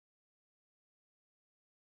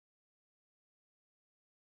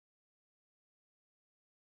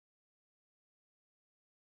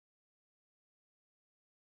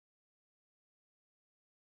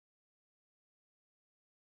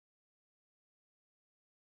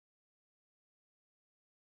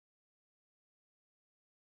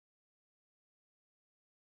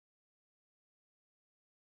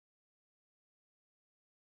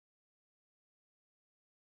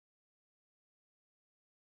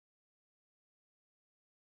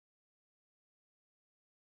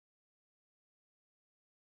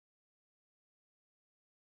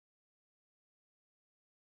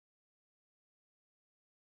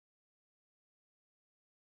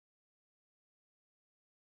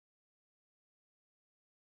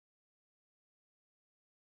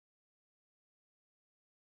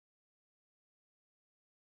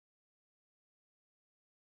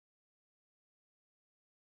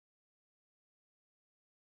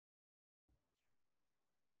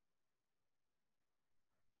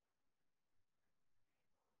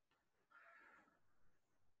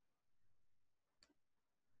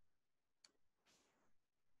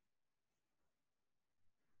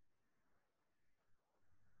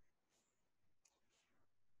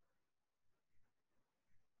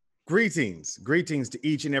Greetings to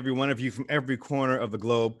each and every one of you from every corner of the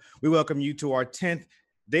globe. We welcome you to our 10th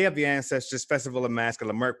Day of the Ancestors Festival of Masks at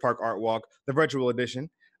Leimert Park Art Walk, the virtual edition.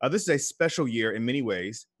 This is a special year in many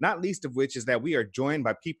ways, not least of which is that we are joined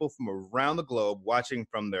by people from around the globe watching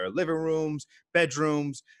from their living rooms,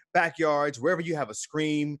 bedrooms, backyards, wherever you have a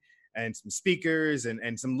screen and some speakers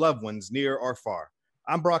and some loved ones near or far.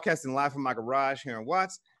 I'm broadcasting live from my garage here in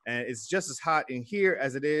Watts, and it's just as hot in here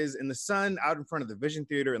as it is in the sun out in front of the Vision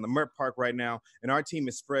Theater in Leimert Park right now, and our team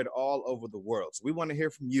is spread all over the world. So we want to hear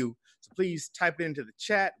from you. So please type it into the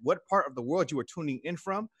chat what part of the world you are tuning in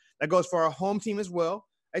from. That goes for our home team as well.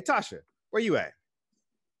 Hey, Tasha, where you at?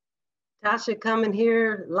 Tasha coming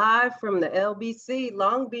here live from the LBC,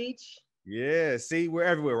 Long Beach. Yeah, see, we're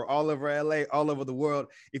everywhere. We're all over LA, all over the world.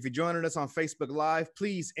 If you're joining us on Facebook Live,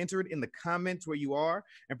 please enter it in the comments where you are.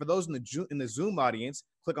 And for those in the Zoom audience,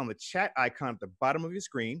 click on the chat icon at the bottom of your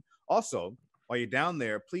screen. Also, while you're down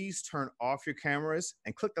there, please turn off your cameras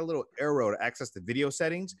and click the little arrow to access the video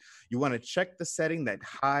settings. You want to check the setting that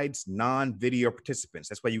hides non-video participants.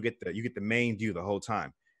 That's why you get the main view the whole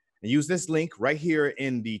time. And use this link right here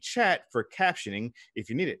in the chat for captioning if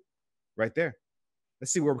you need it. Right there.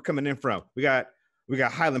 Let's see where we're coming in from. We got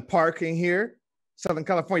Highland Park in here, Southern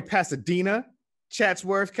California, Pasadena,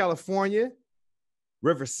 Chatsworth, California,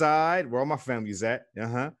 Riverside, where all my family's at.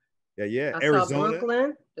 Yeah. Arizona. Saw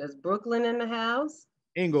Brooklyn. There's Brooklyn in the house.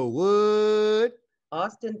 Inglewood.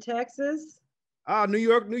 Austin, Texas. Ah, New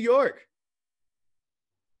York. Yeah.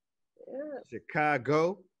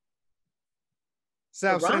 Chicago.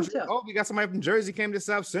 South Toronto. Central. Oh, we got somebody from Jersey came to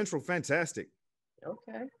South Central. Fantastic.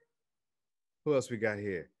 Okay. Who else we got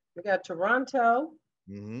here? We got Toronto.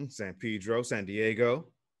 San Pedro, San Diego.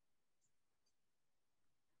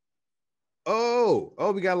 Oh,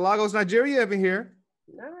 we got Lagos, Nigeria over here.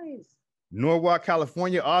 Nice. Norwalk,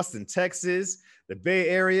 California, Austin, Texas, the Bay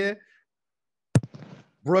Area,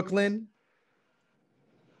 Brooklyn.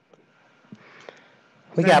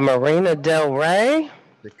 We got Marina Del Rey.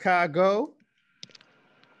 Chicago.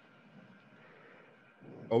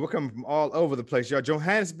 Oh, we're coming from all over the place, y'all.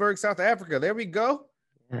 Johannesburg, South Africa. There we go.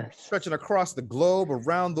 Yes. Stretching across the globe,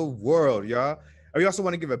 around the world, y'all. We also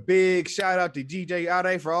want to give a big shout out to DJ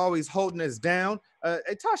Ade for always holding us down.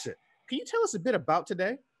 Hey, Tasha, can you tell us a bit about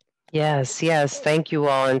today? Yes. Thank you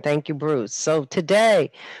all, and thank you, Bruce. So today,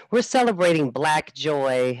 we're celebrating Black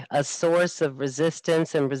joy, a source of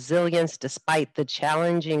resistance and resilience despite the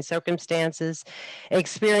challenging circumstances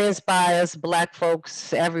experienced by us Black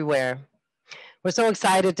folks everywhere. We're so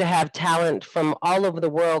excited to have talent from all over the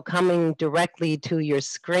world coming directly to your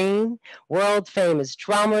screen. World famous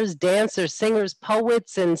drummers, dancers, singers,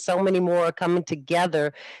 poets, and so many more coming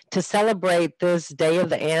together to celebrate this Day of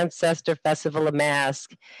the Ancestor Festival of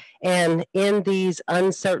Masks. And in these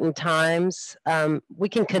uncertain times, we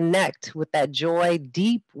can connect with that joy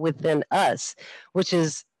deep within us, which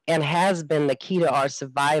is and has been the key to our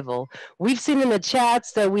survival. We've seen in the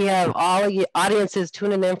chats that we have all of your audiences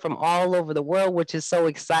tuning in from all over the world, which is so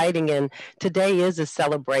exciting. And today is a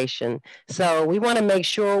celebration. So we want to make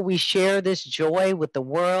sure we share this joy with the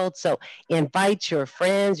world. So invite your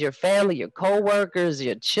friends, your family, your coworkers,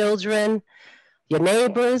 your children, your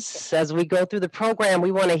neighbors. As we go through the program,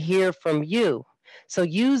 we want to hear from you. So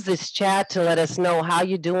use this chat to let us know how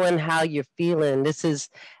you're doing, how you're feeling. This is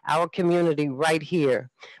our community right here.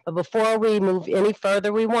 But before we move any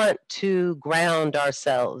further, we want to ground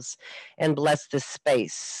ourselves and bless this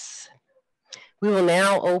space. We will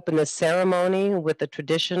now open the ceremony with a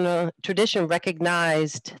tradition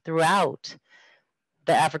recognized throughout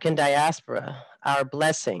the African diaspora, our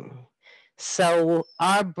blessing. So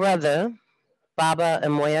our brother, Baba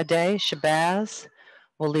Amoyade Shabazz,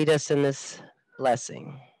 will lead us in this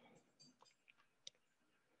blessing.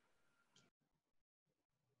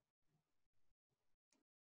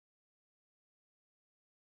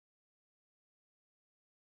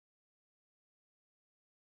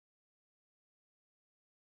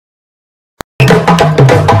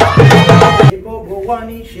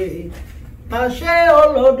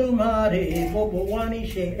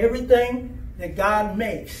 Everything that God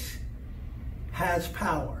makes has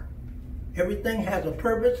power. Everything has a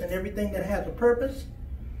purpose, and everything that has a purpose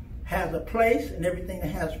has a place, and everything that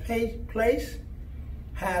has place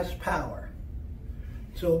has power.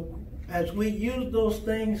 So as we use those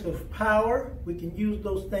things of power, we can use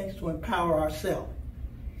those things to empower ourselves.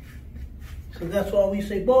 So that's why we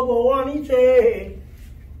say, Bobo Waniche,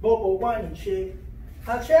 Bobo Waniche,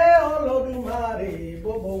 Ashe Olodumare,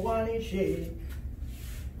 Bobo Waniche.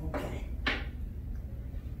 Okay.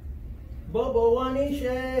 Bobo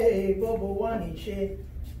Waniche, Bobo Waniche.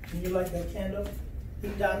 Can you like that candle?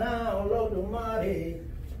 Itana Olodumare,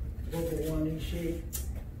 Bobo Wani She.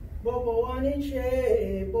 Bobo Wani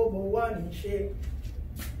She. Bobo Wani She.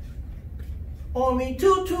 Omi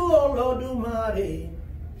tutu Olodumare.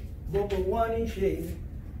 Bobo Wani She.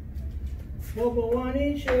 Bobo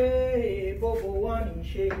Wani She. Bobo Wani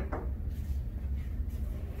She.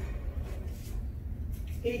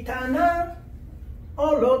 Itana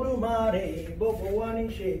Olodumare. Bobo Wani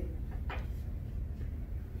She.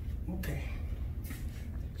 Okay.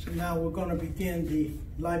 So now we're going to begin the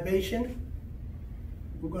libation.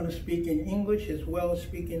 We're going to speak in English as well as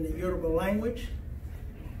speak in the Yoruba language.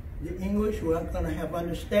 The English, we're going to have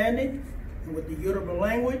understanding. And with the Yoruba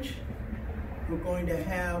language, we're going to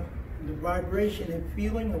have the vibration and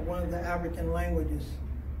feeling of one of the African languages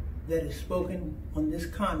that is spoken on this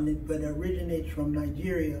continent but originates from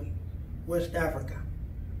Nigeria, West Africa.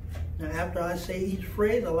 Now after I say each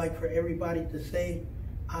phrase, I'd like for everybody to say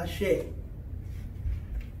Ashe.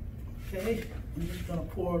 Okay, I'm just going to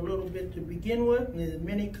pour a little bit to begin with. May the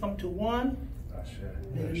many come to one.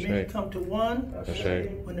 May the many come to one.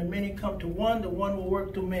 When the many come to one, the one will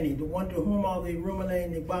work to many. The one to whom all they ruminate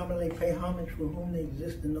and they abominate pay homage, for whom they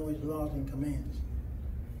exist and know his laws and commands.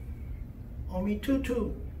 Omi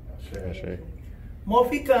tutu.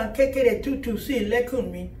 Mofika and kekere tutu si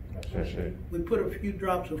lekunmi. We put a few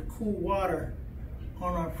drops of cool water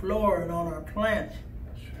on our floor and on our plants.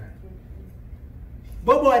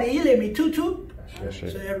 Bobo adiile mi tutu.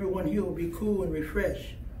 So everyone here will be cool and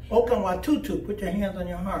refreshed. Okan wa tutu. Put your hands on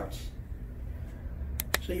your hearts.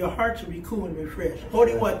 So your hearts will be cool and refreshed.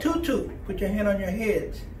 Ori wa tutu. Put your hand on your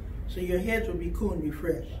heads. So your heads will be cool and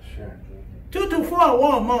refreshed. Tutu for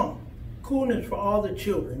one mom. Coolness for all the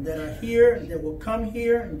children that are here, and that will come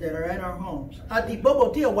here, and that are at our homes. Ati bobo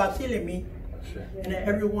tia wasile mi. And that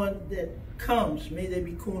everyone that comes, may they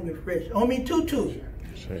be cool and refreshed. Omi tutu.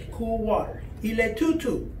 Cool water. Ile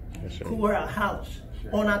tutu. Cool our house.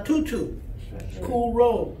 Ona tutu. Cool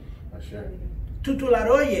road. Tutu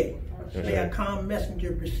laroye. May a calm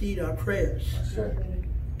messenger precede our prayers.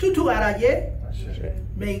 Tutu araye.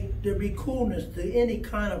 May there be coolness to any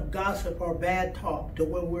kind of gossip or bad talk to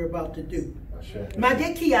what we're about to do.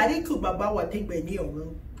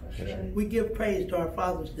 We give praise to our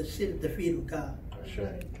fathers that sit at the feet of God.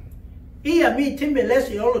 We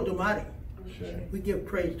give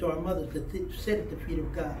praise to our mothers that sit at the feet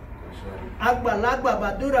of God.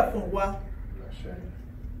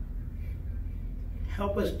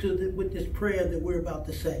 Help us with this prayer that we're about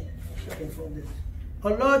to say.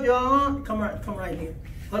 Hello, John. Come right here.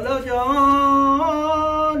 Hello,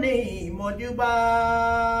 Johnny.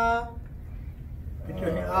 Mojuba. Put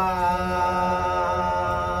your hand.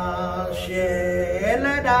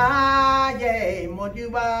 Sheladaye.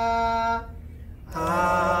 Mojuba.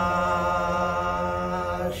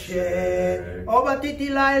 Ashe. Oba titi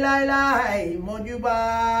lai lai lai.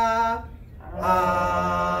 Mojuba.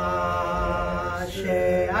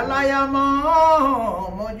 Ashe. Alayamo.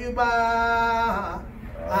 Mojuba.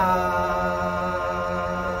 Ashe.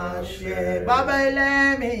 Baba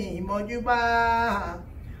Elemi. Mojuba.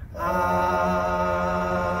 Ashe.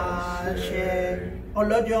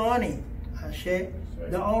 Olojoni. Ashe.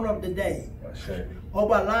 The owner of the day.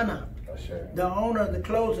 Obalana. The owner of the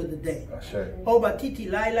close of the day. Oba Titi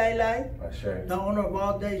Lai Lai Lai. The owner of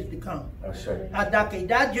all days to come. Adake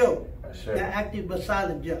Dajo. The active but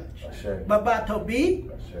silent judge. Baba Tobi.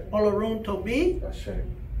 Olarun Tobi.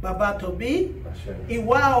 Baba Tobi.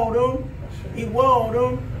 Iwa Orun. Iwa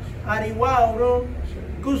Orun. Ariwa Orun.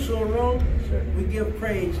 Gusurun. We give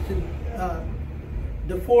praise to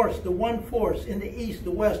the force, the one force in the east,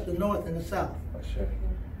 the west, the north, and the south.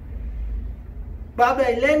 Baba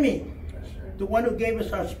Elemi, the one who gave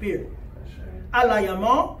us our spirit.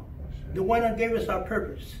 Alayamo, the one who gave us our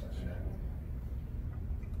purpose.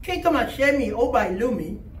 Kikamashemi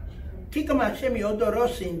Obailumi, Kikamashemi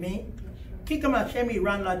Odorosimi, Kikamashemi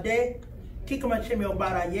Ranlade, Kikamashemi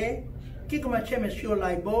Obaraye, Kikamashemi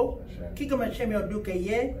Shiolaibo, Kikamashemi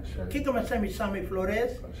Odukeye, Kikamashemi Sami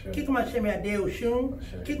Flores, Kikamashemi Adeo Shun,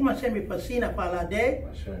 Kikamashemi Pasina Palade,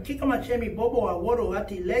 Kikamashemi Bobo Aworo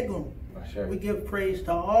Ati Legun. We give praise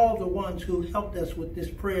to all the ones who helped us with this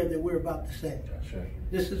prayer that we're about to say.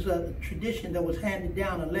 This is a tradition that was handed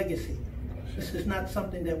down, a legacy. This is not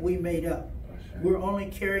something that we made up. We're only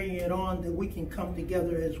carrying it on that we can come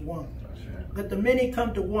together as one. Let the many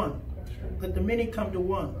come to one. Let the many come to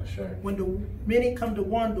one. When the many come to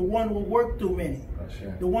one, the one will work through many.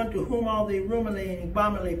 The one to whom all they ruminate and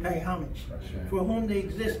abominate pay homage, for whom they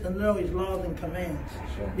exist and know his laws and commands.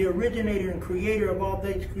 The originator and creator of all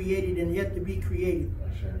things created and yet to be created.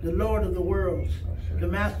 The Lord of the worlds, the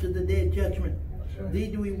master of the day of judgment. Thee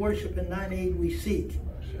do we worship, and thine aid we seek.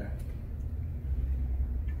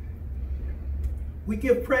 We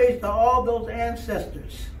give praise to all those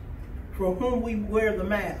ancestors for whom we wear the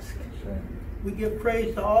mask. We give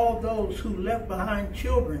praise to all those who left behind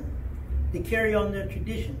children to carry on their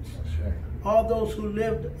traditions. All those who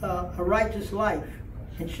lived a righteous life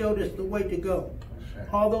and showed us the way to go.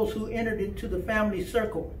 All those who entered into the family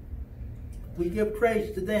circle. We give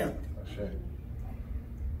praise to them.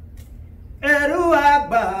 Eru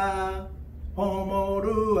Agba,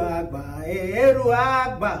 Omoru Agba, Eru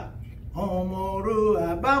Agba, Omoru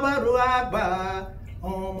Agba, Babaru Agba,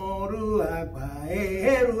 Omoru Agba,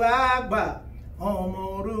 Eru Agba,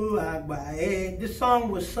 Omoru Agba. This song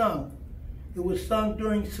was sung. It was sung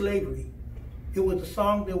during slavery. It was a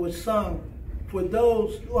song that was sung for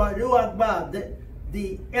those who are Eru Agba.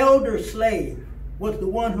 The elder slave was the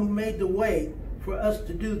one who made the way for us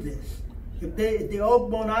to do this. If the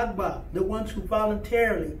Ogbon Agba, the ones who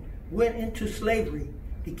voluntarily went into slavery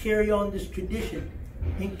to carry on this tradition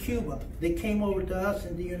in Cuba, they came over to us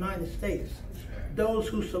in the United States. Those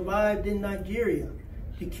who survived in Nigeria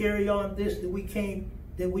to carry on this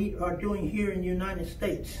that we are doing here in the United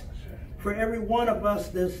States. For every one of us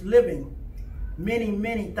that's living, many,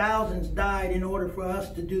 many thousands died in order for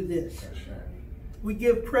us to do this. We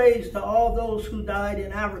give praise to all those who died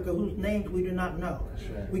in Africa whose names we do not know.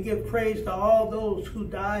 We give praise to all those who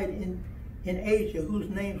died in Asia whose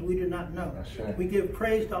names we do not know. We give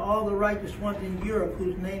praise to all the righteous ones in Europe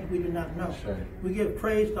whose names we do not know. We give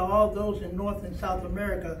praise to all those in North and South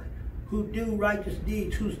America who do righteous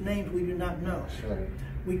deeds whose names we do not know.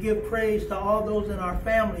 We give praise to all those in our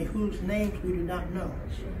family whose names we do not know.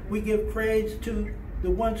 We give praise to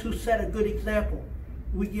the ones who set a good example.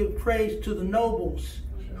 We give praise to the nobles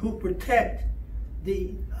who protect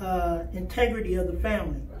the integrity of the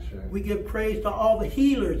family. We give praise to all the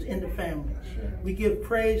healers in the family. We give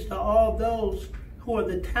praise to all those who are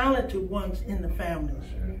the talented ones in the family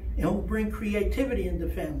and who bring creativity in the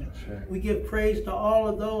family. We give praise to all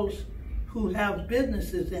of those who have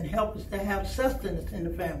businesses and help us to have sustenance in the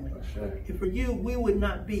family. If for you, we would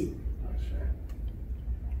not be.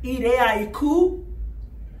 Iku,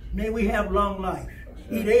 may we have long life.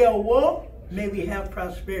 Ireowo, may we have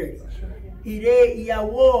prosperity.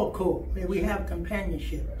 Ireyawoko, may we have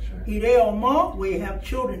companionship. Ireomo, we have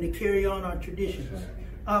children to carry on our traditions.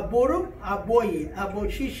 Aburu, aboye,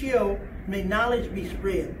 aboshishio, may knowledge be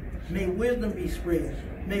spread. May wisdom be spread.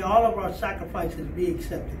 May all of our sacrifices be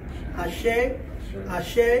accepted. Ashe,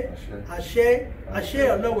 Ashe, Ashe, Ashe,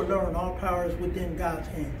 Lord, Lord, all power is within God's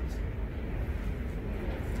hands.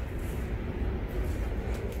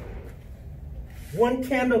 One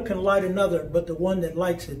candle can light another, but the one that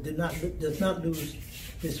lights it does not lose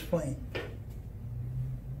his flame.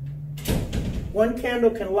 One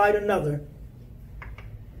candle can light another,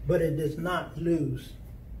 but it does not lose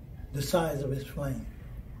the size of its flame.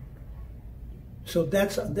 So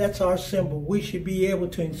that's our symbol. We should be able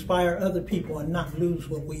to inspire other people and not lose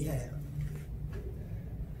what we have.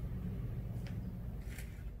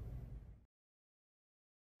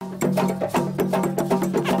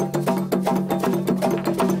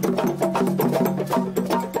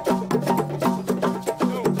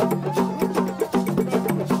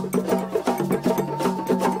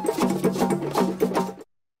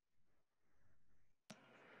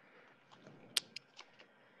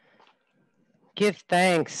 Give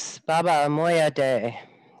thanks, Baba Amoya Day.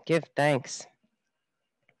 Give thanks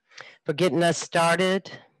for getting us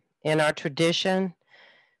started in our tradition.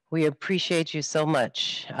 We appreciate you so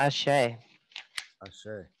much. Ashe. Ashe.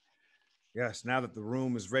 Yes, now that the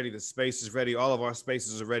room is ready, the space is ready, all of our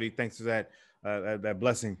spaces are ready. Thanks for that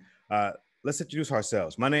blessing. Let's introduce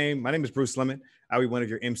ourselves. My name is Bruce Lemon. I'll be one of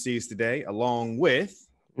your MCs today, along with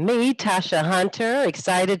me, Tasha Hunter,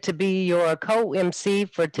 excited to be your co-MC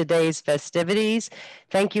for today's festivities.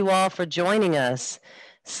 Thank you all for joining us.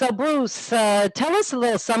 So Bruce, tell us a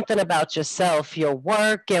little something about yourself, your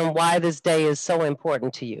work, and why this day is so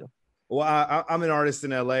important to you. Well, I'm an artist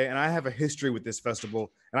in LA, and I have a history with this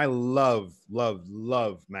festival, and I love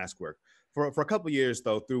mask work. For a couple of years,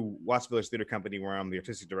 though, through Watts Village Theater Company, where I'm the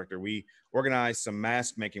artistic director, we organized some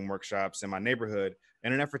mask making workshops in my neighborhood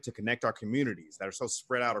in an effort to connect our communities that are so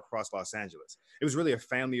spread out across Los Angeles. It was really a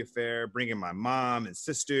family affair, bringing my mom and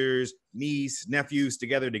sisters, niece, nephews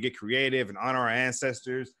together to get creative and honor our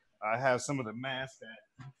ancestors. I have some of the masks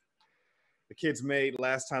that the kids made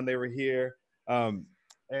last time they were here.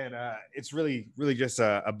 It's really just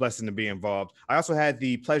a blessing to be involved. I also had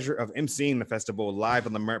the pleasure of emceeing the festival live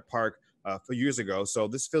in Leimert Park a few years ago, so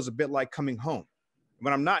this feels a bit like coming home.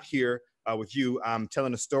 When I'm not here with you, I'm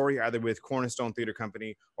telling a story either with Cornerstone Theater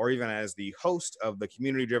Company or even as the host of the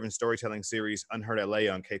community-driven storytelling series Unheard LA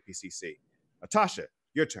on KPCC. Natasha,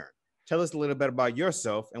 your turn. tell us a little bit about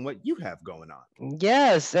yourself and what you have going on.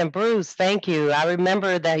 Yes, and Bruce, thank you. I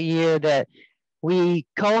remember that year that we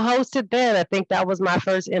co-hosted then. I think that was my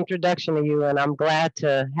first introduction to you, and I'm glad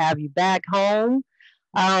to have you back home.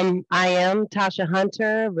 I am Tasha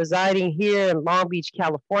Hunter, residing here in Long Beach,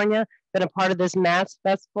 California. Been a part of this Mass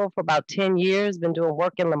Festival for about 10 years, been doing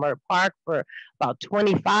work in Leimert Park for about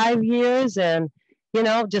 25 years, and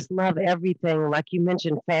just love everything. Like you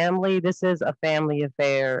mentioned, family. This is a family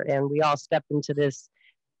affair, and we all step into this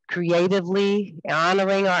creatively,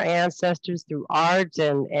 honoring our ancestors through art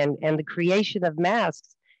and the creation of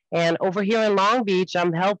masks. And over here in Long Beach,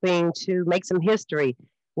 I'm helping to make some history.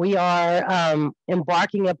 We are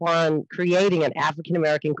embarking upon creating an African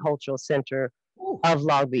American Cultural Center of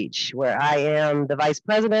Long Beach, where I am the vice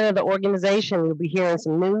president of the organization. You'll be hearing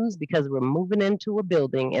some news because we're moving into a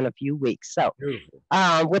building in a few weeks. So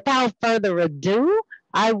without further ado,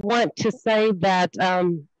 I want to say that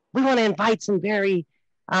we want to invite some very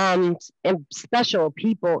special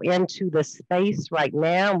people into the space right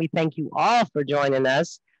now. We thank you all for joining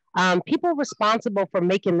us. People responsible for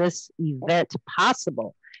making this event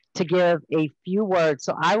possible, to give a few words.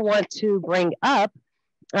 So I want to bring up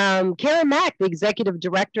Karen Mack, the executive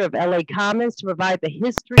director of LA Commons, to provide the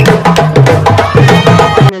history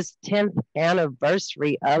on this 10th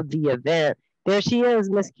anniversary of the event. There she is,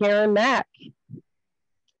 Miss Karen Mack.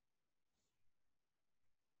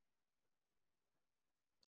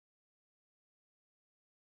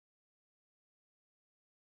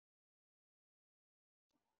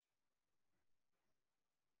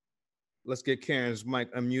 Let's get Karen's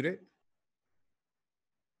mic unmuted.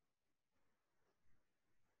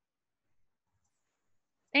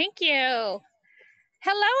 Thank you.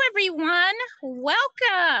 Hello, everyone.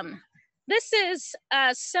 Welcome. This is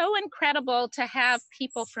so incredible to have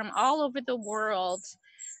people from all over the world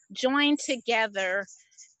join together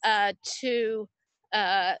to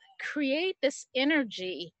create this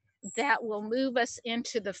energy that will move us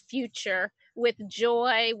into the future with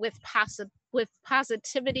joy, with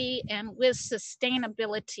positivity, and with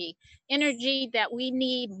sustainability. Energy that we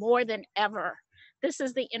need more than ever. This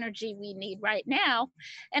is the energy we need right now.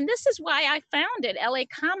 And this is why I founded LA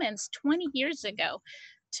Commons 20 years ago,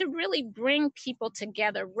 to really bring people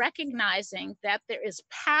together, recognizing that there is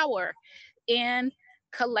power in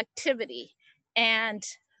collectivity, and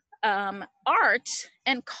art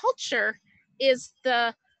and culture is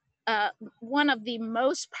the one of the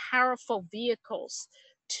most powerful vehicles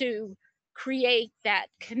to create that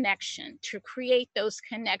connection, to create those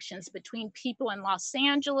connections between people in Los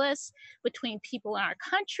Angeles, between people in our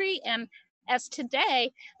country, and as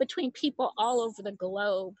today, between people all over the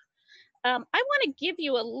globe. I want to give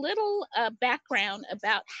you a little background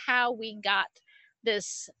about how we got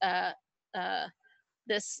this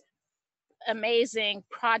this amazing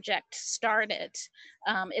project started.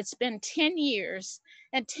 It's been 10 years,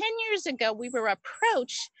 and 10 years ago, we were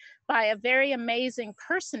approached by a very amazing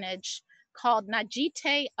personage called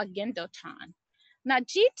Najite Agendotan.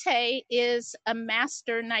 Najite is a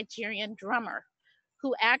master Nigerian drummer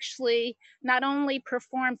who actually not only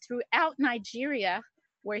performed throughout Nigeria,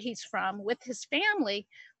 where he's from, with his family,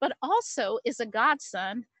 but also is a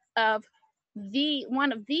godson of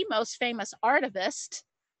one of the most famous artivists,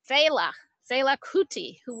 Fela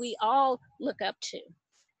Kuti, who we all look up to.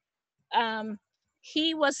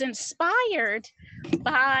 He was inspired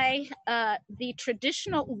by the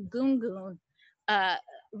traditional Ugungun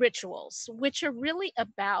rituals, which are really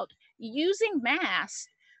about using masks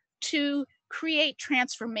to create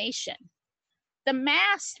transformation. The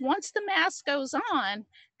mask, once the mask goes on,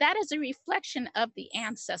 that is a reflection of the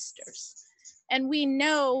ancestors. And we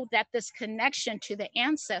know that this connection to the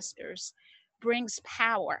ancestors brings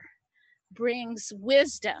power, brings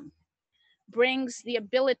wisdom, brings the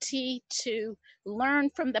ability to learn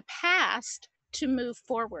from the past to move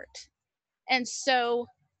forward. And so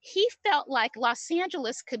he felt like Los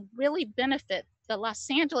Angeles could really benefit, the Los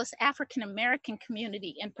Angeles African American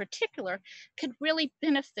community in particular could really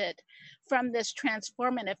benefit from this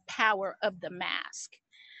transformative power of the mask.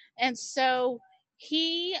 And so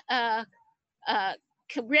he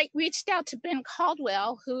reached out to Ben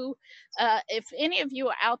Caldwell, who, if any of you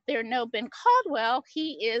are out there know Ben Caldwell,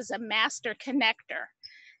 he is a master connector.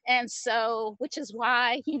 And so, which is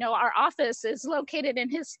why, our office is located in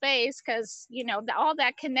his space, because, all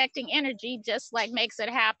that connecting energy just like makes it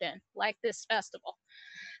happen, like this festival.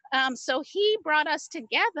 So he brought us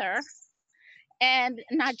together, and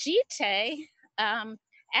Najite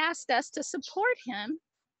asked us to support him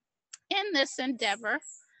in this endeavor.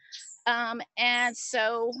 And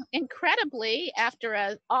so incredibly, after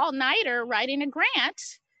an all-nighter writing a grant,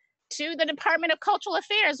 to the Department of Cultural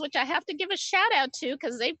Affairs, which I have to give a shout out to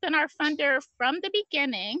because they've been our funder from the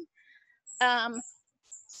beginning.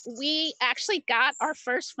 We actually got our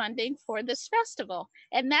first funding for this festival,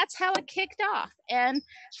 and that's how it kicked off. And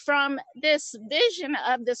from this vision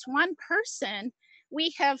of this one person,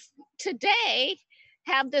 we have today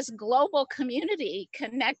have this global community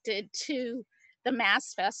connected to the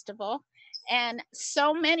Mass Festival, and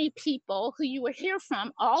so many people who you will hear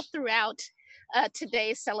from all throughout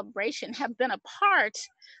today's celebration have been a part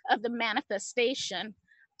of the manifestation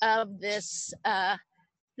of this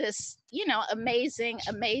this, you know, amazing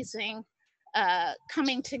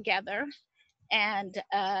coming together. And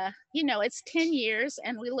you know, it's 10 years,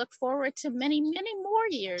 and we look forward to many more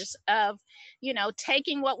years of, you know,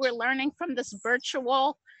 taking what we're learning from this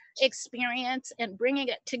virtual experience and bringing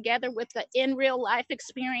it together with the in real life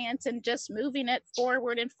experience and just moving it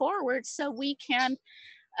forward and forward so we can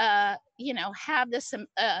you know, have this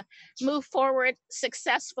move forward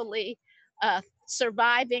successfully,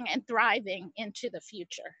 surviving and thriving into the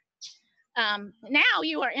future. Now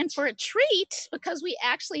you are in for a treat because we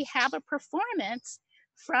actually have a performance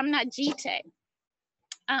from Najite.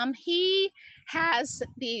 He has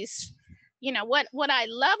these, you know, what I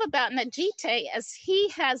love about Najite is he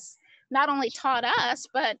has not only taught us,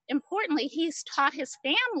 but importantly, he's taught his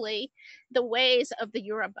family the ways of the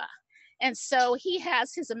Yoruba. And so he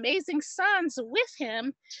has his amazing sons with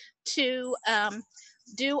him to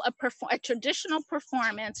do a traditional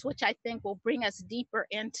performance, which I think will bring us deeper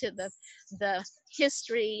into the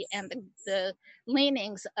history and the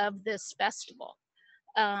leanings of this festival.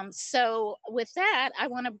 So with that, I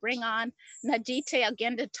want to bring on Najite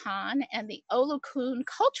Agendatan and the Olukun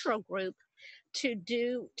Cultural Group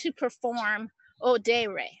to perform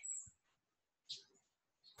Odere.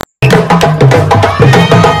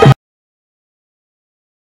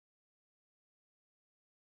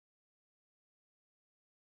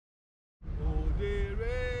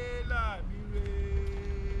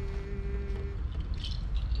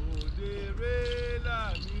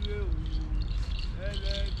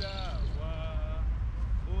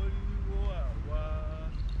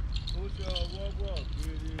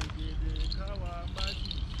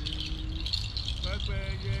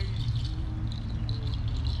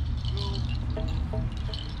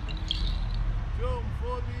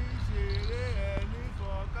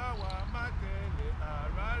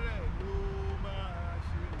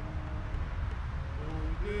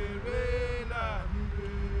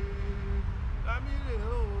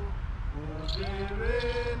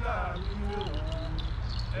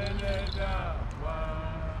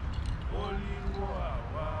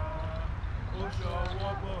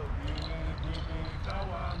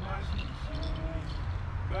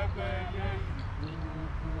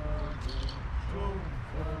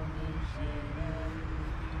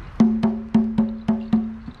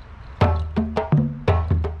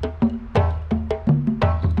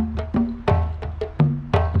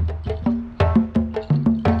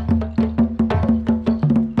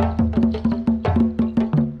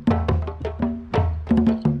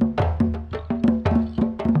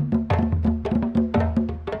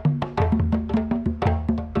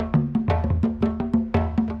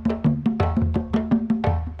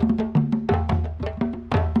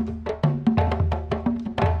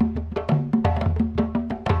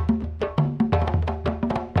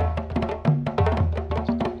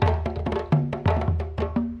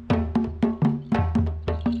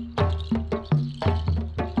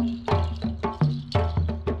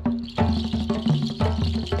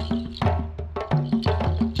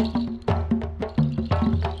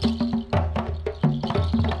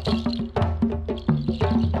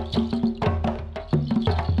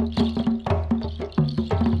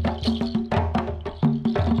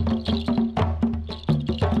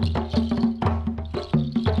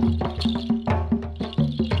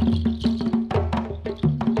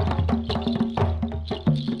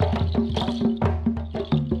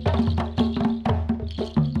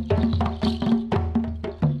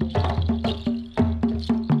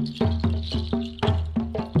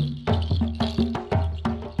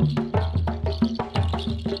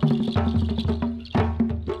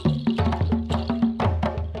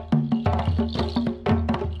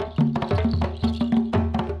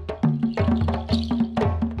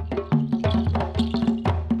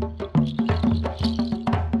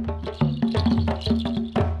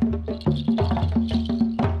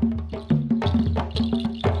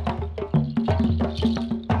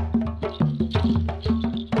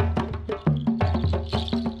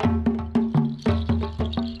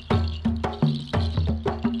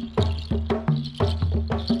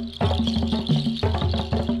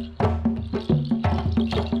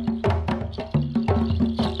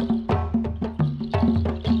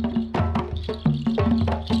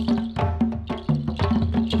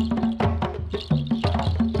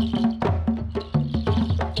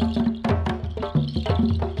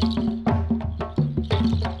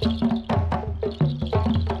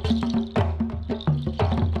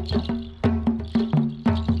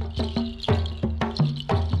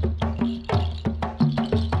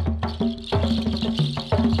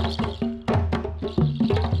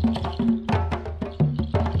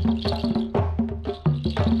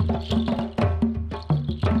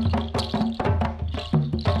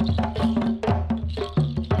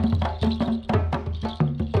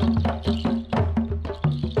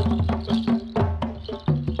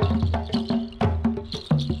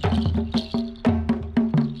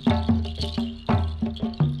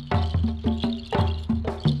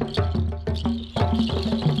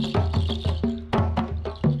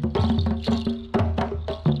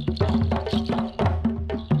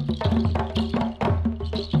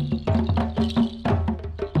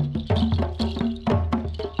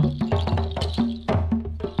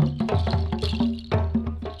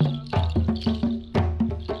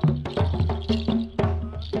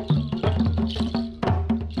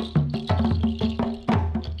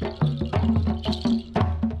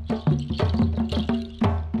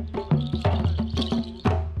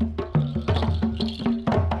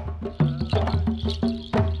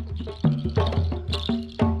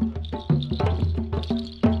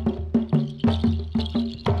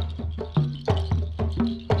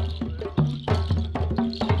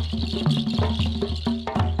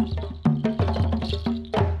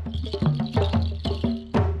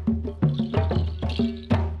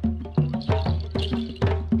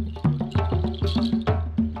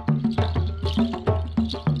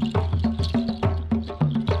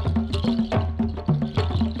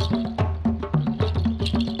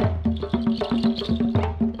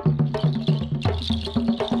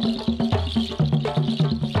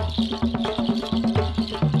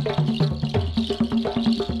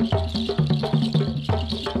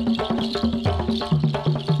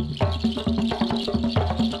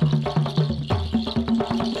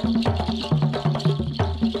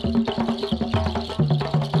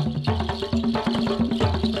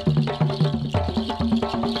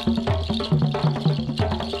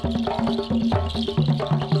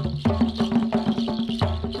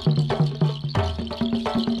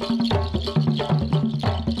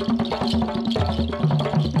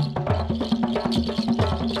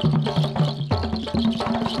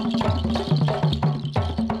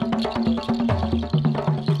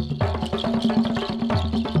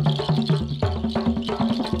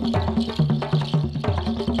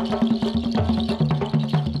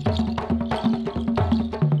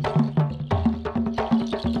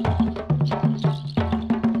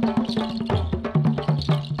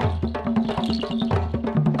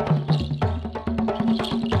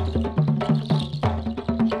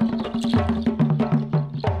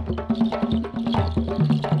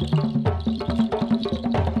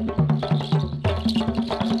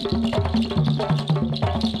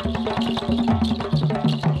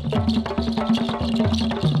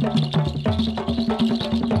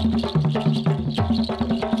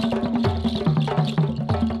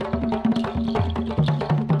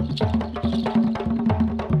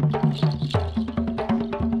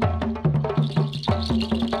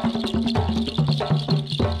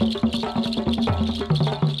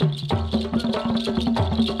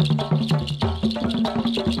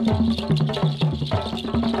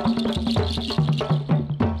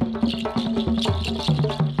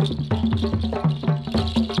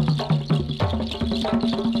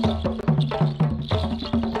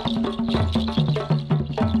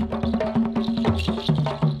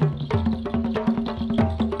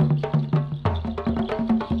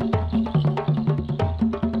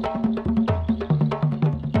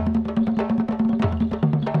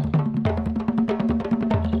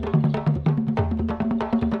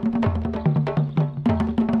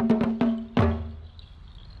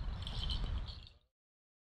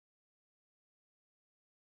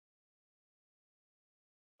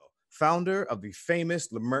 founder of the famous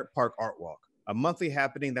Leimert Park Art Walk, a monthly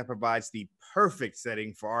happening that provides the perfect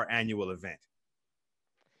setting for our annual event.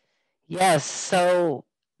 Yes, so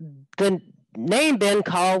the name Ben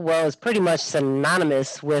Caldwell is pretty much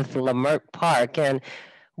synonymous with Leimert Park, and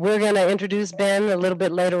we're going to introduce Ben a little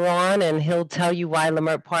bit later on, and he'll tell you why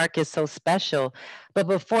Leimert Park is so special. But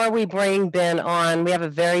before we bring Ben on, we have a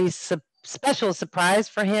very special surprise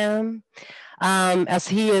for him, as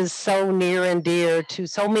he is so near and dear to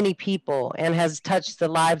so many people and has touched the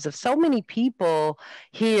lives of so many people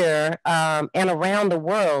here and around the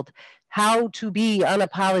world. How to be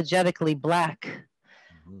unapologetically Black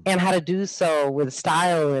and how to do so with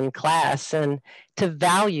style and class and to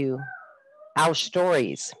value our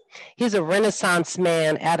stories. He's a Renaissance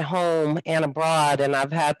man at home and abroad, and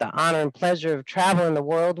I've had the honor and pleasure of traveling the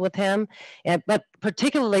world with him. But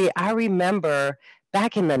particularly, I remember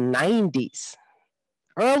back in the 90s,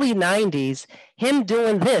 early 90s, him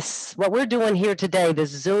doing this, what we're doing here today,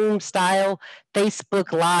 this Zoom style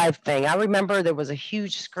Facebook Live thing. I remember there was a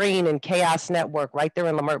huge screen in Chaos Network right there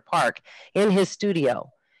in Leimert Park in his studio.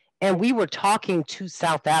 And we were talking to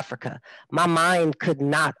South Africa. My mind could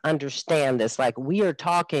not understand this. Like, we are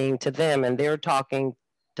talking to them and they're talking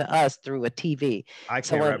to us through a TV. I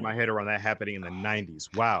can't wrap my head around that happening in the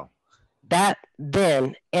 90s. Wow. That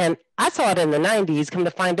then, and I saw it in the 90s. Come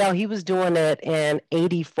to find out, he was doing it in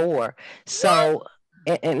 84. So,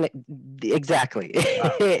 and exactly,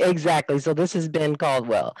 wow. Exactly. So this has Ben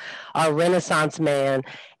Caldwell, our Renaissance man.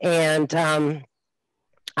 And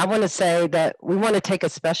I want to say that we want to take a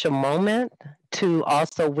special moment to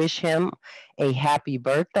also wish him a happy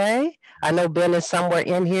birthday. I know Ben is somewhere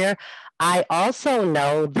in here. I also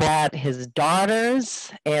know that his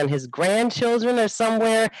daughters and his grandchildren are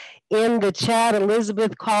somewhere in the chat.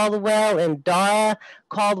 Elizabeth Caldwell and Dara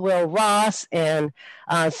Caldwell Ross and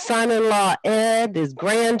son-in-law Ed, his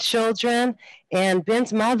grandchildren. And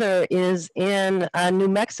Ben's mother is in New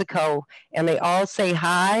Mexico, and they all say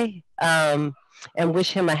hi and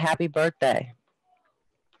wish him a happy birthday.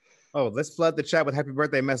 Oh, let's flood the chat with happy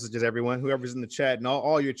birthday messages, everyone. Whoever's in the chat and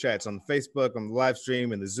all your chats on Facebook, on the live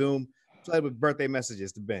stream, and the Zoom, flood with birthday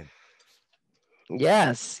messages to Ben.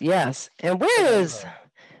 Yes, yes. And where is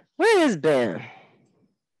Ben?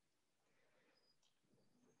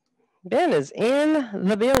 Ben is in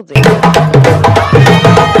the building.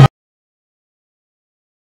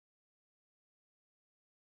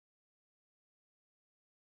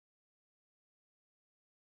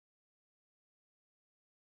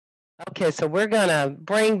 Okay, so we're going to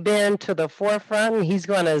bring Ben to the forefront, and he's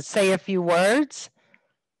going to say a few words.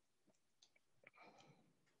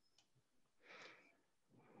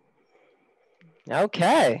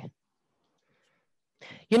 Okay.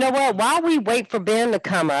 You know what? While we wait for Ben to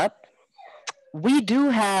come up, we do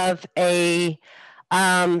have a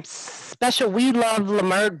special We Love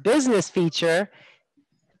Leimert business feature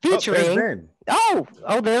featuring.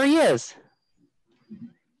 Oh, there he is.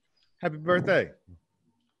 Happy birthday.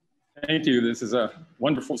 Thank you. This is a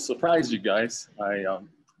wonderful surprise, you guys.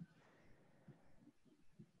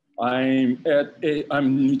 I'm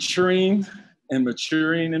maturing and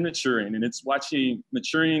maturing and maturing, and it's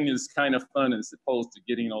maturing is kind of fun as opposed to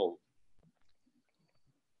getting old.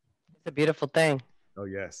 It's a beautiful thing. Oh,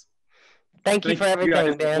 yes. Thank you for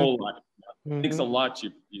everything, Ben. Thanks a lot,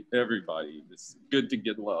 everybody. It's good to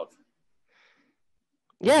get love.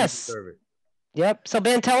 Yes. Yep. So,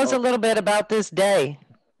 Ben, tell us a little bit about this day.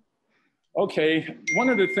 Okay. One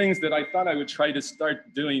of the things that I thought I would try to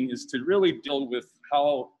start doing is to really deal with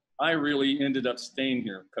how I really ended up staying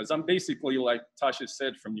here, because I'm basically, like Tasha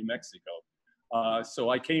said, from New Mexico. So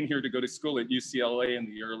I came here to go to school at UCLA in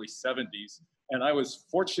the early 70s, and I was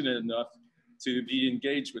fortunate enough to be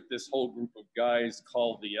engaged with this whole group of guys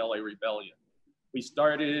called the LA Rebellion. We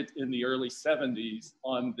started in the early 70s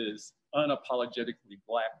on this unapologetically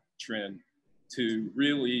Black trend to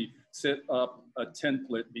really set up a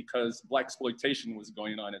template because Blaxploitation was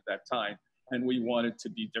going on at that time, and we wanted to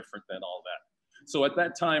be different than all that. So at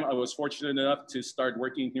that time, I was fortunate enough to start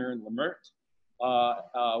working here in Leimert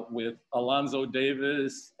with Alonzo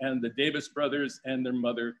Davis and the Davis brothers and their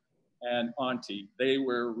mother and auntie. They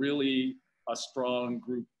were really a strong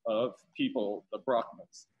group of people, the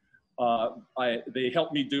Blackness. They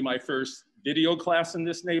helped me do my first video class in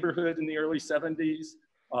this neighborhood in the early 70s.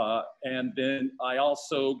 And then I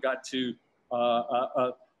also got to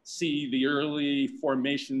see the early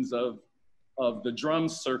formations of the drum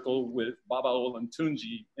circle with Baba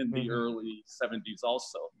Olantunji in the early 70s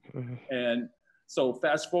also. And so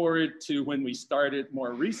fast forward to when we started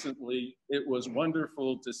more recently, it was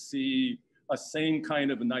wonderful to see a same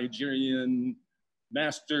kind of Nigerian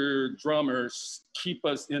master drummers keep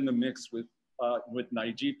us in the mix with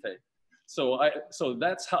Naijite. So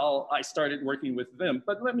that's how I started working with them.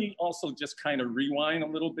 But let me also just kind of rewind a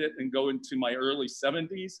little bit and go into my early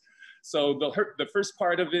 70s. So the first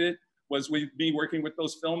part of it was with me working with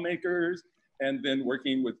those filmmakers, and then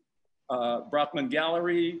working with Brockman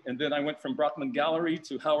Gallery. And then I went from Brockman Gallery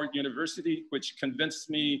to Howard University, which convinced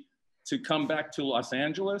me to come back to Los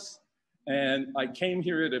Angeles. And I came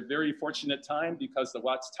here at a very fortunate time because the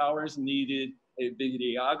Watts Towers needed a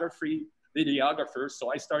videographer.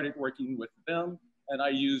 So I started working with them, and I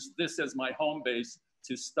used this as my home base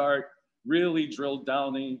to start really drill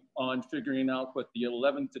down on figuring out what the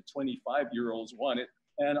 11 to 25-year-olds wanted.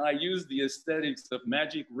 And I used the aesthetics of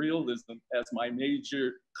magic realism as my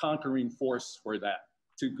major conquering force for that,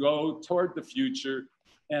 to go toward the future.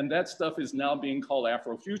 And that stuff is now being called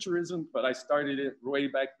Afrofuturism, but I started it way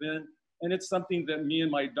back then. And it's something that me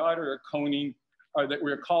and my daughter are coining, or that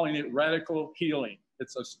we're calling it radical healing.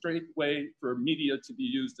 It's a straight way for media to be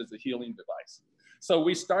used as a healing device. So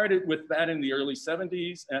we started with that in the early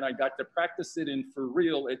 70s, and I got to practice it in for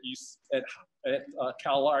real at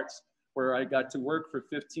Cal Arts, where I got to work for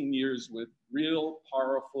 15 years with real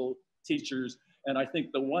powerful teachers. And I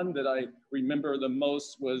think the one that I remember the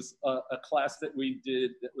most was a class that we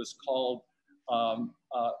did that was called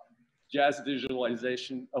Jazz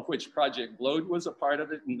Visualization, of which Project Glowed was a part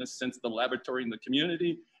of it, in the sense the laboratory in the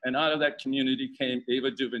community. And out of that community came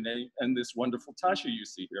Ava DuVernay and this wonderful Tasha you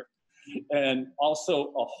see here. And also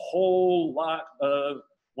a whole lot of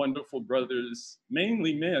wonderful brothers,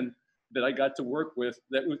 mainly men, that I got to work with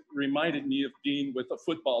that reminded me of being with a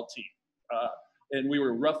football team. And we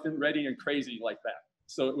were rough and ready and crazy like that.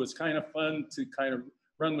 So it was kind of fun to kind of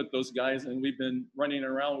run with those guys, and we've been running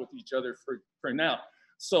around with each other for now.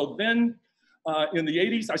 So then in the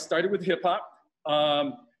 80s, I started with hip hop.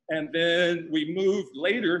 And then we moved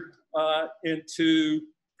later into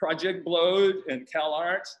Project Blowed and Cal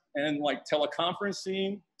Arts and like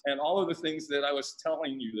teleconferencing and all of the things that I was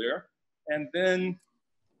telling you there. And then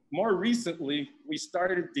more recently, we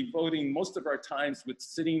started devoting most of our times with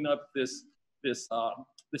setting up this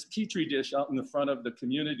Petri dish out in the front of the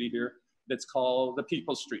community here that's called the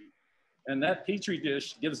People Street. And that Petri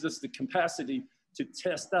dish gives us the capacity to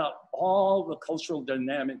test out all the cultural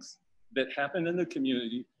dynamics that happen in the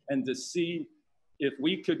community and to see if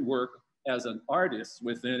we could work as an artist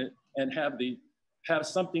within it and have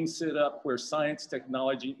something set up where science,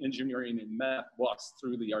 technology, engineering, and math walks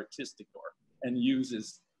through the artistic door and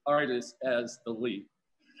uses artists as the lead.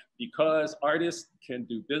 Because artists can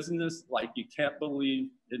do business like you can't believe,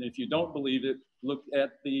 and if you don't believe it, look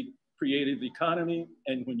at the creative economy.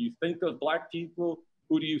 And when you think of Black people,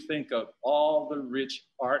 who do you think of? All the rich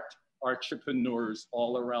art entrepreneurs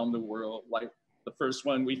all around the world. Like the first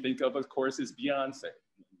one we think of course, is Beyonce.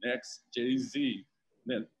 Next, Jay-Z.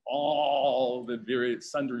 Then all the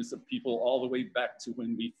various sundries of people all the way back to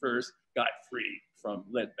when we first got free from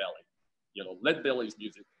Leadbelly. You know, Leadbelly's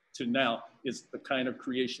music to now is the kind of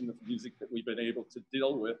creation of music that we've been able to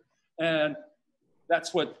deal with. And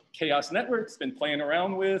that's what Chaos Network's been playing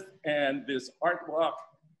around with. And this art walk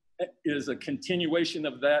is a continuation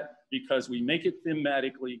of that, because we make it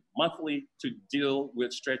thematically monthly to deal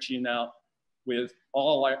with stretching out with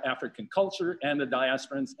all our African culture and the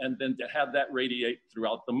diasporans, and then to have that radiate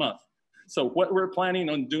throughout the month. So what we're planning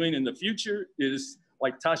on doing in the future is,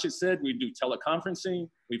 like Tasha said, we do teleconferencing.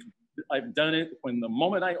 I've done it when the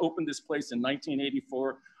moment I opened this place in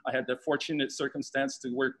 1984, I had the fortunate circumstance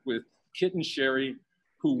to work with Kit and Sherry,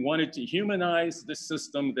 who wanted to humanize the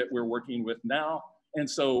system that we're working with now. And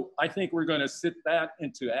so I think we're gonna sit that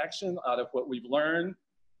into action out of what we've learned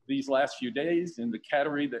these last few days in the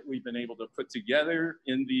category that we've been able to put together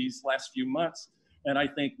in these last few months. And I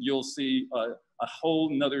think you'll see a whole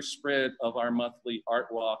nother spread of our monthly art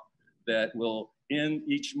walk that will end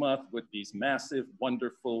each month with these massive,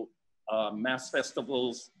 wonderful mass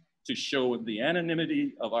festivals to show the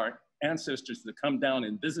anonymity of our ancestors to come down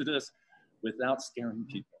and visit us without scaring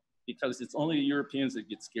people. Because it's only Europeans that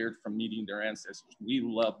get scared from meeting their ancestors. We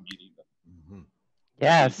love meeting them. Mm-hmm.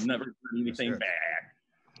 Yes. We've never done anything bad.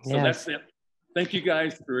 So yes. That's it. Thank you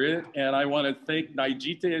guys for it. And I want to thank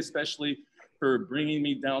Naijite especially for bringing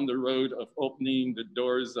me down the road of opening the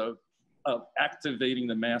doors of activating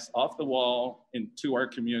the mass off the wall into our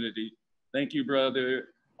community. Thank you, brother,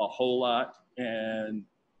 a whole lot. And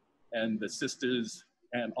the sisters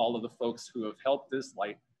and all of the folks who have helped us,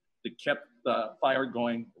 like, that kept the fire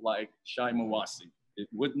going, like Shai Mawasi. It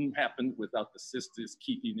wouldn't happen without the sisters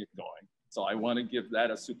keeping it going. So I want to give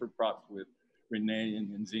that a super prop with Renee and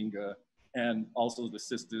Nzinga, and also the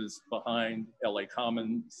sisters behind LA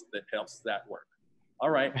Commons that helps that work. All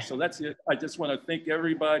right, so that's it. I just want to thank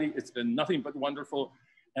everybody. It's been nothing but wonderful.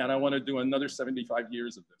 And I want to do another 75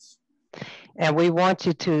 years of this. And we want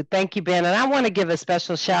you to. Thank you, Ben. And I want to give a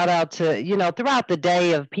special shout out to, you know, throughout the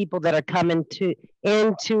day of people that are coming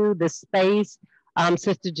into the space.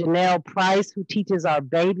 Sister Janelle Price, who teaches our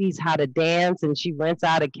babies how to dance, and she rents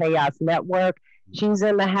out a Chaos Network. She's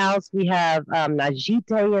in the house. We have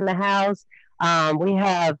Najite in the house. We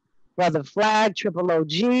have Brother Flag, Triple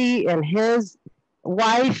OG, and his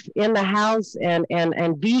wife in the house, and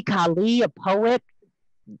V. Kali, a poet,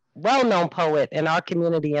 well-known poet in our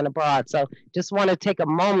community and abroad. So just want to take a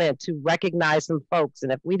moment to recognize some folks.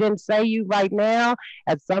 And if we didn't say you right now,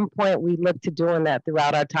 at some point we look to doing that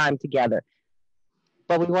throughout our time together.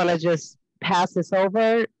 But we want to just pass this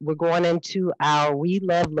over. We're going into our We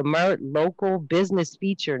Love Leimert local business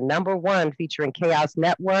feature, #1, featuring Chaos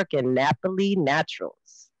Network and Napoli Naturals.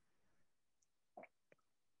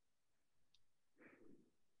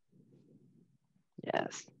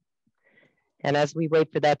 Yes. And as we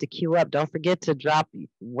wait for that to queue up, don't forget to drop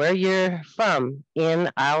where you're from in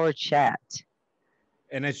our chat.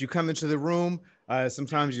 And as you come into the room,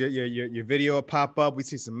 sometimes your video will pop up. We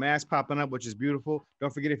see some masks popping up, which is beautiful.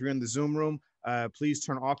 Don't forget, if you're in the Zoom room, please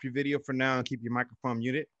turn off your video for now and keep your microphone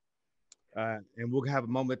muted. And we'll have a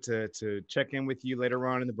moment to check in with you later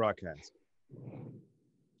on in the broadcast.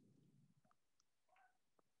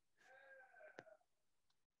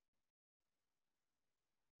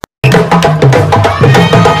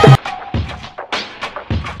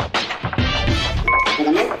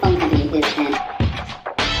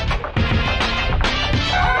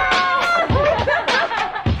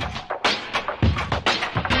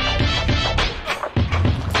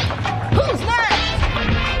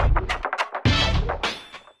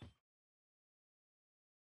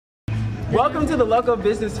 Welcome to the local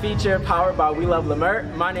business feature powered by We Love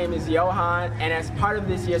Leimert. My name is Johan, and as part of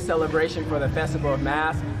this year's celebration for the Festival of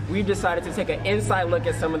Mass, we've decided to take an inside look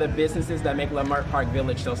at some of the businesses that make Leimert Park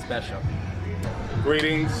Village so special.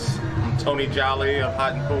 Greetings, I'm Tony Jolly of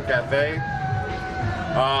Hot and Cool Cafe.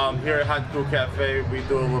 Here at Hot and Cool Cafe, we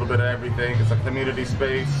do a little bit of everything. It's a community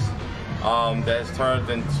space that has turned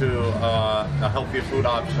into a healthier food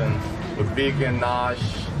option with vegan, nosh,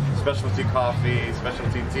 specialty coffee,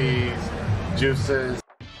 specialty teas, juices.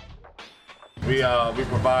 We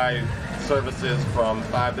provide services from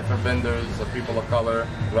 5 different vendors of people of color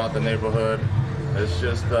throughout the neighborhood. It's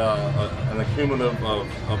just an accumulative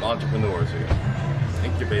of entrepreneurs here.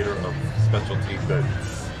 Incubator of specialty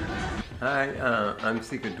goods. Hi, I'm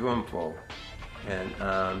Sika Drumfo,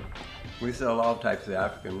 and we sell all types of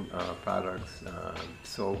African products,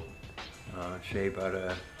 soap, shea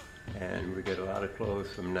butter, and we get a lot of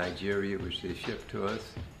clothes from Nigeria, which they ship to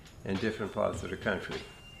us, in different parts of the country.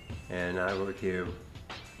 And I work here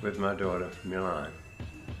with my daughter, Milan.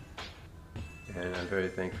 And I'm very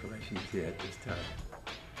thankful that she's here at this time.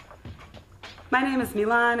 My name is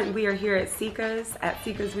Milan, and we are here at Sika's. At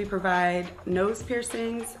Sika's, we provide nose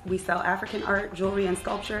piercings, we sell African art, jewelry, and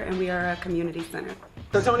sculpture, and we are a community center.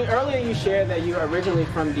 So Tony, earlier you shared that you are originally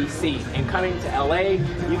from DC, and coming to LA,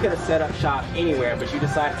 you could have set up shop anywhere, but you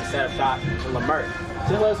decided to set up shop in Leimert.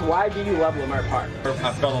 Tell us, why do you love Leimert Park?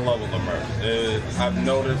 I fell in love with Leimert. I've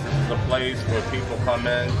noticed this is a place where people come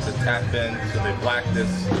in to tap into their blackness,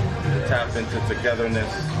 to tap into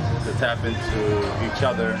togetherness, to tap into each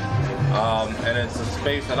other. And it's a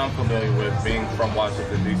space that I'm familiar with, being from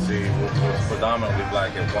Washington, D.C., which was predominantly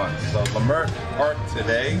black at once. So Leimert Park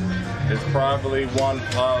today is probably one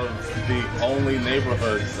of the only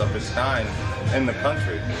neighborhoods of its kind in the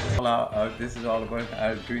country. This is all about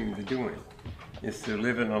our dreams of doing. It's to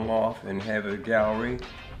live in a loft and have a gallery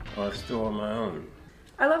or a store of my own.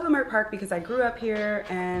 I love Leimert Park because I grew up here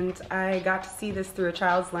and I got to see this through a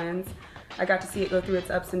child's lens. I got to see it go through its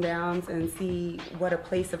ups and downs and see what a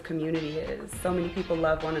place of community is. So many people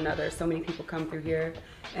love one another, so many people come through here,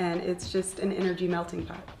 and it's just an energy melting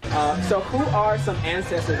pot. So who are some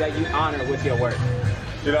ancestors that you honor with your work?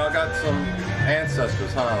 You know, I got some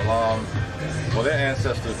ancestors, well, they're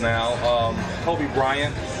ancestors now. Kobe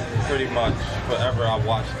Bryant, pretty much forever I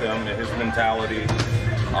watched him and his mentality,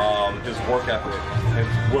 his work ethic, his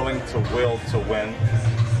will to win.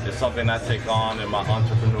 It's something I take on in my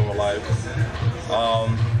entrepreneurial life.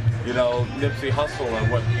 You know, Nipsey Hussle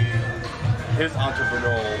and what his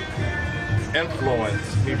entrepreneurial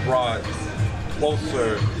influence he brought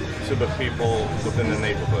closer to the people within the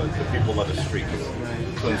neighborhood, the people of the streets,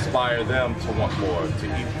 to inspire them to want more, to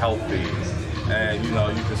eat healthy, and you know,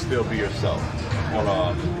 you can still be yourself on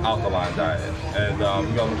an alkaline diet. And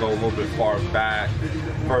we're gonna go a little bit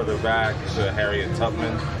further back to Harriet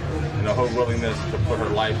Tubman. her willingness to put her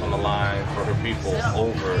life on the line for her people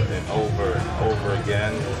over and over and over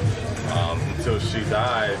again until she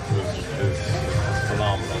died is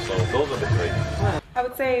phenomenal. So those are the traits. I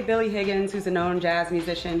would say Billy Higgins, who's a known jazz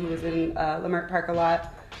musician who was in Leimert Park a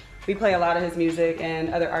lot. We play a lot of his music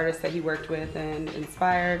and other artists that he worked with and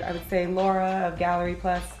inspired. I would say Laura of Gallery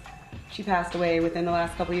Plus. She passed away within the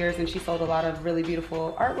last couple years and she sold a lot of really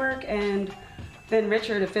beautiful artwork. And then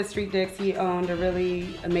Richard of 5th Street Dix, he owned a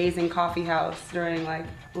really amazing coffee house during like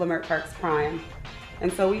Leimert Park's prime.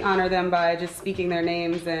 And so we honor them by just speaking their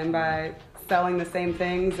names and by selling the same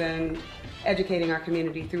things and educating our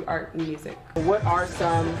community through art and music. What are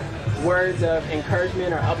some words of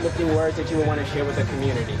encouragement or uplifting words that you would want to share with the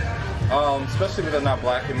community? Especially within our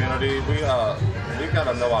Black community, we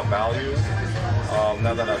gotta know our values.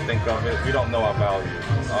 Now that I think of it, we don't know our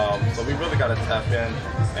values. So we really gotta tap in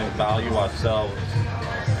and value ourselves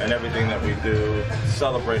and everything that we do,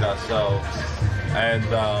 celebrate ourselves, and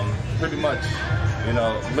pretty much,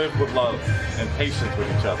 live with love and patience with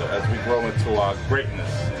each other as we grow into our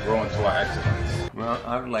greatness and grow into our excellence. Well,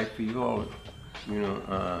 I would like for you all,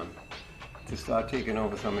 to start taking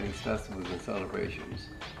over some of these festivals and celebrations.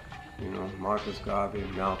 Marcus Garvey,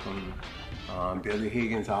 Malcolm, Billy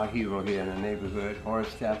Higgins, our hero here in the neighborhood,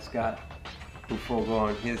 Horace Taft Scott, who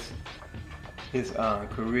foregone his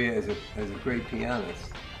career as a great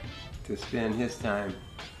pianist to spend his time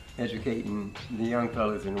educating the young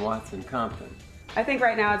fellas in Watts and Compton. I think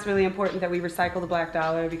right now it's really important that we recycle the black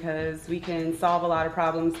dollar because we can solve a lot of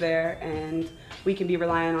problems there and we can be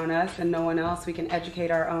relying on us and no one else. We can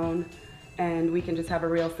educate our own and we can just have a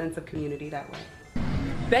real sense of community that way.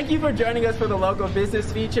 Thank you for joining us for the local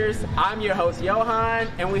business features. I'm your host, Johan,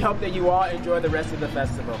 and we hope that you all enjoy the rest of the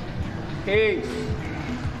festival. Peace.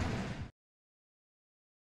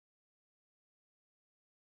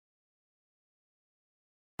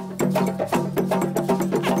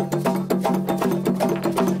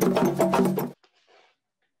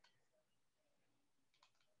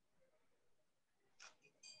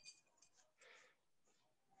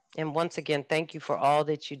 And once again, thank you for all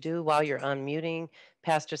that you do while you're unmuting.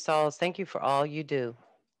 Pastor Sauls, thank you for all you do.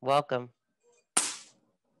 Welcome.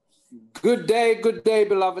 Good day,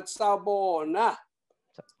 beloved Sabona.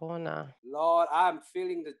 Sabona. Lord, I'm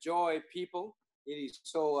feeling the joy, people. It is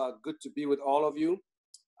so good to be with all of you.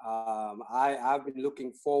 I've been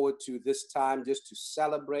looking forward to this time just to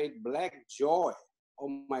celebrate Black joy. Oh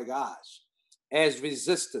my gosh, as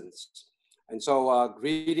resistance. And so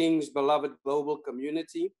greetings, beloved global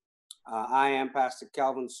community. I am Pastor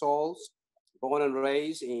Calvin Sauls, born and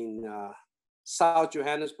raised in South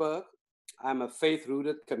Johannesburg. I'm a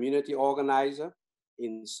faith-rooted community organizer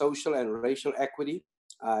in social and racial equity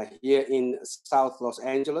here in South Los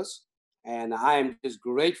Angeles. And I am just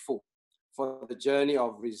grateful for the journey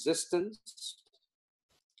of resistance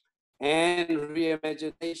and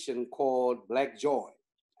reimagination called Black joy.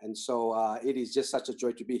 And so it is just such a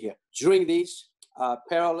joy to be here. During these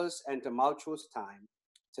perilous and tumultuous times,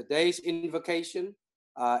 today's invocation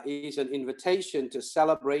is an invitation to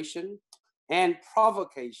celebration and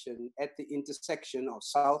provocation at the intersection of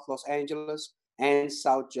South Los Angeles and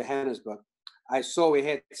South Johannesburg. I saw we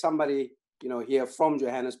had somebody, here from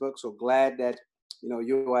Johannesburg, so glad that,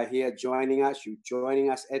 you are here joining us. You're joining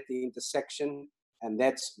us at the intersection, and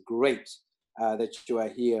that's great that you are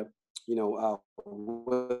here,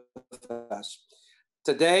 with us.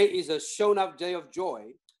 Today is a shown up day of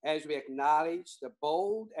joy as we acknowledge the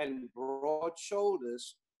bold and broad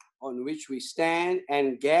shoulders on which we stand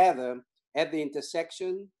and gather at the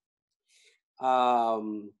intersection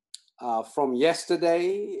from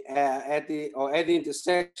yesterday at the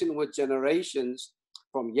intersection with generations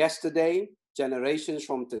from yesterday, generations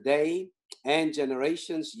from today, and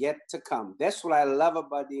generations yet to come. That's what I love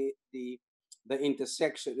about the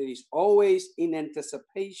intersection. It is always in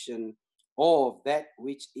anticipation of that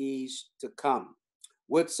which is to come.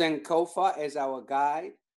 With Sankofa as our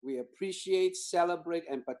guide, we appreciate, celebrate,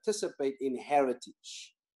 and participate in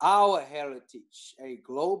heritage. Our heritage, a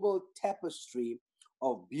global tapestry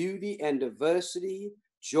of beauty and diversity,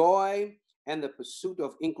 joy, and the pursuit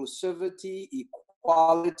of inclusivity,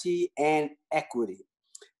 equality, and equity.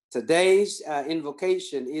 Today's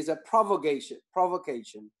invocation is a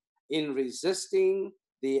provocation in resisting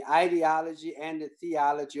the ideology and the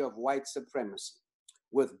theology of white supremacy,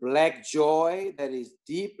 with Black joy that is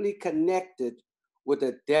deeply connected with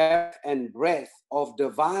the depth and breadth of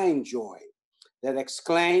divine joy that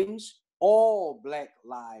exclaims, all Black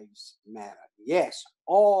lives matter. Yes,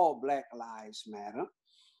 all Black lives matter.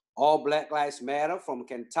 All Black lives matter, from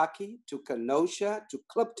Kentucky to Kenosha to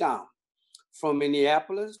Cliptown, from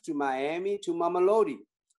Minneapolis to Miami to Mamelodi,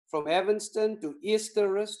 from Evanston to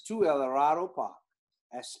Easterus to El Dorado Park,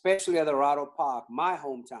 especially El Dorado Park, my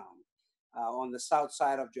hometown, on the south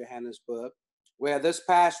side of Johannesburg, where this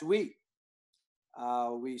past week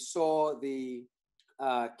we saw the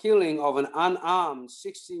killing of an unarmed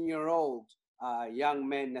 16-year-old young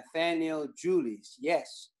man, Nathaniel Julius.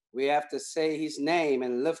 Yes, we have to say his name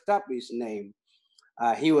and lift up his name.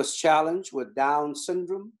 He was challenged with Down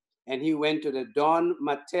syndrome, and he went to the Don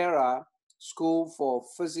Matera School for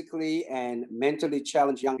Physically and Mentally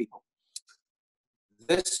Challenged Young People.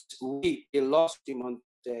 This week, they lost him on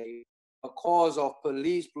Tuesday because of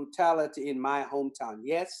police brutality in my hometown.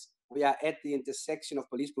 Yes, we are at the intersection of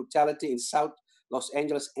police brutality in South Los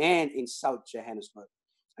Angeles and in South Johannesburg.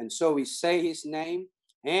 And so we say his name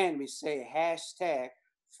and we say hashtag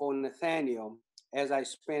for Nathaniel as I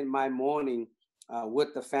spend my morning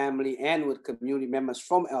with the family and with community members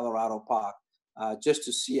from El Dorado Park, just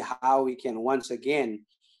to see how we can once again,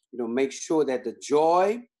 make sure that the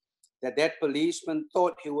joy that policeman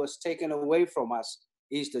thought he was taken away from us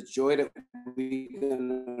is the joy that we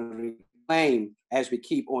can reclaim as we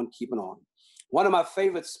keep on keeping on. One of my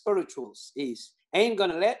favorite spirituals is, ain't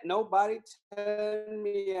gonna let nobody turn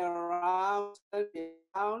me around, turn me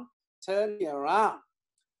around, turn me around.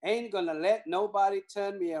 Ain't gonna let nobody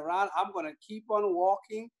turn me around. I'm gonna keep on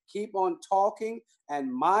walking, keep on talking,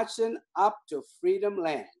 and marching up to freedom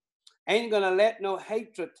land. Ain't gonna let no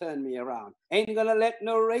hatred turn me around. Ain't gonna let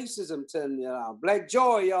no racism turn me around. Black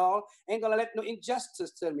joy, y'all. Ain't gonna let no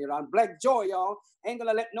injustice turn me around. Black joy, y'all. Ain't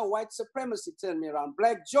gonna let no white supremacy turn me around.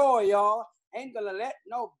 Black joy, y'all. Ain't gonna let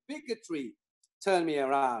no bigotry turn me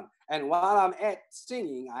around. And while I'm at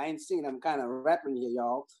singing, I ain't singing, I'm kind of rapping here,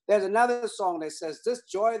 y'all. There's another song that says, this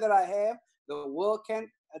joy that I have, the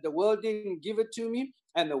world didn't give it to me,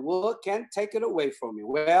 and the world can't take it away from me.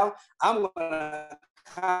 Well, I'm gonna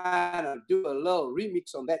kind of do a little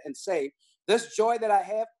remix on that and say, this joy that I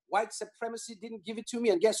have, white supremacy didn't give it to me,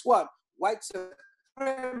 and guess what? White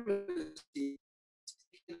supremacy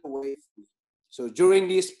took it away from me. So during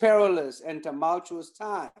these perilous and tumultuous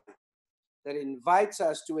times, that invites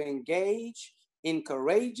us to engage in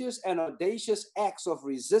courageous and audacious acts of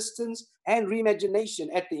resistance and reimagination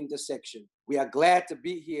at the intersection. We are glad to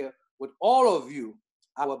be here with all of you,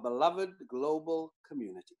 our beloved global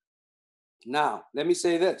community. Now, let me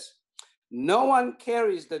say this. No one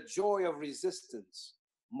carries the joy of resistance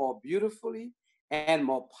more beautifully and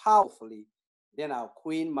more powerfully than our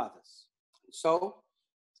Queen Mothers. So,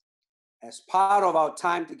 as part of our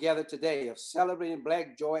time together today of celebrating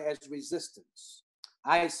Black joy as resistance,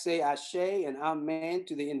 I say ashe and amen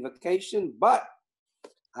to the invocation, but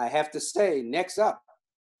I have to say, next up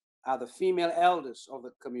are the female elders of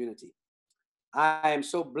the community. I am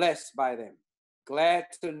so blessed by them, glad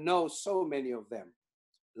to know so many of them.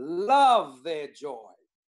 Love their joy.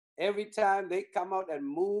 Every time they come out and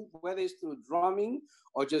move, whether it's through drumming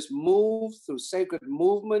or just move through sacred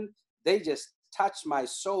movement, they just touch my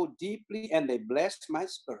soul deeply and they bless my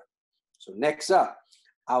spirit. So next up,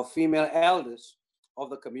 our female elders of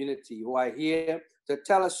the community who are here to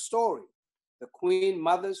tell a story. The Queen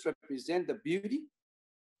Mothers represent the beauty,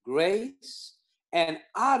 grace, and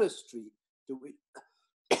artistry to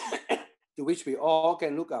which we all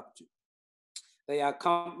can look up to. They are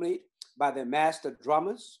accompanied by the master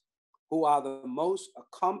drummers, who are the most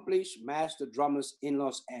accomplished master drummers in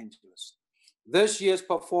Los Angeles. This year's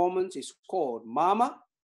performance is called Mama,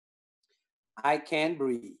 I Can't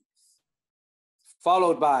Breathe,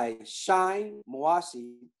 followed by Shine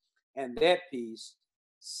Moasi and their piece,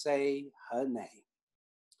 Say Her Name.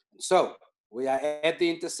 And so we are at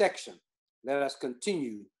the intersection. Let us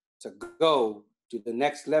continue to go to the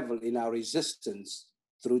next level in our resistance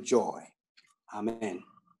through joy. Amen.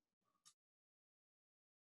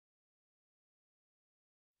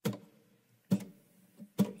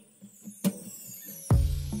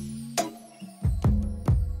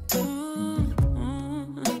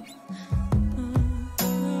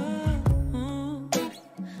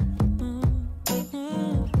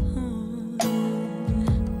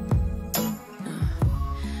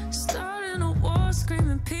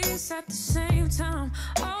 At the same time,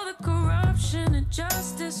 all the corruption and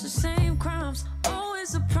justice, the same crimes, always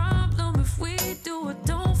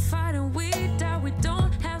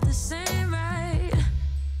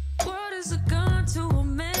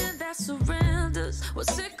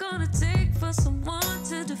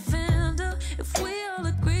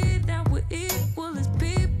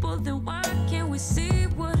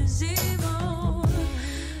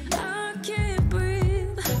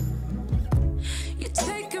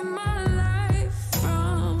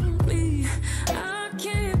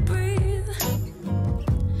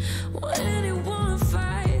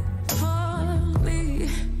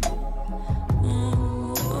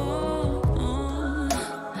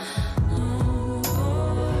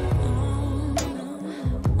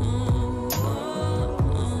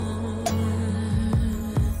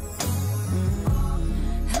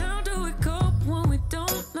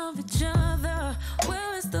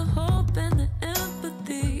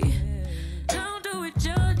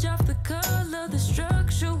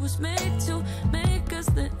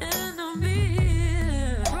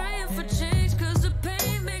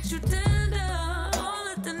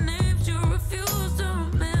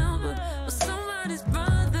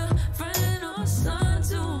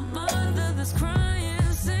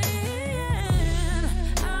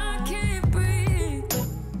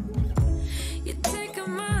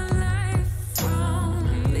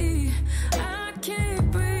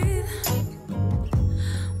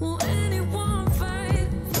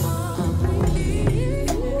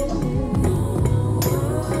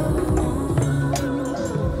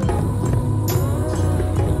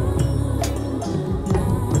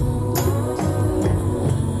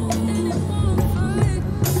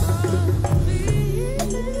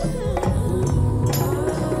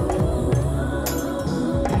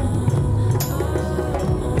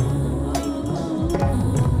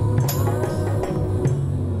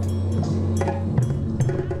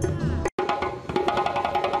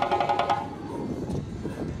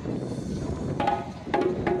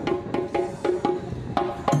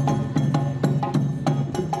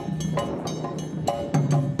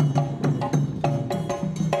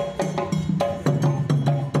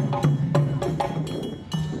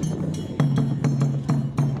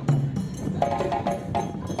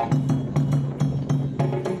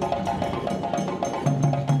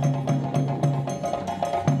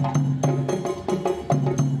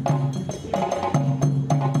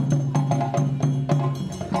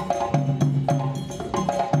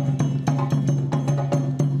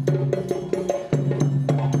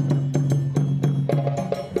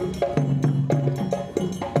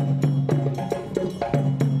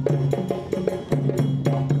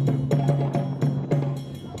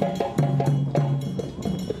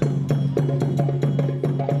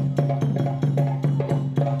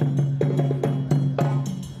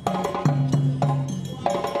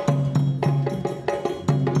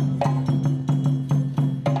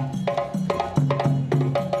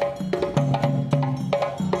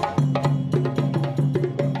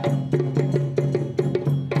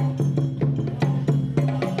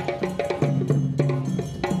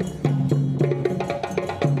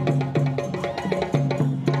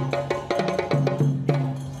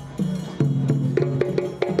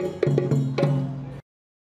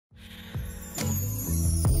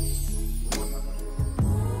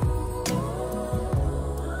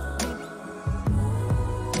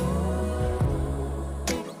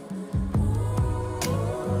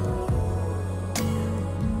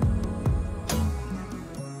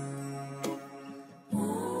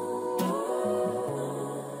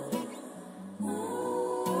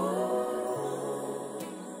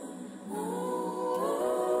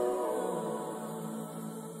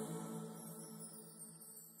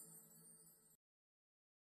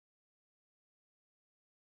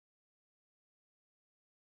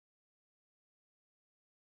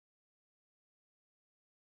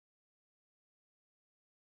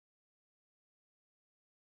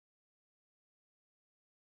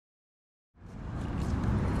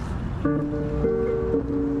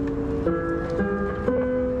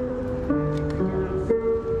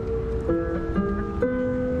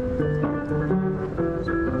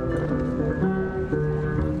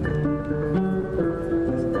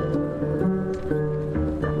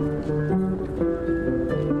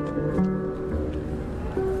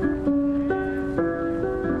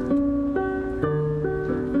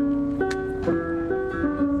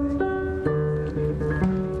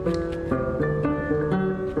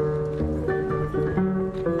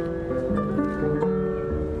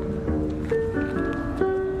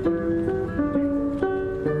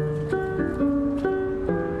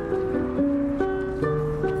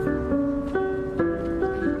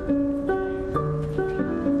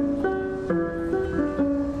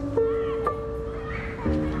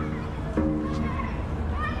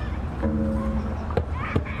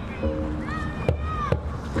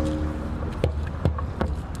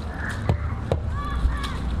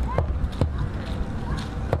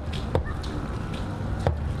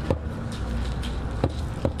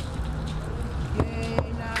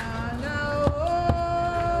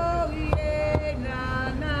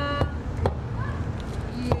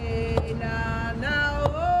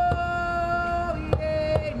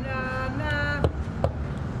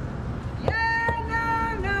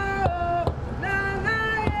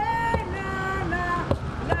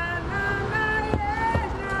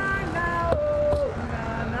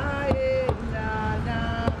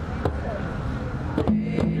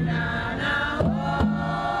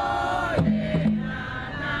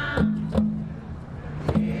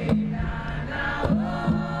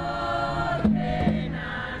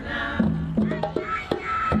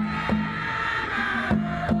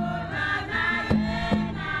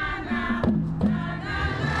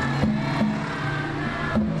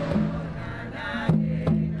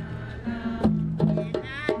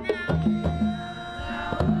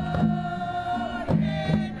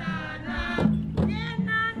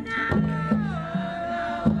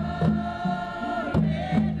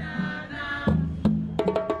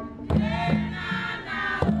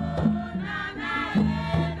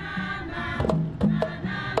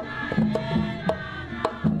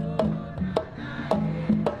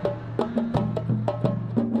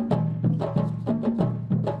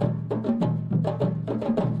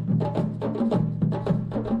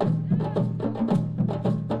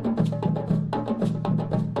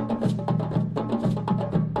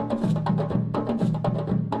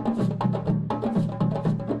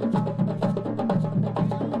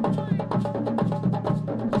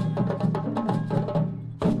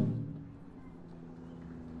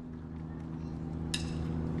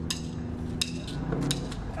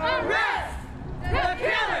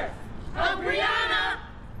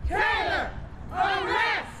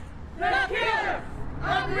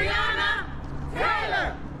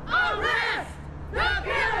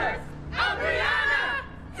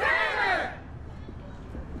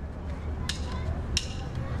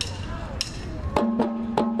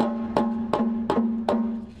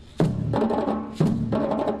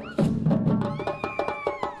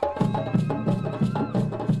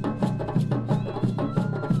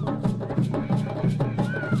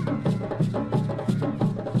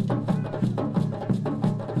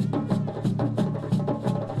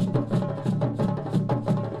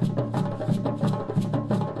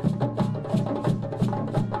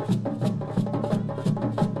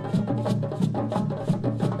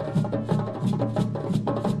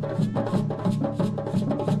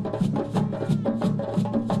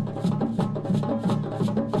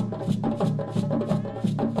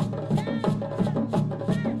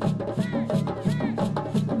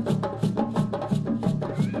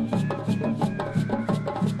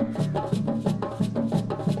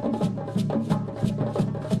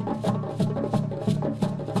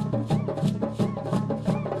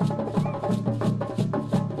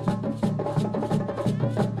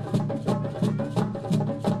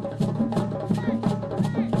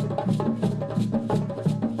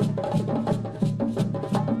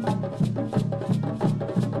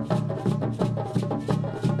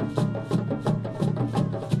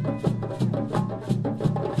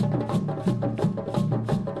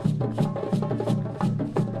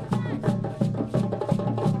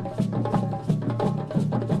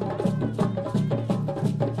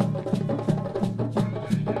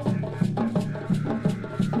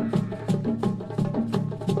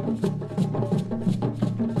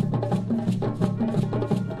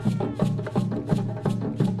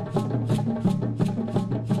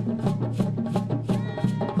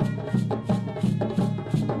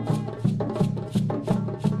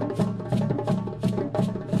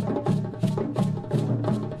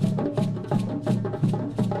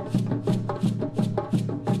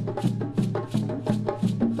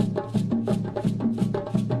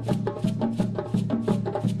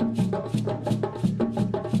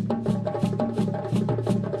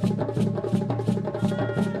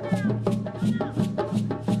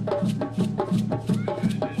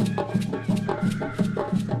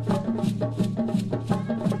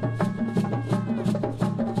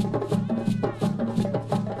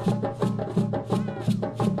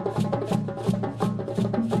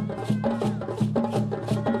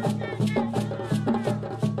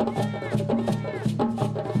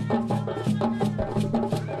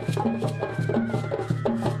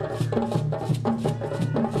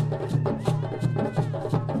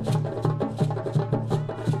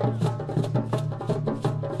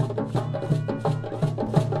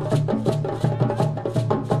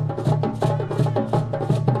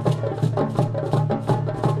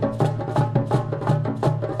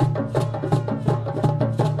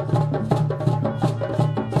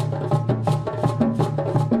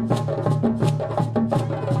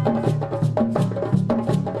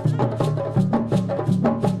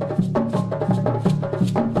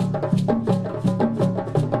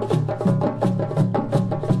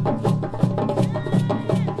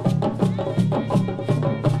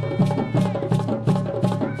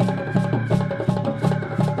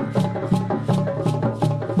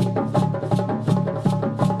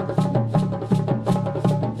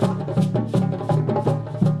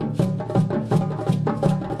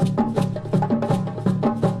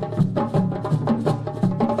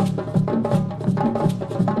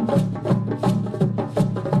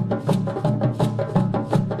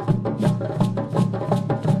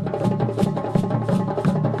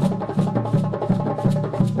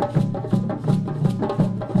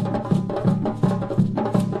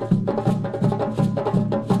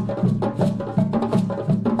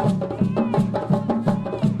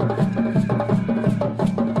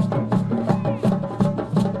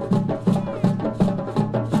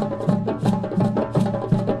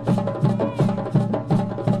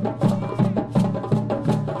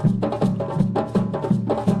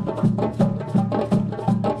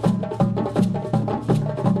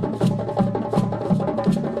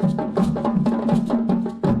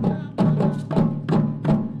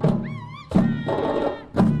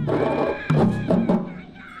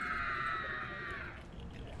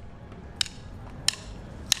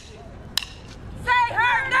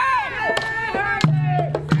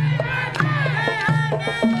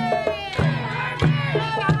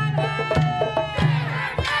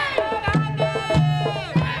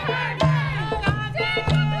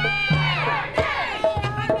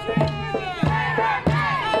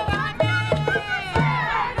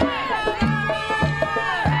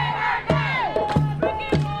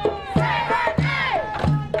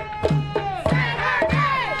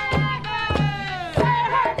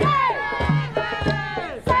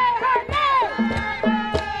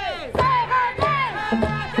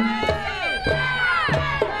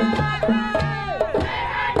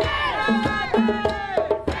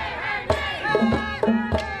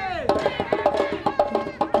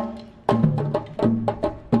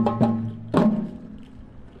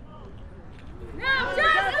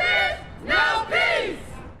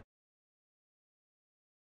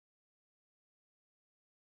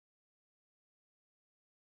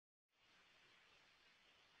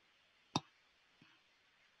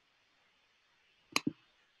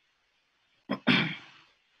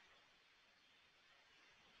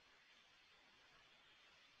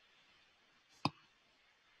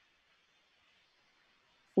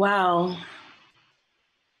Wow.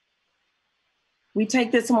 We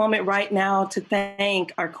take this moment right now to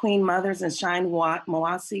thank our Queen Mothers and Shine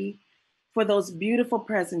Mawasi for those beautiful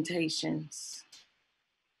presentations.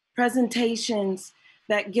 Presentations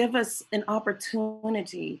that give us an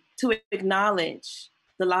opportunity to acknowledge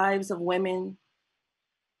the lives of women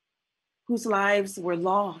whose lives were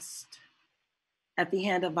lost at the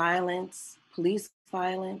hand of violence, police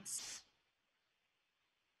violence,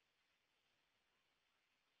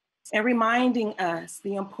 and reminding us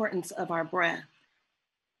the importance of our breath.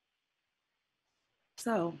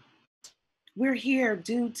 So we're here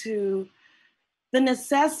due to the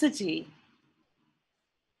necessity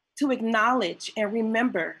to acknowledge and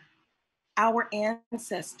remember our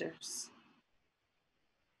ancestors.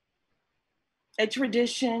 A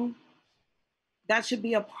tradition that should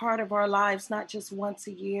be a part of our lives, not just once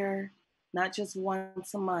a year, not just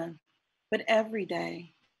once a month, but every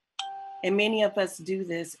day. And many of us do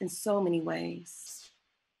this in so many ways.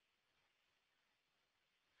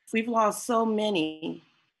 We've lost so many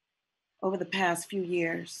over the past few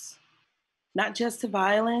years, not just to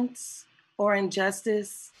violence or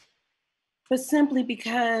injustice, but simply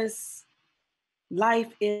because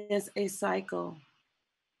life is a cycle.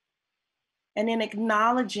 And in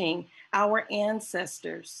acknowledging our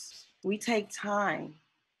ancestors, we take time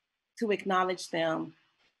to acknowledge them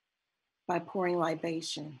by pouring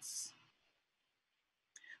libations.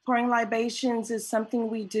 Pouring libations is something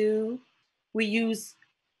we do. We use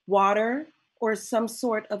water or some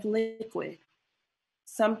sort of liquid,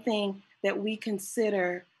 something that we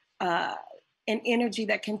consider an energy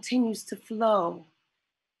that continues to flow,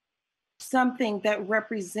 something that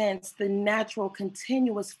represents the natural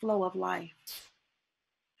continuous flow of life.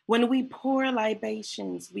 When we pour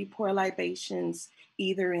libations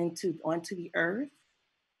either onto the earth.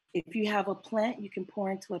 If you have a plant, you can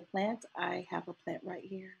pour into a plant. I have a plant right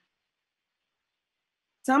here.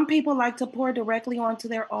 Some people like to pour directly onto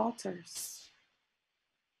their altars.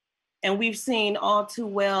 And we've seen all too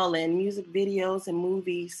well in music videos and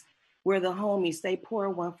movies where the homies, they pour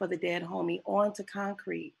one for the dead homie onto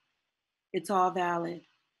concrete. It's all valid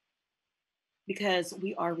because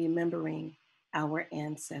we are remembering our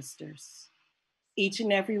ancestors. Each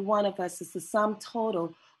and every one of us is the sum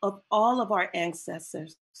total of all of our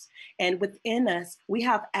ancestors. And within us, we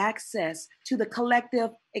have access to the collective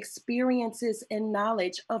experiences and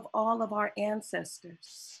knowledge of all of our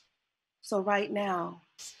ancestors. So right now,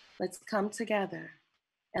 let's come together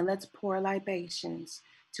and let's pour libations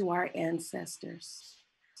to our ancestors.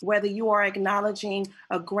 Whether you are acknowledging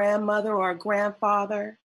a grandmother or a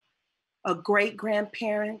grandfather, a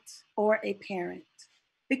great-grandparent or a parent.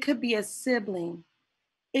 It could be a sibling.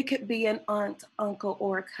 It could be an aunt, uncle,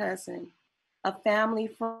 or a cousin, a family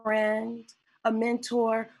friend, a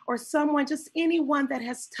mentor, or someone, just anyone that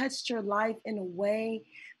has touched your life in a way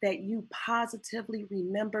that you positively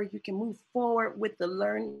remember. You can move forward with the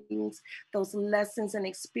learnings, those lessons and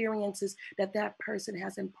experiences that that person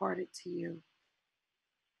has imparted to you.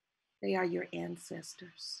 They are your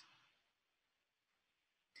ancestors.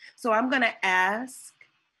 So I'm going to ask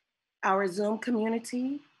our Zoom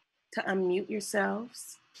community to unmute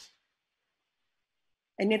yourselves.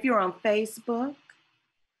 And if you're on Facebook,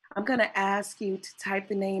 I'm going to ask you to type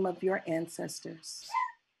the name of your ancestors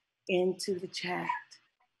into the chat.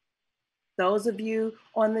 Those of you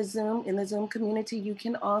on the Zoom, in the Zoom community, you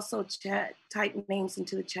can also type names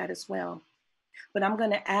into the chat as well. But I'm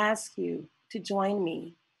going to ask you to join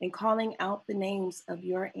me in calling out the names of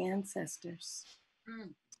your ancestors.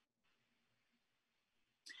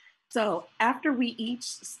 So after we each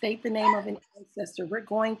state the name of an ancestor, we're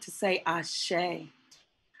going to say Ashe.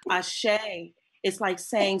 Ashe is like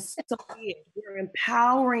saying, so be it. We're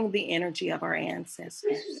empowering the energy of our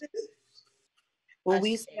ancestors. When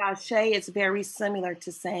we say Ashe, it's very similar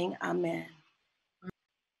to saying Amen.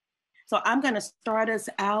 So I'm going to start us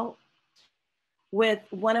out with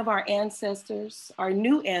one of our ancestors, our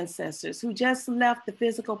new ancestors, who just left the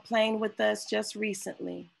physical plane with us just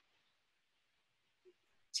recently.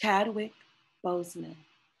 Chadwick Boseman.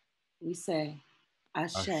 We say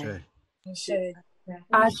Ashe. Ashe. Ashe.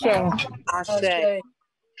 Ashe. Ashe.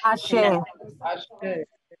 Ashe.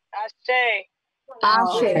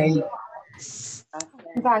 Ashe.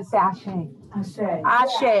 You guys say Ashe. Ashe.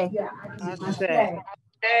 Ashe. Ashe.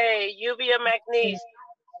 Hey, you be a McNeese.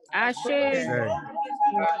 Ashe.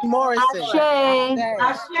 Morrison.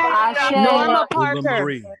 Ashe. Norma Lula Parker.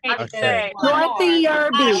 Marie. Ashe. Dorothy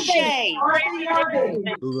Yerby.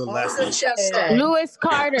 Lula Lassie. Louis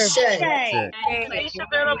Carter. Ashe.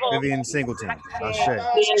 Vivian Singleton. Ashe.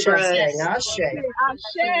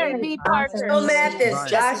 B. Parker. Mathis.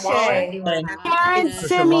 Brian. Ashe. Karen Trisha Long.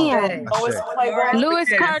 Simeon. Ashe. Louis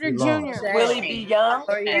Carter Ashe Long. Jr. Willie B. Young.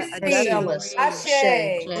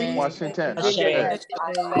 Ashe. Washington.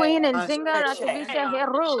 Queen and singer Archbishop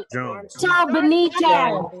Heru. Jones. Tao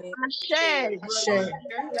Benito. Ashe.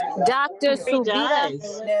 Dr. Subira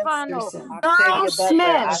Fano. Earl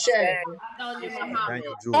Smith.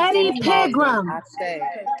 Daniel Jewell. Eddie Pigram.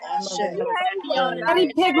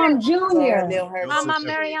 Eddie Pigram Jr. Mama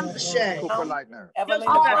Miriam. Cooper Lightner.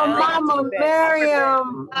 Oh, Mama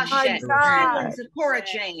Miriam. My God. Zipporah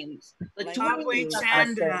James. Latoya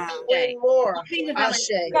Chandra.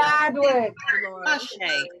 Chadwick.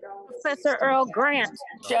 Professor Earl Grant.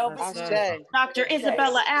 Dr.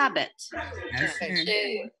 Isabella Abbott.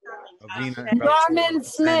 Avina. Norman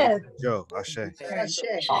Smith. Joe. Ashe.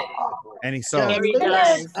 Annie Saul.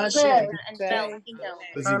 Smith.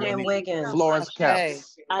 Lizzie Whitney. Wiggins. Florence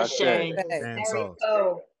Caps. Ashe. Dan Sauls.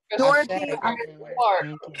 Dorothy.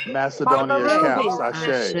 Macedonia Caps.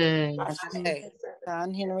 Ashe.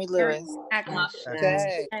 John Henry Lewis.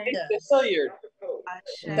 Hilliard.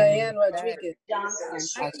 Diane Rodriguez.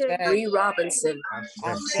 Lee Robinson.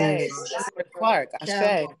 Clark.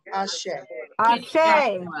 Ashe. Ashe.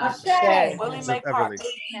 Willie Mae Everly. Park.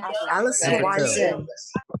 Allison Watson.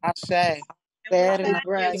 Ashe.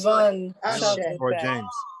 Yvonne. Roy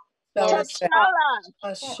James. Ashe.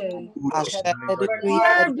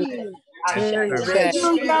 Yerby. Terry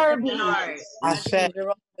Ashe.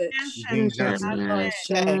 Eugene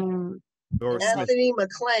Johnson. Doris Smith. Anthony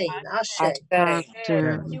McLean. Ashe.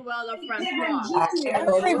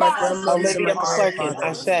 Olivia McClurkin.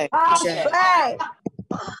 Ashe. Ashe.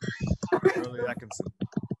 Shirley Atkinson.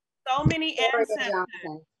 So many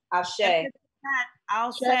ancestors. Ashe.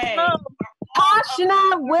 I'll say Ashna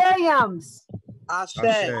Williams. Ashe.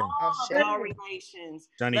 all relations.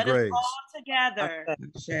 Johnny Let Graves. us all together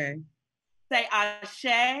say Ashe.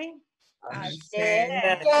 Auntie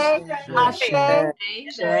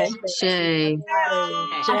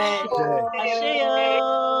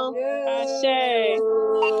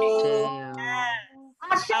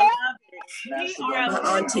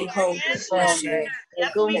Hope.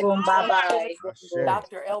 Boom, bye bye.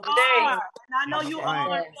 Dr. Elby. And I know you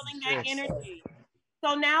all are feeling that energy.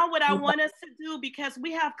 So now what I want us to do, because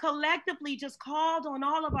we have collectively just called on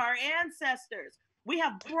all of our ancestors, we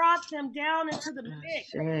have brought them down into the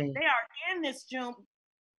mix. They are in this June.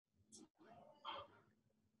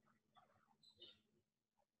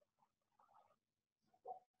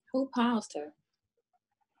 Who paused her?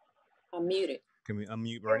 I'm muted. Can we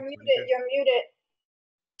unmute? You're muted.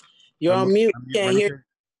 You're on mute. Can't hear.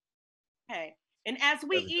 Okay. And as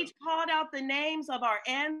we each called out the names of our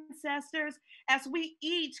ancestors, as we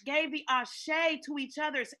each gave the ashe to each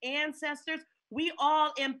other's ancestors, we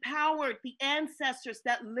all empowered the ancestors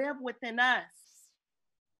that live within us.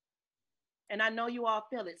 And I know you all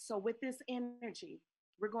feel it. So with this energy,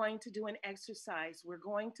 we're going to do an exercise. We're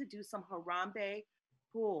going to do some Harambe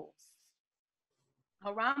pulls.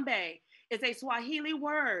 Harambe is a Swahili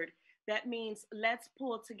word that means let's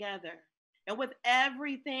pull together. And with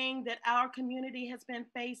everything that our community has been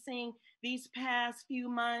facing these past few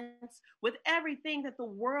months, with everything that the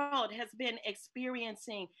world has been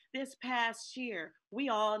experiencing this past year, we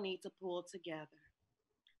all need to pull together.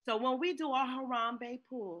 So when we do our Harambe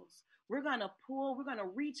pulls, we're gonna pull, we're gonna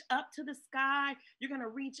reach up to the sky, you're gonna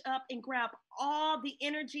reach up and grab all the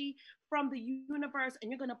energy from the universe and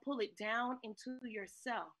you're gonna pull it down into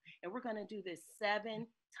yourself. And we're gonna do this 7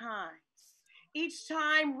 times. Each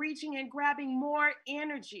time reaching and grabbing more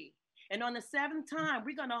energy. And on the 7th time,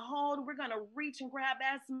 we're gonna hold, we're gonna reach and grab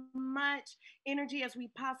as much energy as we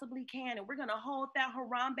possibly can. And we're gonna hold that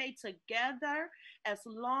Harambe together as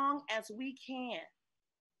long as we can.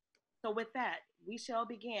 So with that, we shall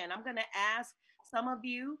begin. I'm gonna ask some of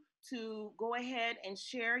you to go ahead and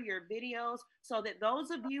share your videos so that those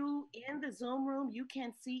of you in the Zoom room, you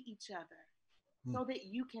can see each other. So that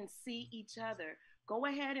you can see each other. Go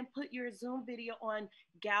ahead and put your Zoom video on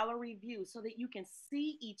gallery view so that you can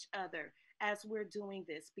see each other as we're doing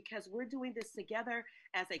this, because we're doing this together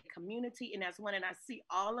as a community and as one, and I see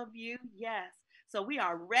all of you, yes. So we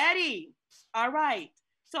are ready. All right.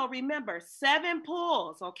 So remember, 7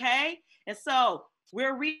 pulls, okay? And so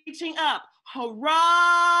we're reaching up. Harambe.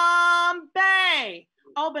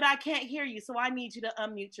 Oh, but I can't hear you, so I need you to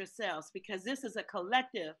unmute yourselves because this is a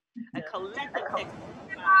collective exercise.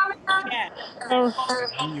 Yeah.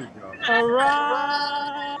 Unmute, y'all. Harambe.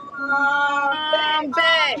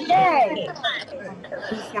 Hey.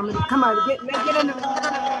 Come on, get in the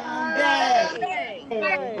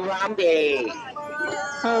Harambe.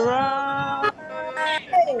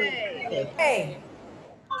 Hey.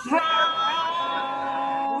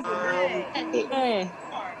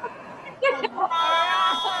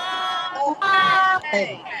 Hey.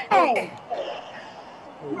 Hey.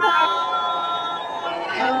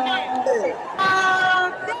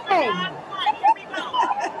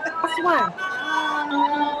 Last one.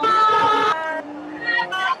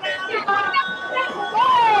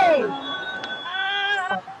 Hey.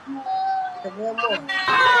 And one more.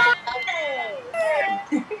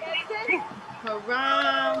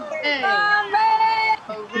 Harambe.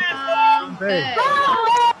 Harambe.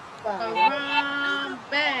 Harambe. Harambe.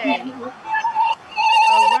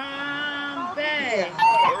 All right.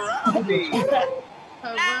 Harambe.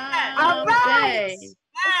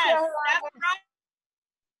 Yes, that's right.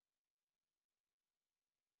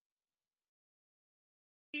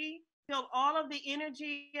 Feel all of the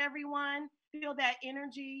energy, everyone. Feel that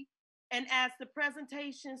energy. And as the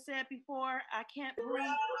presentation said before, I can't breathe.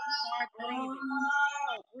 Start breathing.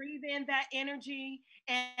 So breathe in that energy.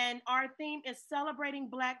 And our theme is celebrating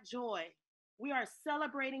Black joy. We are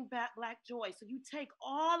celebrating Black joy. So you take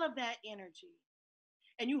all of that energy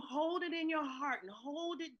and you hold it in your heart and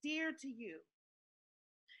hold it dear to you.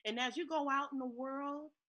 And as you go out in the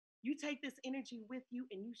world, you take this energy with you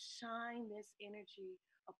and you shine this energy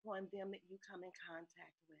upon them that you come in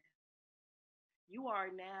contact with. You are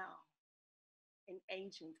now an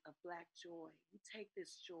agent of Black joy. You take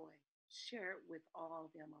this joy, share it with all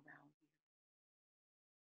of them around you.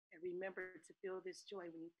 And remember to feel this joy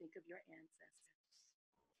when you think of your ancestors.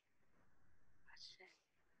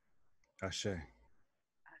 Ashe. Ashe.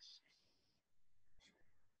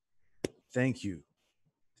 Thank you.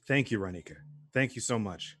 Thank you, Ranika. Thank you so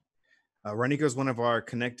much. Ranika is one of our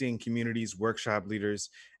Connecting Communities workshop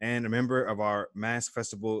leaders and a member of our Mass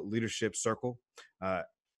Festival Leadership Circle.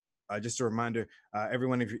 Just a reminder,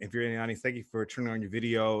 everyone, if you're in the audience, thank you for turning on your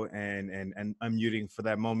video and unmuting for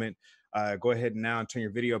that moment. Go ahead now and turn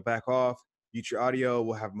your video back off, mute your audio.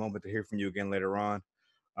 We'll have a moment to hear from you again later on.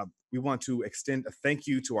 We want to extend a thank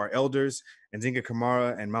you to our elders, Nzinga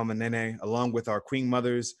Kamara and Mama Nene, along with our Queen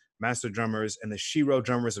Mothers, Master Drummers, and the Shiro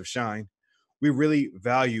Drummers of Shine. We really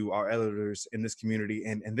value our elders in this community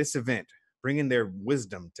and this event, bringing their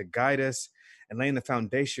wisdom to guide us and laying the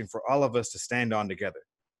foundation for all of us to stand on together.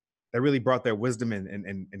 They really brought their wisdom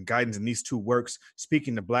and guidance in these two works,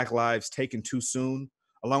 speaking to Black lives taken too soon,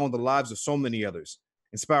 along with the lives of so many others,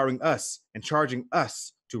 inspiring us and charging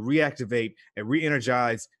us to reactivate and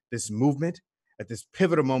re-energize this movement at this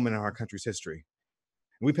pivotal moment in our country's history.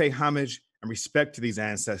 And we pay homage and respect to these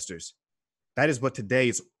ancestors. That is what today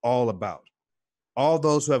is all about. All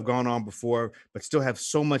those who have gone on before, but still have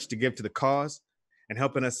so much to give to the cause and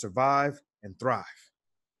helping us survive and thrive.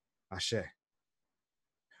 Ashe.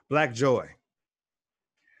 Black joy.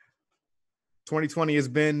 2020 has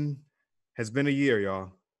been a year,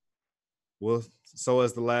 y'all. Well, so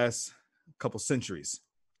has the last couple centuries.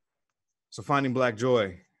 So finding Black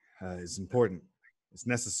joy is important. It's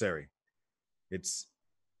necessary. It's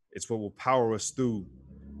what will power us through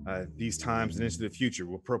these times and into the future,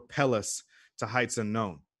 will propel us to heights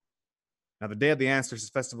unknown. Now, the Day of the Ancestors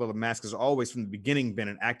Festival of Mask has always from the beginning been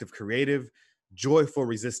an act of creative, joyful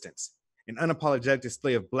resistance, an unapologetic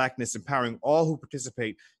display of Blackness, empowering all who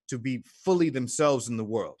participate to be fully themselves in the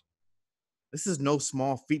world. This is no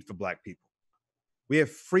small feat for Black people. We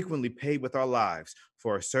have frequently paid with our lives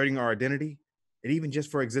for asserting our identity and even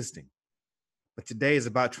just for existing. But today is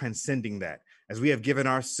about transcending that, as we have given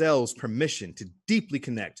ourselves permission to deeply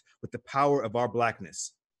connect with the power of our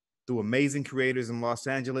Blackness through amazing creators in Los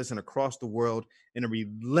Angeles and across the world in a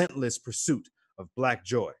relentless pursuit of Black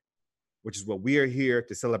joy, which is what we are here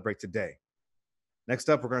to celebrate today. Next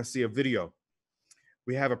up, we're going to see a video.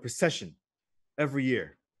 We have a procession every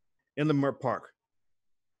year in Leimert Park,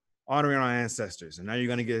 honoring our ancestors. And now you're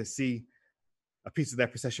going to get to see a piece of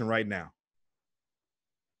that procession right now.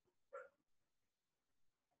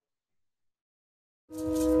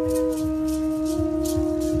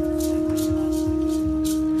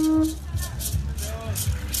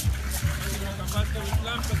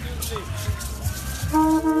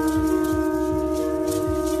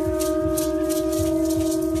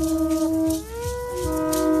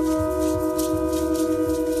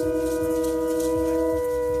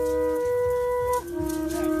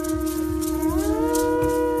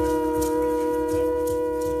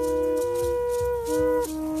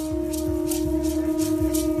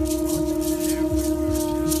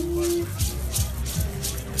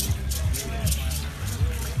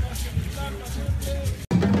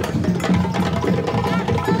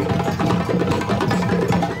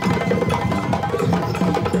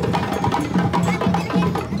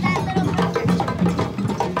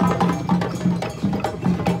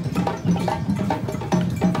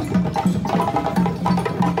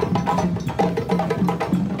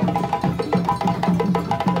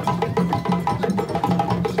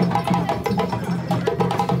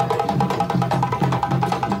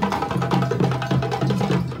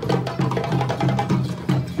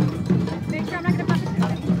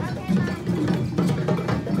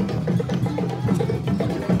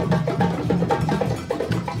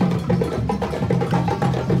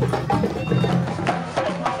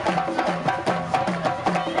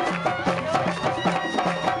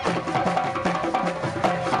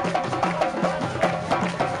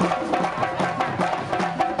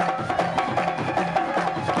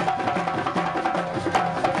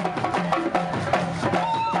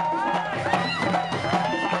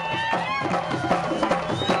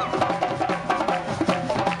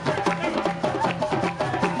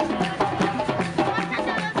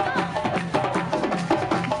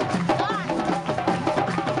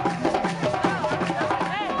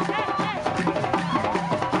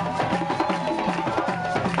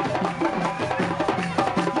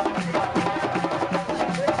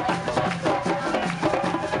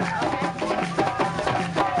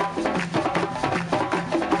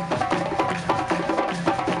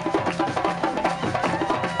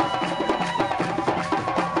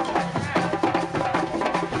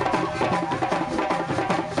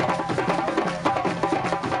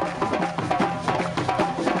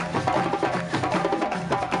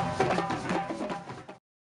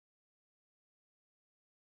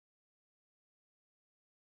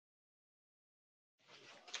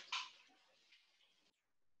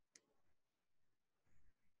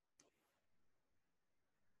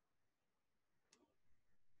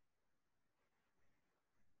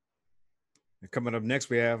 And coming up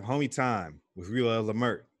next, we have Homie Time with We Love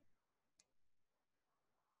Leimert.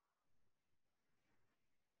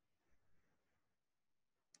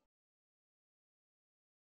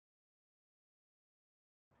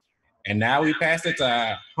 And now we pass it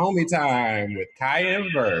to Homie Time with Kaya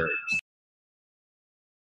and Verbs.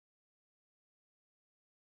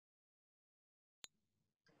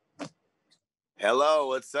 Hello,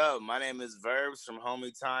 what's up? My name is Verbs from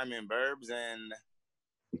Homie Time and Verbs and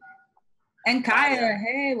Kaya.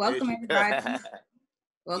 Hey, welcome everybody.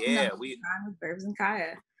 Welcome yeah, to Homie Time with Verbs and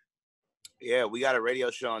Kaya. Yeah, we got a radio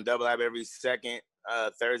show on Double App every second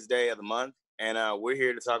Thursday of the month, and we're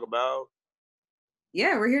here to talk about.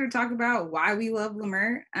 Yeah, we're here to talk about why we love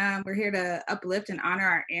Leimert. We're here to uplift and honor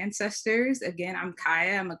our ancestors. Again, I'm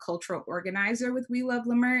Kaya. I'm a cultural organizer with We Love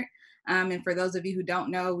Leimert. And for those of you who don't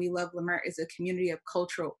know, We Love Leimert is a community of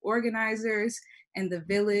cultural organizers in the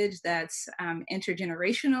village that's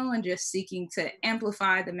intergenerational and just seeking to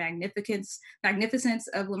amplify the magnificence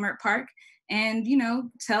of Leimert Park and, you know,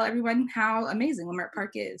 tell everyone how amazing Leimert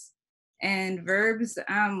Park is. And Verbs,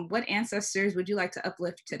 what ancestors would you like to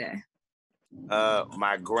uplift today?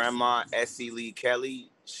 My grandma, Essie Lee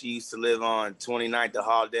Kelly. She used to live on 29th of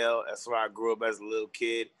Halldale. That's where I grew up as a little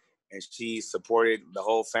kid. And she supported the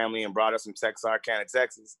whole family and brought us from Texarkana,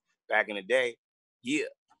 Texas back in the day. Yeah.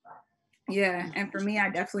 Yeah, and for me, I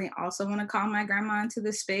definitely also want to call my grandma into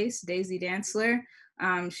the space, Daisy Dantzler.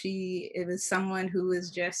 It was someone who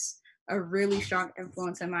was just a really strong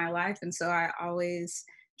influence in my life. And so I always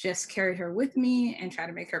just carry her with me and try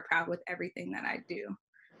to make her proud with everything that I do.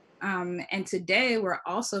 And today we're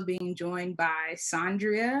also being joined by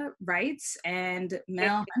Sandria Wrights and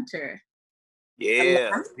Mel Hunter.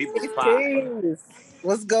 Yeah, people's pie.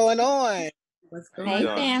 What's going on? What's going Hey,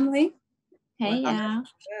 on? family. Hey, y'all.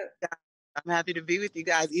 I'm happy to be with you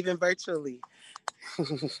guys, even virtually.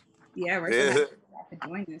 Yeah, we're so happy to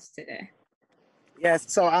join us today. Yes,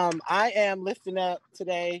 so I am lifting up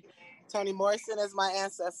today Toni Morrison as my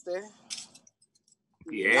ancestor.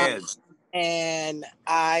 Yes. And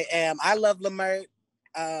I love Leimert.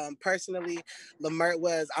 Personally,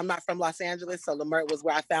 Leimert I'm not from Los Angeles, so Leimert was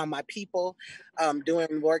where I found my people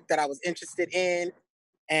doing work that I was interested in.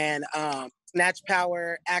 And Snatch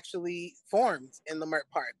Power actually formed in Leimert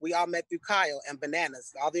Park. We all met through Kyle and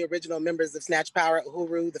Bananas. All the original members of Snatch Power,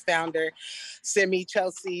 Uhuru, the founder, Simi,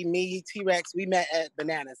 Chelsea, me, T-Rex, we met at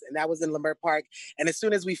Bananas, and that was in Leimert Park. And as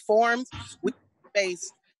soon as we formed, we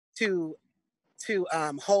faced to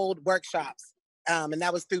hold workshops. And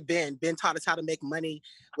that was through Ben. Ben taught us how to make money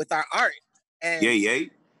with our art. And yeah.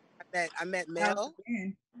 I met Mel.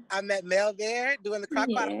 I met Mel there doing the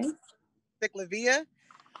crockpot Cyclavia.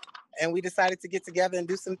 And we decided to get together and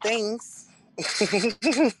do some things.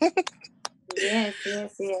 Yes.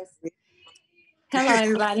 Hello,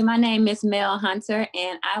 everybody. My name is Mel Hunter,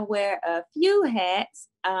 and I wear a few hats,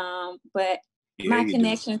 but my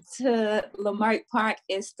connection to Leimert Park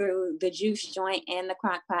is through the Juice Joint and the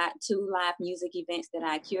Crockpot, 2 live music events that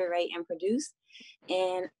I curate and produce.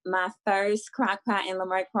 And my first Crockpot in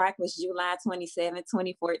Leimert Park was July 27,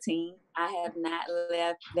 2014. I have not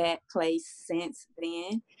left that place since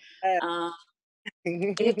then.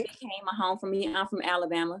 It became a home for me. I'm from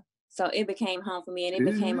Alabama, so it became home for me, and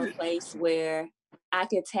it became a place where I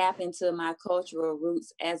could tap into my cultural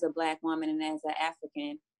roots as a Black woman and as an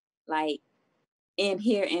African, like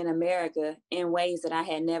here in America, in ways that I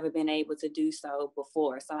had never been able to do so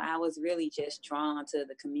before. So I was really just drawn to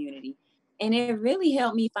the community. And it really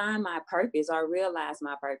helped me find my purpose or realize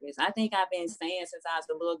my purpose. I think I've been saying since I was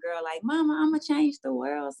a little girl, like, Mama, I'm going to change the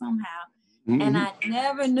world somehow. Mm-hmm. And I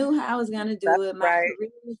never knew how I was going to do it. My career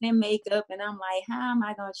was in makeup, and I'm like, how am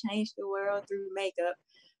I going to change the world through makeup?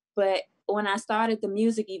 But when I started the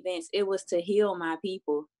music events, it was to heal my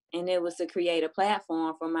people. And it was to create a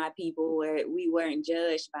platform for my people where we weren't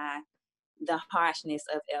judged by the harshness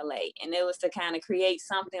of LA. And it was to kind of create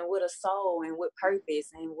something with a soul and with purpose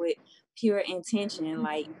and with pure intention,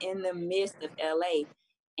 like in the midst of LA.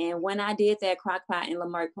 And when I did that Crockpot in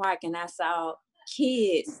Leimert Park and I saw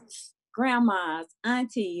kids, grandmas,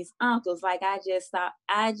 aunties, uncles, like I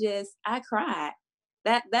cried.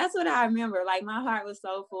 That's what I remember. Like my heart was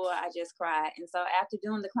so full, I just cried. And so after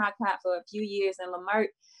doing the Crockpot for a few years in Leimert,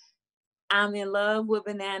 I'm in love with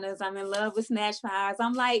Bananas. I'm in love with Snatch Powers.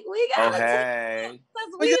 I'm like, we gotta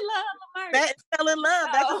because we love Leimert. Fell in love.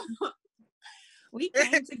 So, we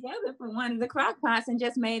came together for one of the Crockpots and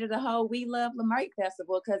just made it a whole We Love Leimert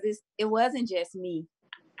festival because it wasn't just me.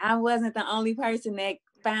 I wasn't the only person that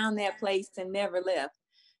found that place and never left.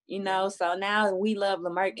 you know. So now We Love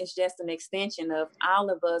Leimert is just an extension of all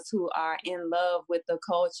of us who are in love with the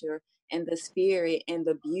culture and the spirit and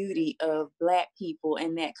the beauty of Black people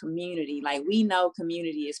in that community. Like, we know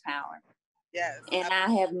community is power. Yes. And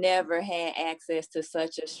I have never had access to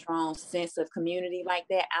such a strong sense of community like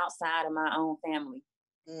that outside of my own family.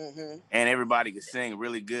 Mm-hmm. And everybody can sing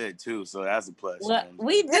really good too, so that's a plus. Well,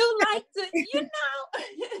 we do like to, you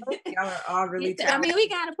know. Y'all are all really I mean, we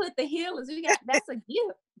got to put the healers. That's a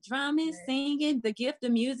gift. Drumming, singing, the gift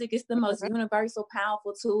of music is the most universal,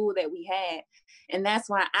 powerful tool that we had. And that's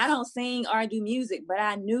why I don't sing or do music, but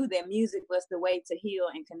I knew that music was the way to heal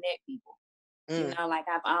and connect people. You know, like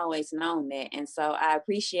I've always known that. And so I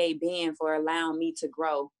appreciate Ben for allowing me to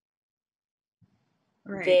grow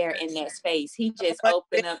there in that space. He just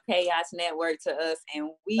opened up Chaos Network to us, and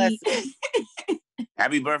we...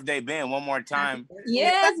 Happy birthday, Ben, one more time.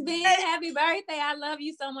 Yes, Ben, happy birthday. I love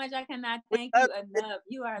you so much. I cannot thank you enough.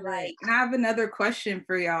 You are like... And I have another question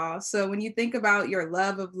for y'all. So when you think about your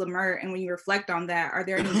love of Leimert and when you reflect on that, are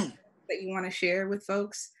there any that you want to share with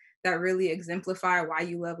folks that really exemplify why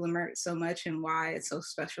you love Leimert so much and why it's so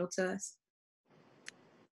special to us?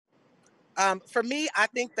 For me, I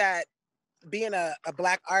think that being a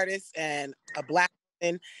Black artist and a Black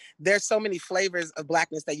woman, there's so many flavors of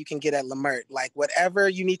Blackness that you can get at Leimert. Like, whatever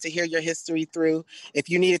you need to hear your history through, if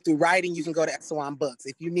you need it through writing, you can go to Exawan Books.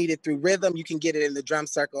 If you need it through rhythm, you can get it in the drum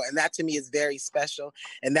circle. And that to me is very special.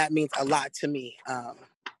 And that means a lot to me.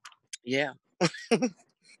 Yeah.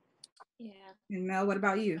 Yeah. And Mel, what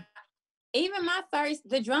about you? Even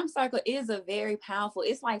the drum circle is a very powerful,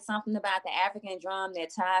 it's like something about the African drum that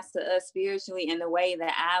ties to us spiritually in a way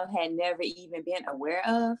that I had never even been aware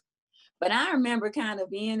of. But I remember kind of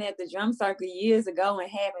being at the drum circle years ago and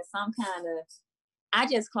having some kind of, I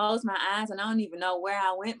just closed my eyes and I don't even know where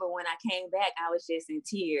I went, but when I came back, I was just in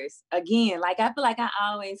tears. Again, like I feel like I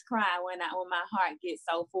always cry when my heart gets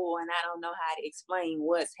so full and I don't know how to explain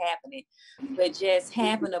what's happening. But just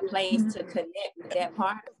having a place to connect with that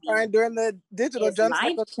part of me during the digital drum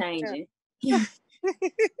life circle. changing.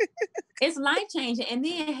 It's life changing. And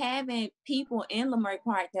then having people in Leimert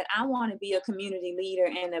Park that I want to be a community leader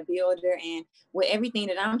and a builder, and with everything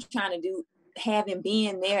that I'm trying to do, having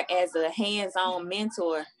been there as a hands-on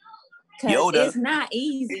mentor, because it's not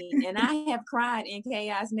easy. And I have cried in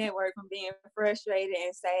Chaos Network from being frustrated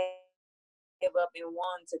and sad, give up and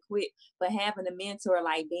wanting to quit. But having a mentor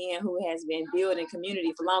like Ben, who has been building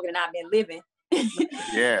community for longer than I've been living,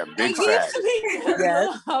 yeah, big fact.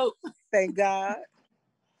 Yes. Hope. Thank God.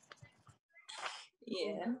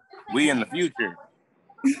 Yeah. We in the future.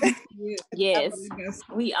 Yes,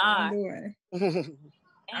 we are.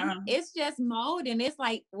 And it's just molding. It's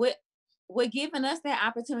like what giving us that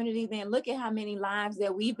opportunity, then look at how many lives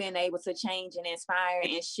that we've been able to change and inspire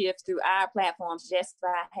and shift through our platforms just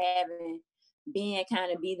by having being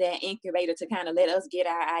kind of be that incubator to kind of let us get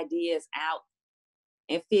our ideas out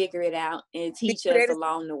and figure it out and teach us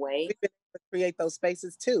along the way. Create those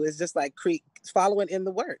spaces too. It's just like following in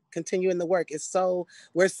the work, continuing the work.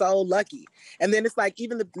 We're so lucky. And then it's like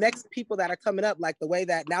even the next people that are coming up, like the way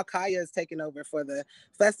that now Kaya is taking over for the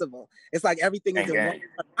festival. It's like everything is in one.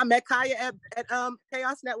 I met Kaya at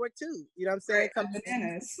Chaos Network too. You know what I'm saying? Come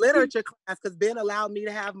to literature class because Ben allowed me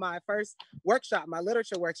to have my first workshop, my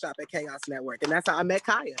literature workshop at Chaos Network, and that's how I met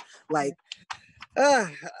Kaya. Like.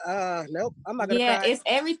 Nope, I'm not gonna cry. It's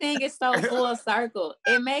everything is so full circle.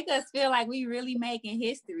 It makes us feel like we really making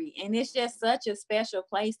history, and it's just such a special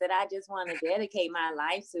place that I just want to dedicate my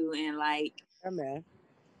life to. And like,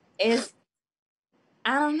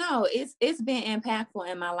 I don't know, it's been impactful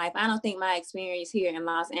in my life. I don't think my experience here in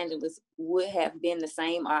Los Angeles would have been the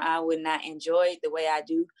same, or I would not enjoy it the way I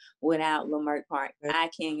do without Leimert Park. I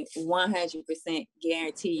can 100%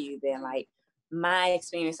 guarantee you that like my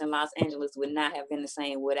experience in Los Angeles would not have been the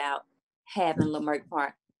same without having Leimert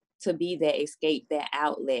Park to be that escape, that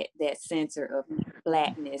outlet, that center of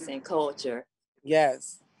Blackness and culture.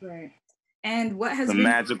 Yes. Right. And what has the been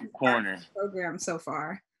magical corner program so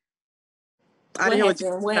far? I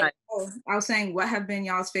was saying, what have been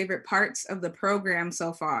y'all's favorite parts of the program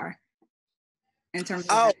so far? In terms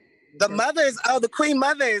of the Queen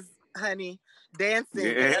Mothers, honey.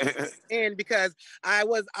 Dancing and because I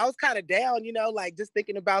was kind of down, you know, like just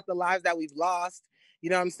thinking about the lives that we've lost, you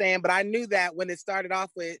know what I'm saying? But I knew that when it started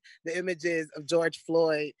off with the images of George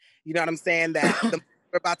Floyd, you know what I'm saying, that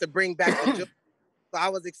we're about to bring back the joy. So I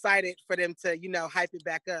was excited for them to, you know, hype it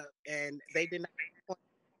back up, and they did not.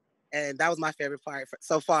 And that was my favorite part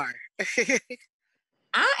so far.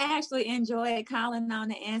 I actually enjoyed calling on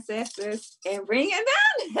the ancestors and bringing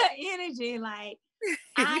down the energy. Like,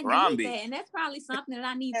 I need that, and that's probably something that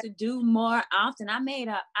I need to do more often.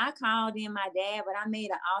 I called in my dad, but I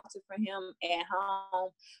made an altar for him at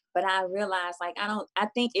home. But I realized, like, I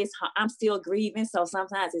think I'm still grieving, so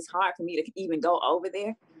sometimes it's hard for me to even go over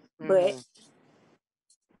there. Mm-hmm. But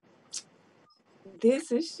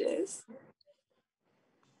this is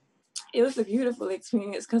it was a beautiful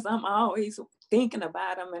experience because I'm always thinking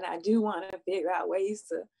about them, and I do want to figure out ways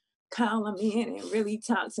to call them in and really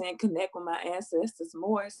talk to and connect with my ancestors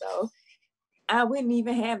more. So I wouldn't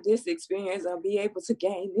even have this experience or be able to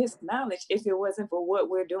gain this knowledge if it wasn't for what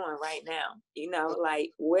we're doing right now. You know,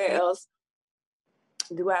 like, where else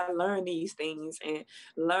do I learn these things and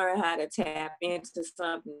learn how to tap into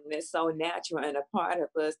something that's so natural and a part of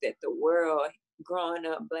us that the world growing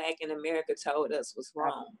up Black in America told us was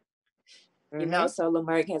wrong? You know, so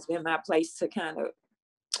Leimert has been my place to kind of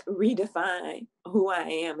redefine who I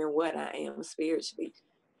am and what I am spiritually.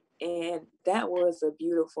 And that was a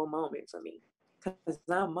beautiful moment for me because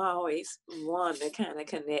I'm always wanting to kind of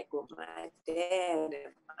connect with my dad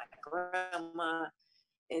and my grandma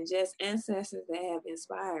and just ancestors that have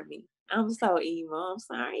inspired me. I'm so emo. I'm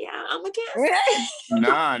sorry, y'all. I'm a Cancer.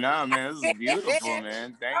 Nah, man. This is beautiful,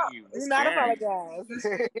 man. Thank you. Do not apologize.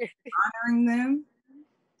 Honoring them,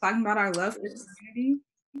 talking about our love for the community.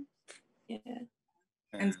 Yeah.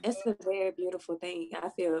 And it's a very beautiful thing. I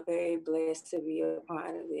feel very blessed to be a part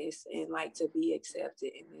of this and like to be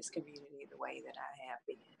accepted in this community the way that I have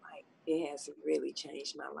been. Like, it has really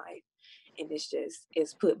changed my life. And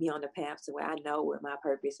it's put me on the path to where I know what my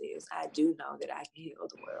purpose is. I do know that I can heal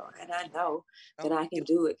the world. And I know that I can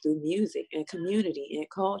do it through music and community and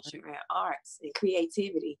culture and arts and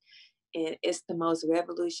creativity. And it's the most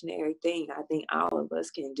revolutionary thing I think all of us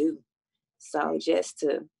can do. So just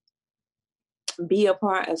to be a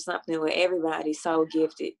part of something where everybody's so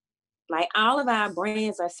gifted. Like, all of our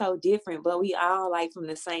brands are so different, but we all like from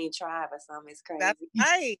the same tribe or something. It's crazy. That's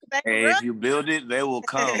right. Hey, if you build it, they will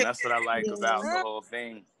come. That's what I like about the whole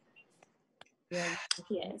thing.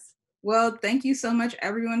 Yes. Well, thank you so much,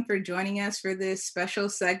 everyone, for joining us for this special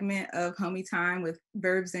segment of Homie Time with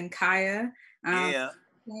Verbs and Kaya.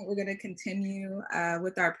 We're going to continue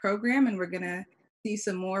with our program, and we're going to see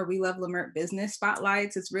some more We Love Leimert business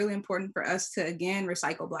spotlights. It's really important for us to, again,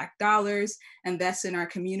 recycle Black dollars, invest in our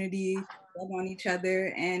community, love on each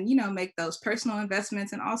other, and, you know, make those personal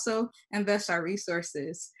investments and also invest our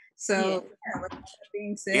resources. So, with that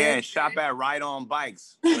being said, shop at Ride On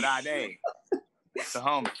Bikes with Ade. It's the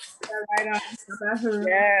homie.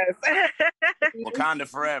 Yes. Wakanda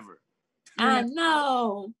forever. I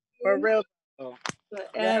know. For real.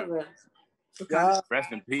 Forever. Yeah.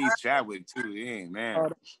 Rest in peace, Chadwick, too. Yeah,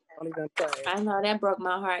 man. I know that broke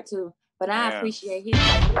my heart, too. But I appreciate him.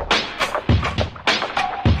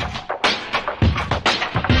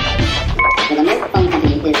 The Leimert Phone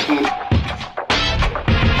Company is an...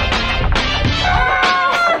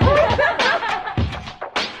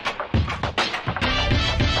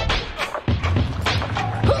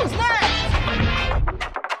 Who's next?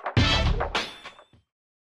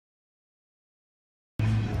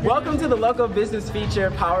 Welcome to the local business feature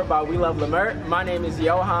powered by We Love Leimert. My name is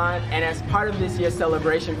Johan, and as part of this year's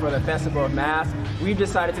celebration for the Festival of Mass, we've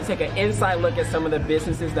decided to take an inside look at some of the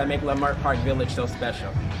businesses that make Leimert Park Village so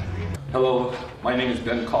special. Hello, my name is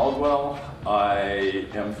Ben Caldwell. I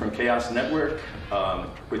am from Chaos Network,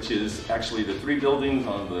 which is actually the 3 buildings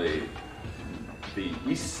on the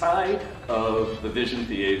east side of the Vision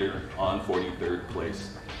Theater on 43rd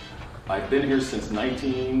Place. I've been here since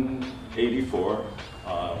 1984.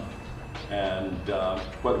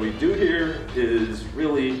 What we do here is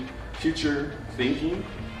really future thinking,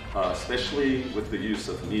 especially with the use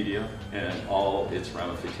of media and all its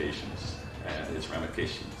ramifications in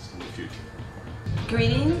the future.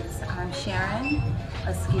 Greetings, I'm Sharon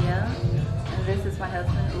Askia, and this is my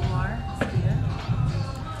husband Umar Askia,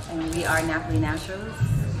 and we are Napoli Naturals.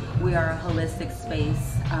 We are a holistic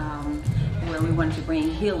space where we want to bring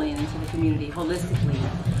healing into the community holistically.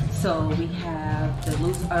 So we have the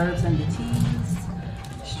loose herbs and the teas,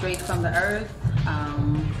 straight from the earth,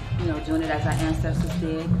 you know, doing it as our ancestors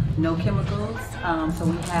did, no chemicals. So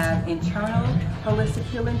we have internal holistic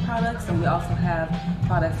healing products, and we also have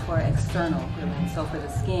products for external healing. So for the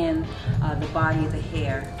skin, the body, the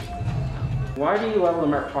hair. Why do you love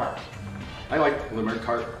Leimert Park? I like Leimert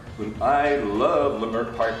Park. I love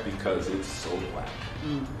Leimert Park because it's so Black.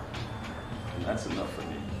 And that's enough for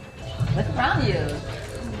me. Look around you.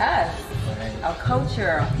 Us, our culture,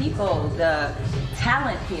 our people, the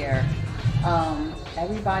talent here.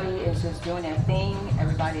 Everybody is just doing their thing.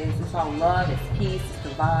 Everybody is, it's all love, it's peace, it's the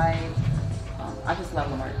vibe. I just love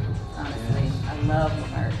Leimert, honestly. I love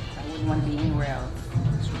Leimert. I wouldn't want to be anywhere else.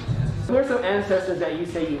 Who are some ancestors that you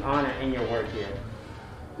say you honor in your work here?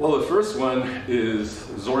 Well, the first one is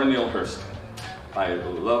Zora Neale Hurston. I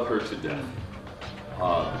love her to death.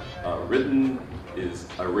 Written is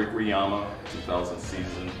Rick Riyama, 2000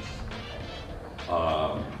 Seasons.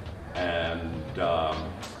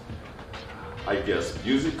 I guess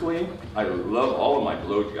musically, I love all of my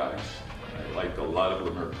Globe guys. I like a lot of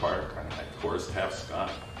Leimert Park. I of course Taft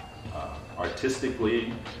Scott.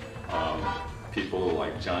 Artistically, people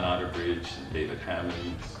like John Otterbridge, David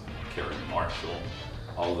Hammonds, Karen Marshall,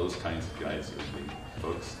 all those kinds of guys are the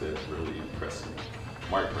folks that really impress me.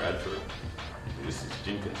 Mark Bradford, Ulysses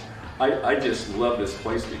Jenkins. I just love this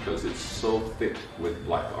place because it's so thick with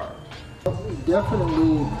Black art.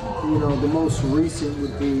 Definitely, you know, the most recent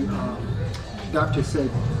would be Dr. Saban.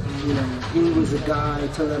 You know, he was a guy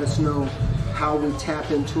to let us know how we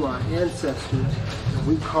tap into our ancestors.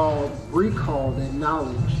 We recall that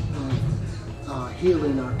knowledge of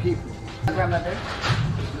healing our people. My grandmother.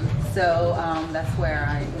 So that's where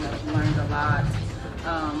I learned a lot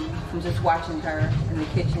from just watching her in the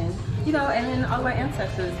kitchen. You know, and then all our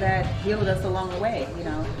ancestors that healed us along the way, you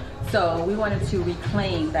know. So we wanted to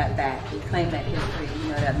reclaim that reclaim that history, you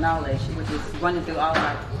know, that knowledge, which is running through all of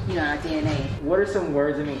our, you know, our DNA. What are some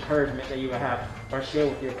words of encouragement that you would have or share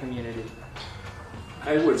with your community?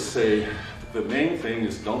 I would say the main thing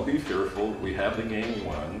is don't be fearful. We have the game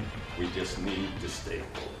won. We just need to stay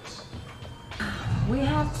focused. We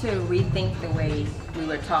have to rethink the way we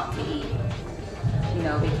were taught to eat, you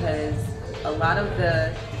know, because a lot of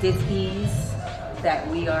the dis-ease that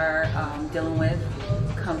we are dealing with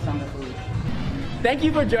comes from the food. Thank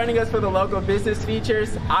you for joining us for the local business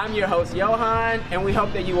features. I'm your host, Johan, and we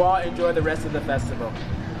hope that you all enjoy the rest of the festival.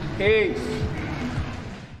 Peace.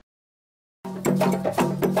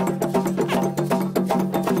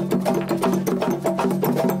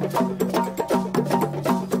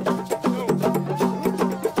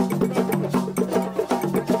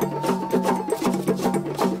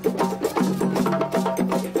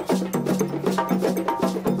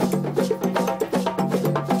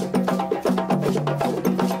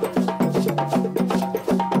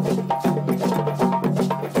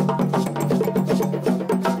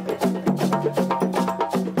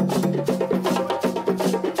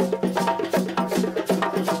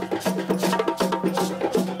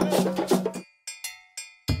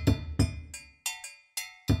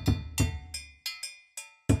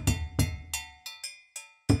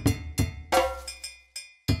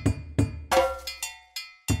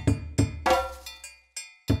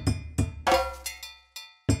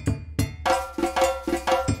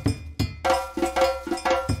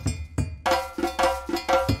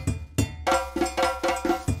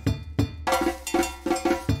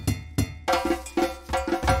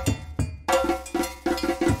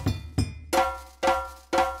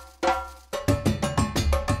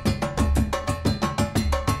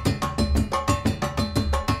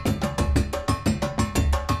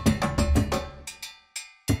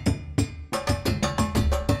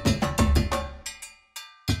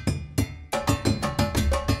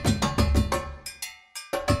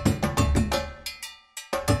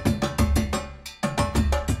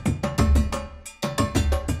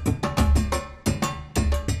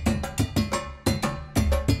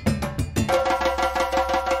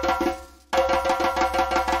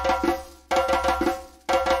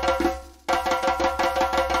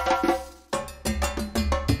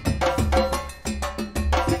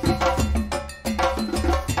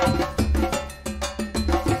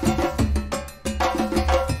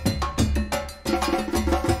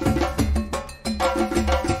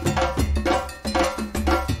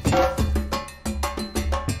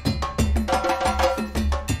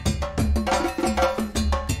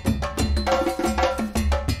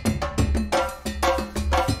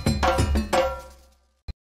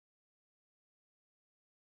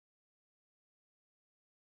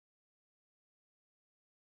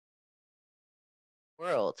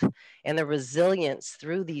 World, and the resilience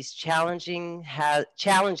through these challenges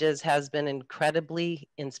has been incredibly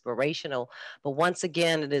inspirational. But once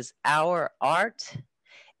again, it is our art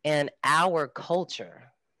and our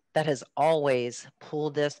culture that has always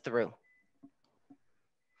pulled us through.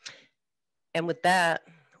 And with that,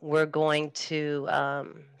 we're going to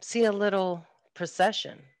see a little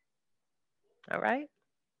procession. All right.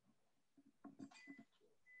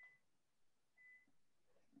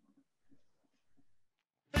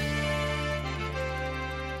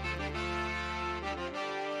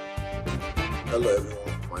 Hello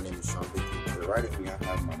everyone, my name is Sean Vicky. To the right of me, I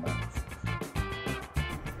have my mouth.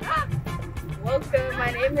 Welcome,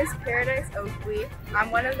 my name is Paradise Oakley.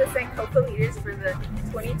 I'm one of the Sankofa leaders for the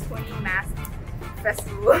 2020 Mask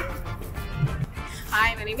Festival.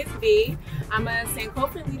 Hi, my name is B. I'm a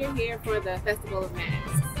Sankofa leader here for the Festival of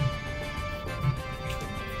Masks.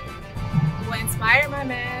 What inspired my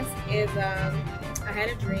mask is I had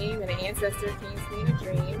a dream, and an ancestor came to me in a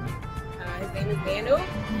dream. His name is Manu,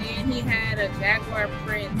 and he had a jaguar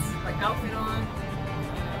print like outfit on,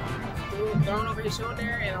 thrown over his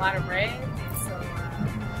shoulder, and a lot of red. So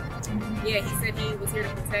yeah, he said he was here to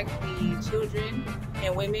protect the children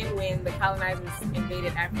and women when the colonizers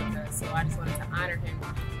invaded Africa. So I just wanted to honor him.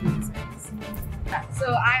 So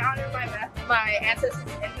I honor my ancestors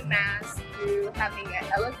in the mask through having an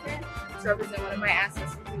elephant to represent one of my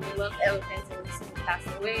ancestors who loved elephants and recently passed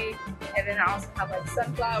away. And then I also have like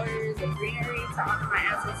sunflowers and greenery to honor my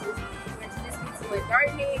ancestors who introduced me to like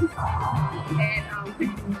gardening and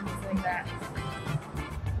things like that.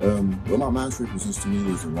 What my mask represents to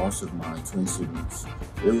me is the loss of my twin siblings.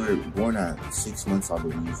 They were born at 6 months, I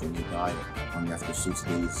believe, and they died after 6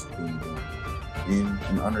 days being born.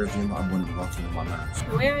 In honor of him, I'm going to belong to my mask.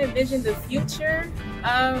 The way I envision the future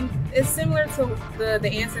is similar to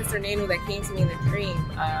the ancestor Nanu that came to me in the dream,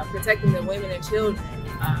 protecting the women and children.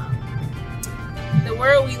 The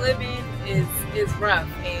world we live in is rough,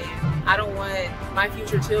 and I don't want my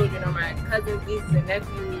future children or my cousins, nieces, and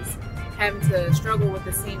nephews having to struggle with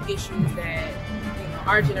the same issues that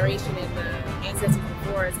our generation and the ancestors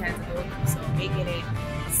before us had to go through. So making it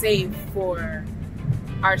safe for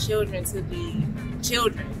our children to be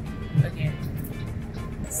children again.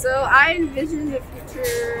 So I envision the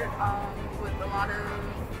future with a lot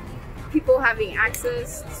of people having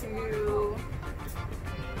access to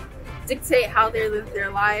dictate how they live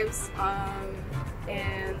their lives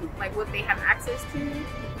and like what they have access to,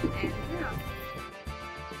 and yeah.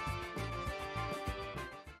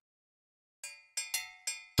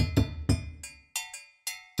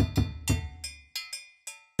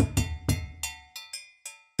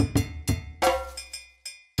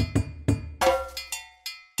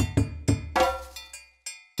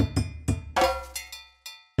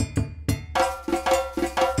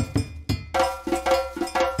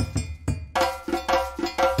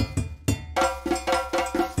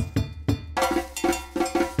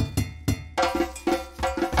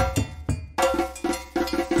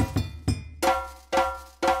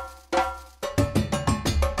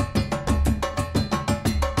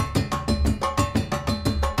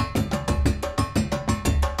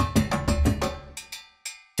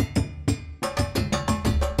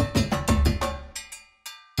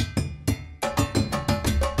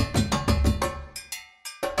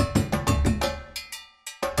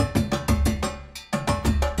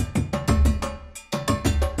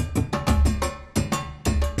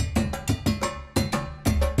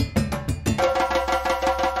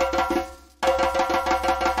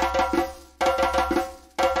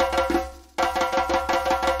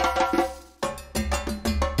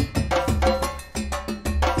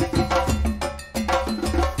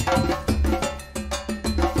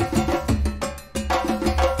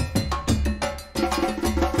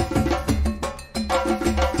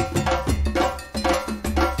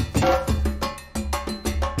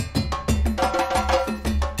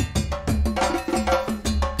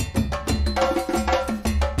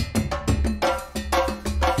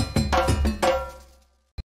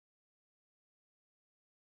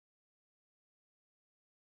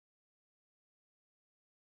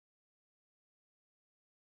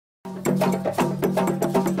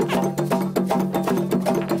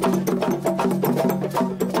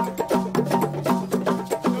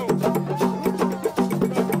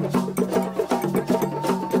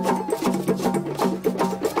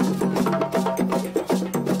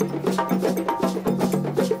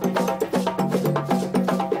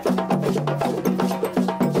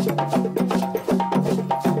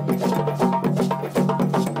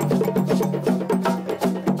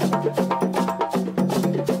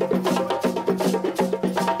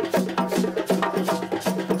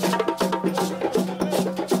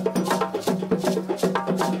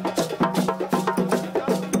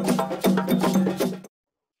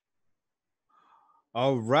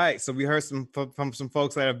 All right, so we heard from some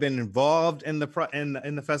folks that have been involved in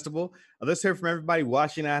the festival. Let's hear from everybody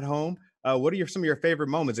watching at home. What are some of your favorite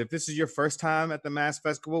moments? If this is your first time at the Mask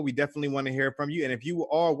Festival, we definitely want to hear from you. And if you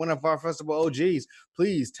are one of our festival OGs,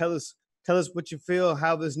 please tell us what you feel,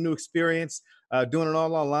 how this new experience, doing it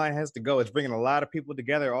all online has to go. It's bringing a lot of people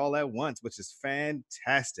together all at once, which is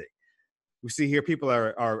fantastic. We see here people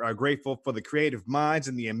are grateful for the creative minds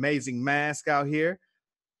and the amazing mask out here.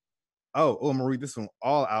 Oh, I'm gonna read this one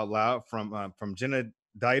all out loud from Jenna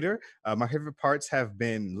Dieter. My favorite parts have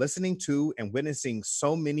been listening to and witnessing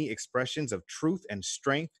so many expressions of truth and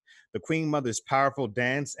strength, the Queen Mother's powerful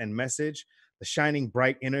dance and message, the shining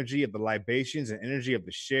bright energy of the libations and energy of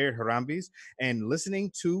the shared harambis, and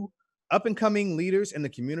listening to up and coming leaders in the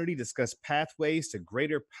community discuss pathways to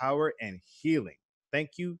greater power and healing.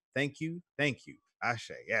 Thank you, thank you, thank you.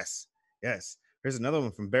 Ashe, yes, yes. Here's another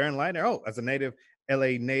one from Baron Leitner. Oh, as a native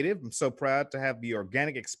LA native, I'm so proud to have the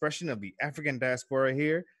organic expression of the African diaspora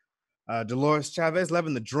here. Dolores Chavez,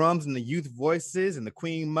 loving the drums and the youth voices and the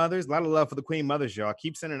Queen Mothers. A lot of love for the Queen Mothers, y'all.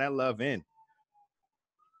 Keep sending that love in.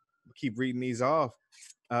 Keep reading these off.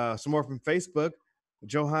 Some more from Facebook.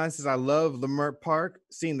 Johan says, I love Leimert Park,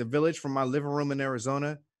 seeing the village from my living room in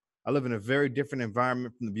Arizona. I live in a very different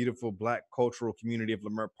environment from the beautiful Black cultural community of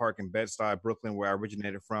Leimert Park in Bed-Stuy, Brooklyn, where I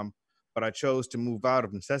originated from. But I chose to move out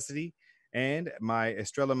of necessity, and my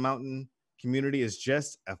Estrella Mountain community is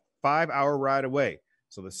just a 5-hour ride away.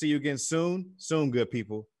 So let's see you again soon. Soon, good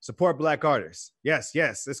people. Support Black artists. Yes,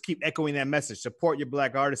 yes. Let's keep echoing that message. Support your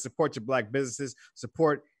Black artists. Support your Black businesses.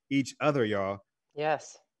 Support each other, y'all.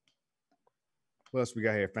 Yes. What else we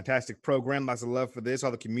got here? Fantastic program. Lots of love for this.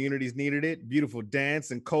 All the communities needed it. Beautiful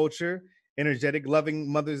dance and culture. Energetic,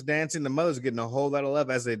 loving mothers dancing. The mothers are getting a whole lot of love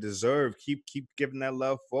as they deserve. Keep giving that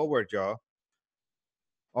love forward, y'all.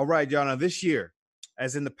 All right, y'all. Now this year,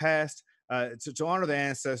 as in the past, to honor the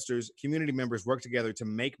ancestors, community members work together to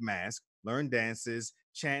make masks, learn dances,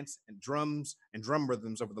 chants, and drums and drum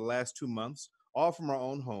rhythms over the last 2 months, all from our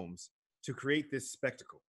own homes, to create this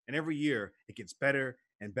spectacle. And every year, it gets better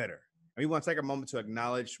and better. And we want to take a moment to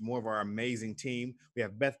acknowledge more of our amazing team. We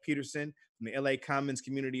have Beth Peterson from the LA Commons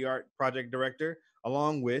Community Art Project Director,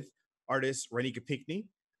 along with artists Renika Pinckney,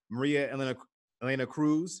 Maria Elena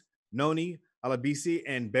Cruz, Noni Alabisi,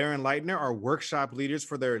 and Baron Leitner are workshop leaders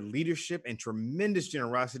for their leadership and tremendous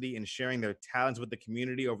generosity in sharing their talents with the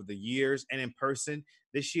community over the years and in person.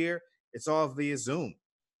 This year, it's all via Zoom.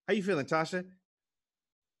 How you feeling, Tasha?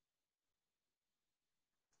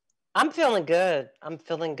 I'm feeling good. I'm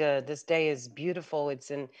feeling good. This day is beautiful. It's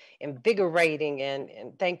invigorating, and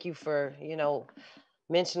thank you for,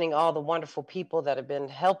 mentioning all the wonderful people that have been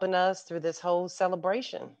helping us through this whole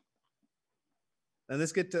celebration. And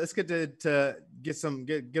let's get to get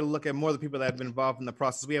a look at more of the people that have been involved in the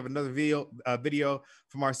process. We have another video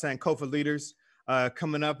from our Sankofa leaders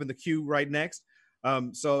coming up in the queue right next.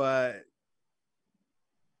 So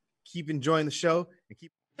keep enjoying the show and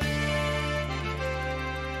keep.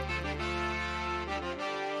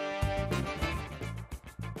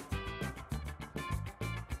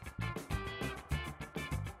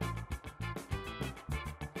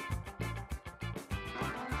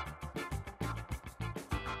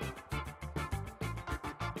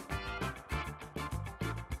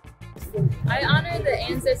 I honor the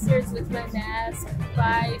ancestors with my mask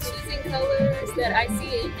by choosing colors that I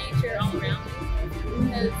see in nature all around me,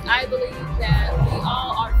 because I believe that we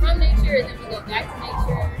all are from nature and then we go back to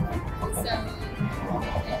nature. And so,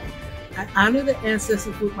 yeah. I honor the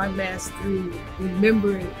ancestors with my mask through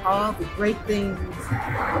remembering all the great things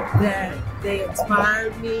that they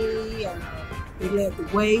inspired me. They led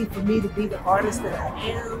the way for me to be the artist that I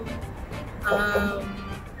am.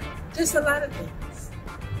 Just a lot of things.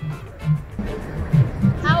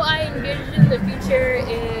 How I envision the future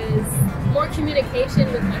is more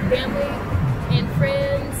communication with my family and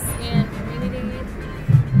friends and community,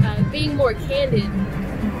 being more candid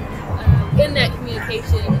in that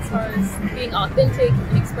communication as far as being authentic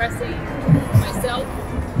and expressing myself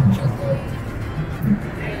truthfully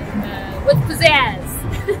and with pizzazz.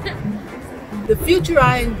 The future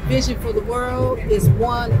I envision for the world is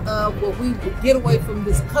one of where we get away from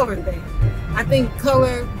this color thing. I think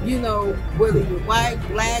color, whether you're white,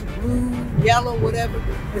 black, blue, yellow, whatever,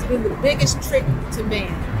 has been the biggest trick to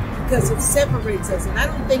man because it separates us. And I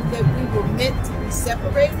don't think that we were meant to be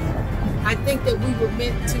separated. I think that we were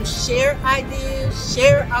meant to share ideas,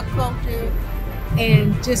 share our culture,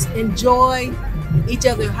 and just enjoy each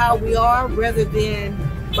other how we are rather than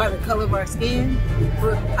by the color of our skin.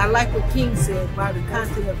 But I like what King said, by the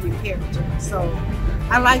content of your character. So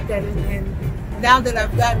I like that. And now that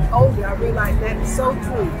I've gotten older, I realize that is so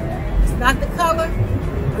true. It's not the color,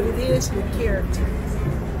 but it is your character.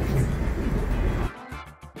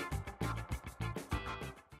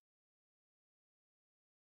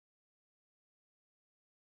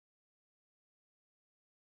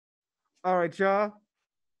 All right, y'all.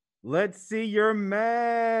 Let's see your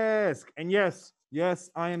mask. And yes,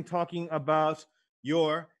 I am talking about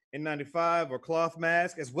your N95 or cloth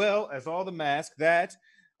mask, as well as all the masks that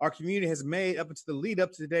our community has made up until the lead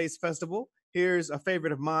up to today's festival. Here's a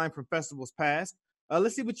favorite of mine from festivals past.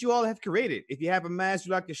 Let's see what you all have created. If you have a mask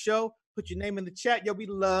you'd like to show, put your name in the chat. Yo, we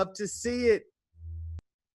love to see it.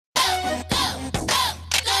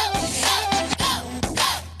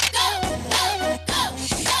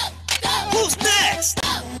 Who's next?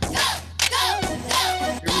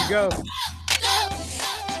 Here we go.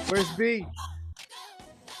 Where's B?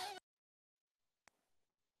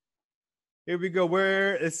 Here we go.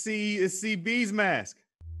 Let's see B's mask.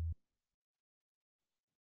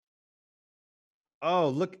 Oh,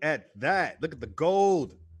 look at that. Look at the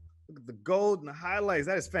gold. Look at the gold and the highlights.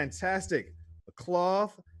 That is fantastic. The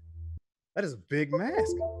cloth. That is a big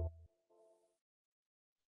mask.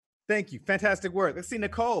 Thank you. Fantastic work. Let's see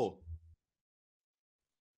Nicole.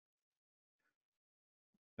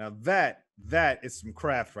 Now that is some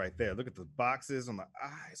craft right there. Look at the boxes on the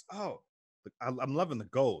eyes. Oh, I'm loving the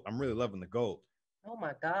gold. I'm really loving the gold. Oh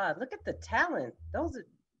my God, look at the talent.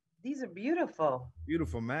 These are beautiful.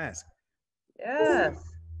 Beautiful mask. Yes.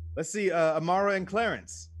 Let's see Amara and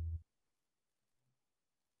Clarence.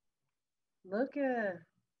 Look at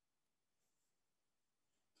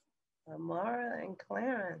Amara and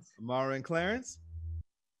Clarence. Amara and Clarence.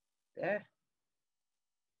 There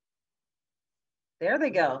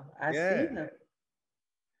they go. I see them.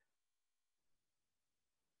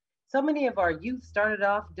 So many of our youth started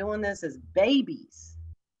off doing this as babies.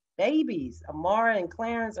 Babies. Amara and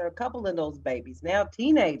Clarence are a couple of those babies. Now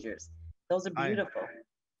teenagers. Those are beautiful.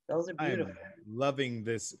 Those are beautiful. I'm loving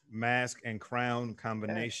this mask and crown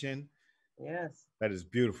combination. Yes. That is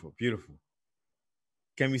beautiful. Beautiful.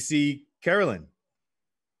 Can we see Carolyn?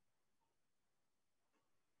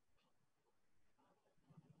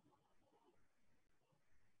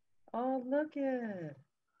 Oh, look at.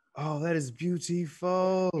 Oh, that is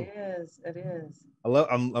beautiful. It is. It is.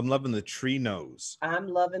 I'm loving the tree nose. I'm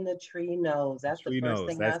loving the tree nose. That's the first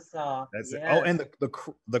thing I saw. That's it. Oh, and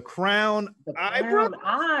the crown eyebrows.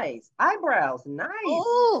 Eyebrows. Nice.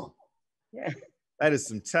 Oh, yeah. That is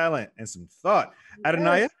some talent and some thought.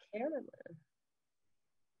 Adonaya.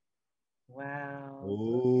 Wow.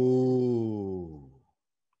 Ooh.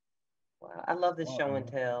 Wow. I love this show and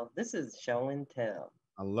tell. This is show and tell.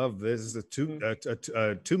 I love this. Is a two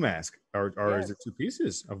mask, or is it two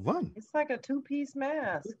pieces of one? It's like a two-piece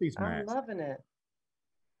mask. Two-piece mask. I'm loving it.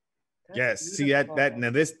 That's yes. beautiful. See that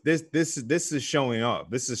now. This is showing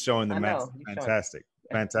off. This is showing the mask. Fantastic.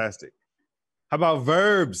 Fantastic. How about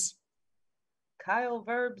verbs? Kyle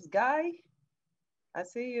Verbs guy. I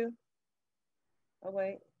see you. Oh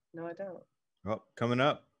wait, no, I don't. Oh, coming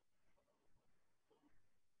up.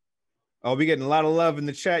 Oh, we getting a lot of love in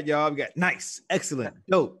the chat, y'all. We got nice, excellent,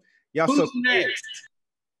 dope. Y'all Who's so next?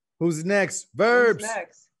 Who's next? Verbs. Who's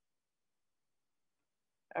next?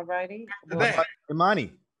 All righty.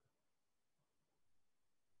 Imani.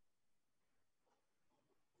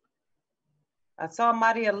 I saw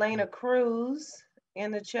Maria Elena Cruz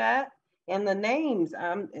in the chat, and the names.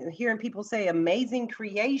 I'm hearing people say amazing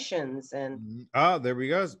creations, and there we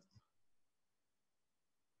go.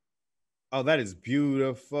 Oh, that is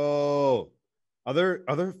beautiful. Other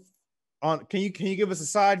on can you give us a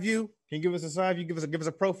side view? Can you give us a side view? Give us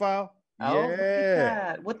a profile? Oh, look at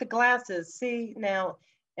that. With the glasses. See now,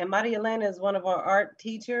 and Maria Elena is one of our art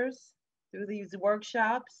teachers through these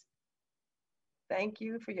workshops. Thank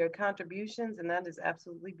you for your contributions, and that is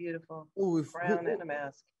absolutely beautiful. Ooh, crown and a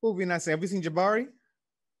mask. Who have we not seen? Have we seen Jabari?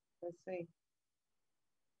 Let's see.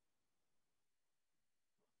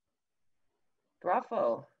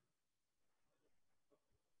 Bravo.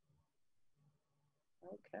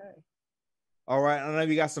 Okay. All right. I know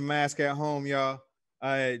you got some mask at home, y'all.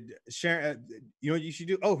 Sharon, you know what you should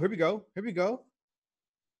do? Oh, here we go. Here we go.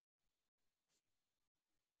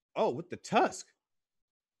 Oh, with the tusk.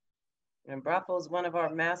 And Bravo is one of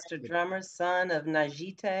our master drummers, son of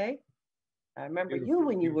Najite. I remember you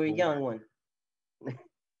when you were a young one.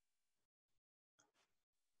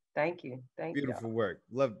 Thank you. Thank you. Beautiful work.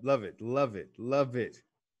 Love it. Love it. Love it.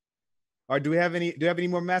 All right. Do we have any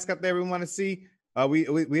more masks out there we want to see? We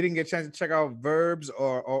didn't get a chance to check out Verbs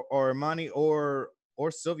or Imani or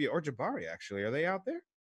Sylvia or Jabari, actually. Are they out there?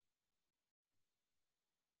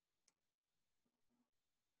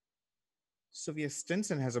 Sylvia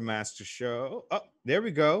Stinson has a mask to show. Oh, there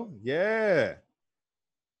we go. Yeah.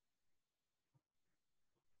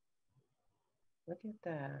 Look at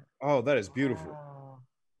that. Oh, that is beautiful. Wow.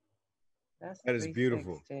 That is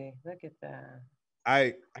beautiful. Look at that.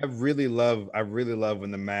 I really love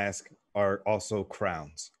when the masks are also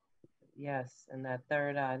crowns. Yes, and that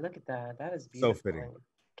third eye. Look at that. That is beautiful. So fitting.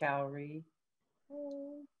 Cowrie.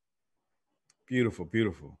 Beautiful,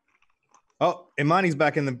 beautiful. Oh, Imani's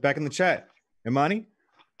back in the chat. Imani?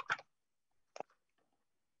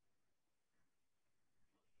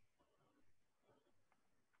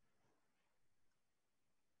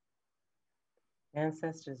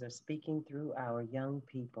 Ancestors are speaking through our young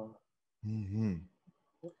people. Mm-hmm.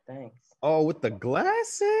 Thanks. Oh, with the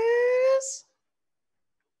glasses?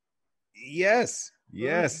 Yes,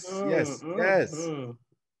 yes, yes, yes.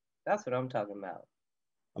 That's what I'm talking about.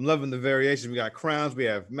 I'm loving the variation. We got crowns, we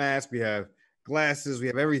have masks, we have glasses, we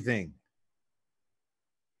have everything.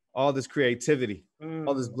 All this creativity,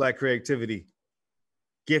 all this Black creativity,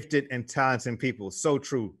 gifted and talented people. So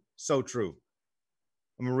true, so true.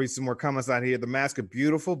 I'm gonna read some more comments out here. The masks are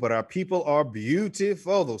beautiful, but our people are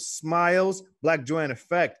beautiful. Those smiles, Black joy and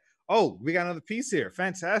effect. Oh, we got another piece here.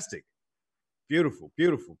 Fantastic. Beautiful,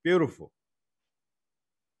 beautiful, beautiful.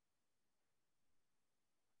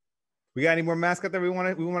 We got any more masks out there we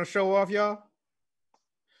want to show off, y'all?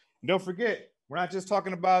 Don't forget, we're not just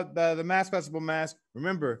talking about the Mask Festival mask.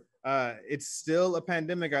 Remember, it's still a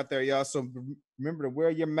pandemic out there, y'all. So remember to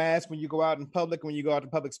wear your mask when you go out in public, when you go out to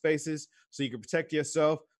public spaces, so you can protect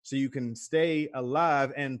yourself, so you can stay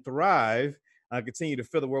alive and thrive. Continue to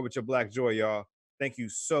fill the world with your Black joy, y'all. Thank you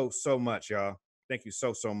so, so much, y'all. Thank you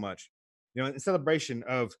so, so much. You know, in celebration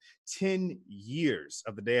of 10 years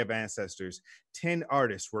of the Day of Ancestors, 10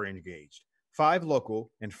 artists were engaged, 5 local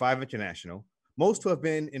and 5 international, most who have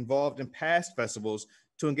been involved in past festivals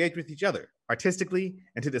to engage with each other artistically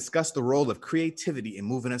and to discuss the role of creativity in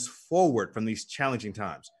moving us forward from these challenging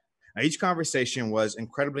times. Now, each conversation was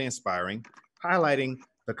incredibly inspiring, highlighting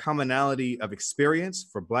the commonality of experience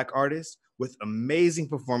for Black artists with amazing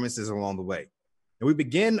performances along the way. And we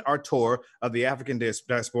begin our tour of the African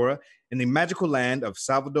diaspora in the magical land of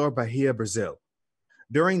Salvador Bahia, Brazil.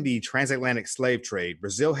 During the transatlantic slave trade,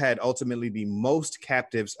 Brazil had ultimately the most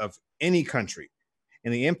captives of any country.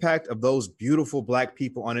 And the impact of those beautiful Black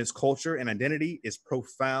people on its culture and identity is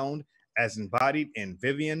profound, as embodied in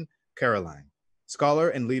Vivian Caroline, scholar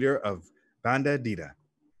and leader of Banda Dida,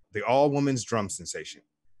 the all-women's drum sensation.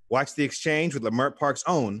 Watch the exchange with Leimert Park's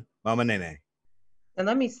own Mama Nene. And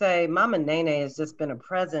let me say, Mama Nene has just been a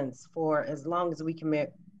presence for as long as we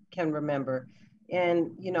can remember.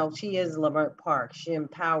 And, you know, she is Leimert Park. She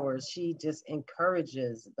empowers, she just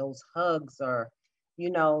encourages. Those hugs are, you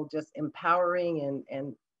know, just empowering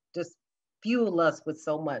and just fuel us with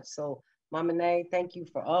so much. So Mama Nene, thank you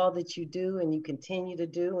for all that you do and you continue to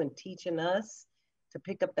do and teaching us to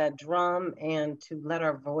pick up that drum and to let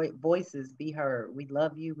our voices be heard. We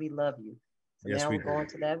love you, we love you. So yes, now we we're going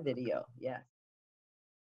to that video, yeah.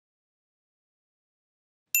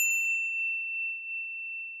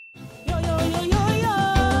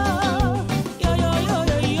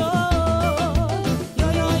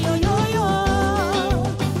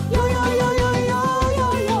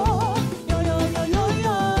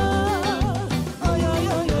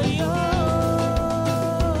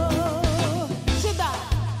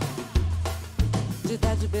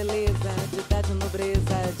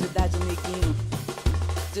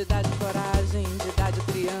 De idade coragem, de idade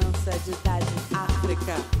criança, de idade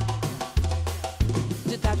África.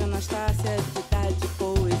 De idade Anastácia, de idade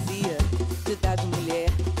poesia. De idade mulher,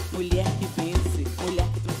 mulher que vence, mulher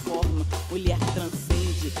que transforma, mulher que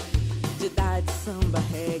transcende. De idade samba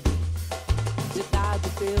reggae, de idade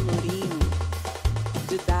pelourinho.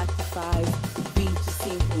 De idade que faz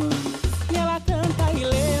 25 anos. E ela canta e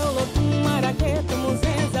lê o lotum, maraqueta,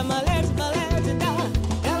 muzenza, malé de balé de dar.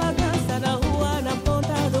 Ela dança na rua, na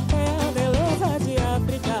ponta do pé, a beleza de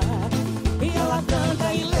África. E ela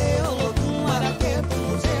canta e lê o lotum, maraqueta,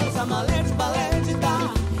 muzenza, malé de balé de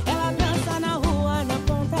dar. Ela dança na rua, na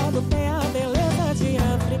ponta do pé, a beleza de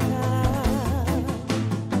África.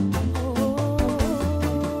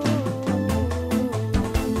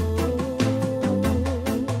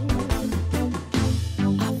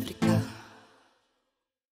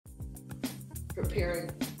 Preparing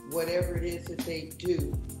whatever it is that they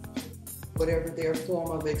do, whatever their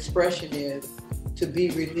form of expression is, to be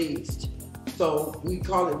released. So we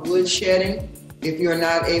call it woodshedding. If you're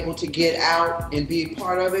not able to get out and be a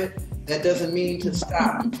part of it, that doesn't mean to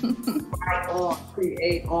stop. Write on,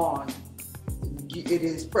 create on. It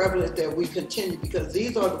is prevalent that we continue because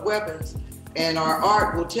these are the weapons and our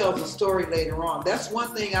art will tell the story later on. That's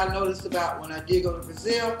one thing I noticed about when I did go to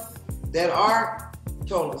Brazil, that art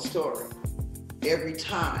told a story. Every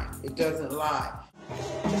time, it doesn't lie.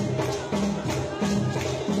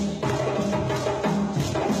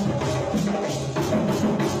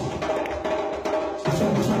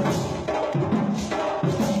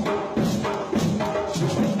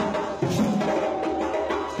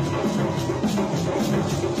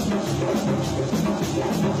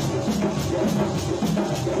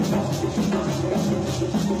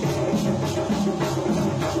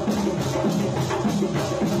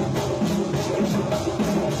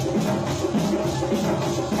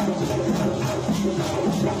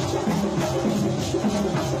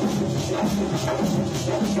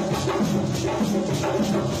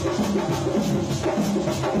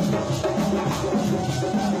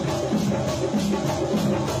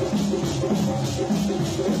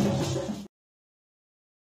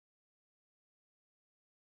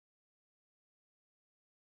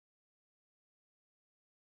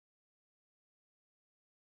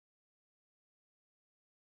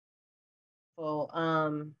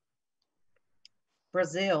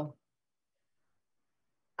 Brazil.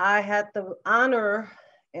 I had the honor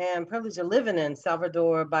and privilege of living in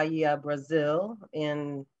Salvador Bahia, Brazil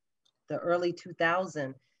in the early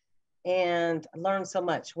 2000s, and learned so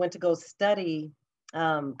much. Went to go study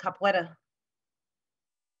capoeira,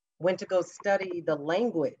 went to go study the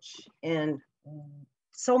language, and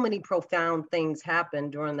so many profound things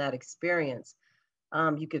happened during that experience.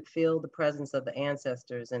 You could feel the presence of the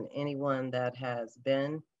ancestors, and anyone that has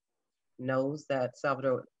been knows that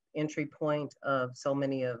Salvador, entry point of so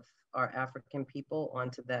many of our African people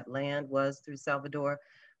onto that land was through Salvador.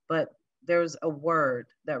 But there's a word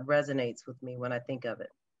that resonates with me when I think of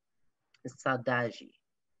it. It's saudade,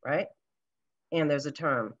 right? And there's a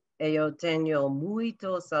term, eu tenho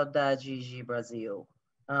muito saudade de Brasil.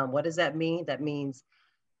 What does that mean? That means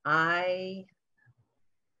I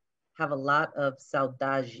have a lot of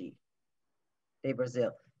saudade de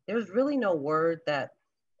Brazil. There's really no word that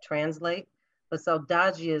translate, but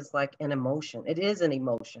saudade is like an emotion. It is an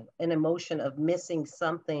emotion of missing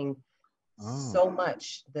something so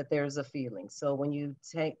much that there's a feeling. So when you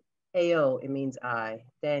take eu, it means I.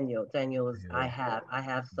 Daniel is I have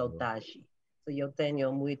saudade. So eu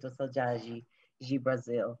tenho muito saudade de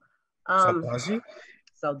Brazil. Saudade?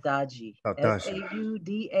 Saudade. Saudade.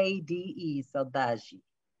 Saudade.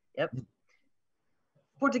 Yep.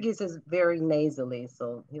 Portuguese is very nasally,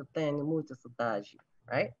 so eu tenho muito saudade,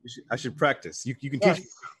 right? I should practice. You can yes, teach.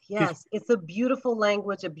 Yes, it's a beautiful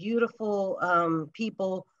language, a beautiful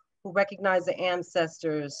people who recognize the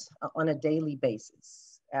ancestors on a daily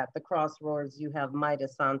basis. At the crossroads, you have Maida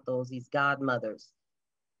Santos, these godmothers,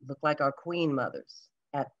 look like our queen mothers.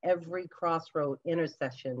 At every crossroad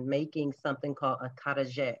intersection, making something called a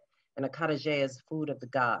carajé. And a carajé is food of the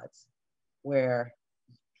gods, where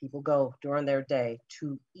people go during their day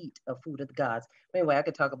to eat a food of the gods. Anyway, I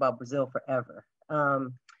could talk about Brazil forever.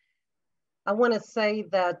 I want to say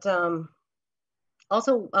that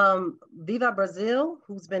also Viva Brazil,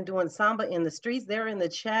 who's been doing samba in the streets, they're in the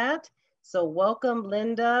chat. So welcome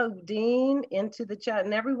Linda, Udine into the chat,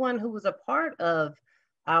 and everyone who was a part of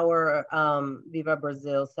our Viva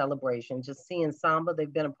Brazil celebration. Just seeing samba,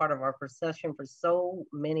 they've been a part of our procession for so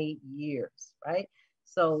many years, right?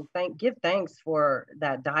 So give thanks for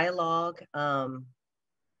that dialogue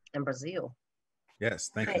in Brazil.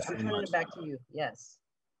 Yes, thank you so much. Turn it back to you. Yes.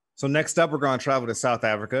 So next up, we're going to travel to South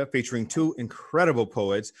Africa, featuring two incredible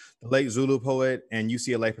poets, the late Zulu poet and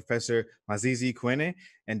UCLA professor Mazizi Kwene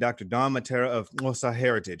and Dr. Don Matera of Xhosa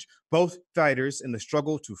heritage, both fighters in the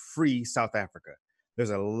struggle to free South Africa.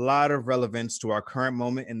 There's a lot of relevance to our current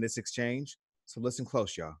moment in this exchange, so listen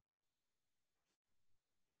close, y'all.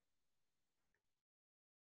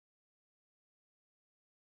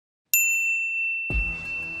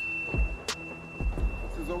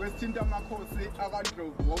 Sizokuthinta amakhosi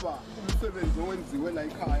akaNdlovu ngoba umsebenzi owenziwe la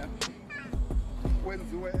ekhaya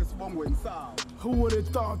wenziwe esibongweni sawo. Who would have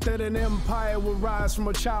thought that an empire would rise from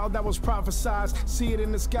a child that was prophesied? See it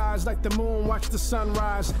in the skies like the moon, watch the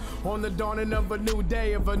sunrise. On the dawning of a new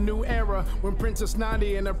day, of a new era, when Princess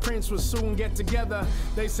Nandi and her prince would soon get together.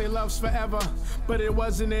 They say love's forever, but it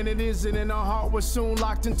wasn't and it isn't, and our heart was soon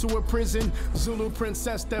locked into a prison. Zulu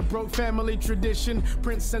princess that broke family tradition.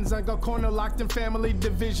 Prince Senzanga corner locked in family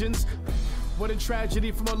divisions. What a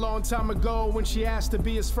tragedy from a long time ago. When she asked to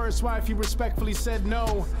be his first wife, he respectfully said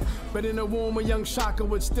no. But in the womb, a young Shaka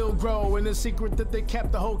would still grow. And the secret that they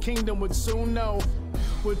kept, the whole kingdom would soon know.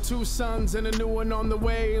 With two sons and a new one on the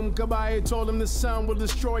way, Mkabayi told him the sun will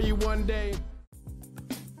destroy you one day.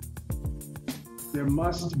 There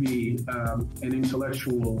must be an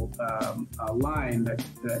intellectual line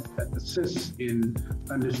that assists in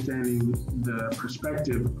understanding the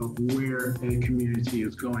perspective of where a community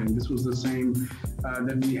is going. This was the same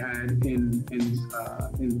that we had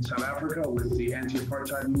in South Africa with the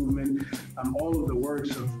anti-apartheid movement. All of the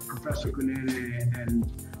works of Professor Kunene and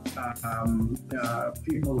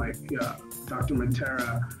people like Dr.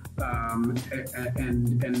 Matera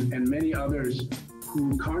and many others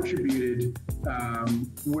who contributed,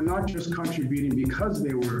 were not just contributing because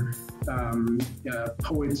they were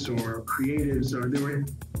poets or creatives, or they were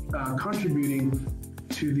contributing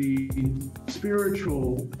to the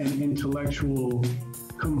spiritual and intellectual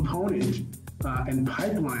component and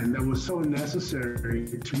pipeline that was so necessary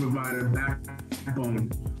to provide a backbone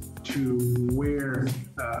to where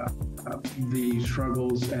the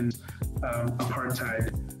struggles and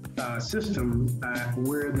apartheid system,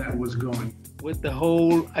 where that was going. With the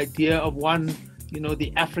whole idea of one,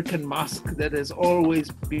 the African mask that has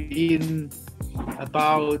always been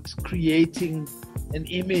about creating an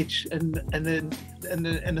image and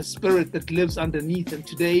a spirit that lives underneath. And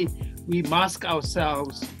today we mask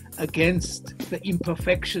ourselves against the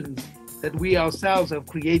imperfections that we ourselves have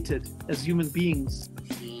created as human beings.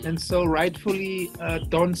 And so rightfully,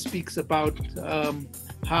 Don speaks about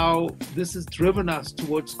how this has driven us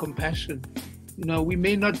towards compassion. We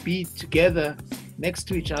may not be together next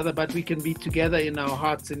to each other, but we can be together in our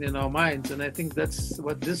hearts and in our minds. And I think that's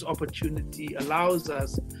what this opportunity allows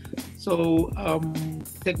us. So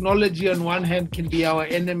technology on one hand can be our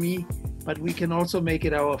enemy, but we can also make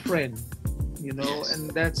it our friend,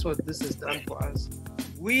 and that's what this has done for us.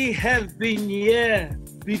 We have been here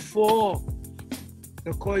before.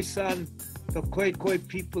 The Khoisan, the Khoi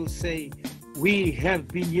people say, we have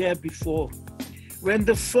been here before. When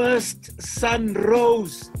the first sun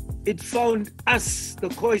rose, it found us, the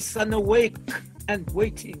Khoisan, awake and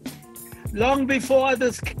waiting. Long before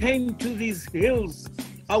others came to these hills,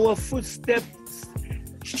 our footsteps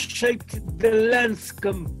shaped the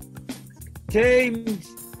landscape, tamed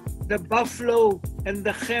the buffalo and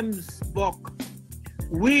the gemsbok.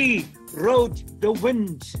 We rode the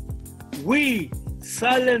wind. We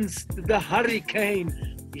silenced the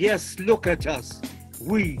hurricane. Yes, look at us.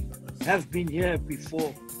 We have been here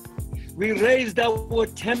before. We raised our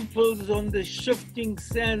temples on the shifting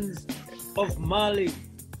sands of Mali.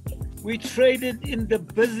 We traded in the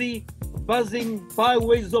busy, buzzing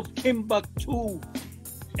byways of Timbuktu,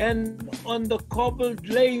 and on the cobbled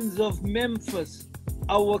lanes of Memphis,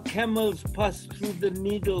 our camels passed through the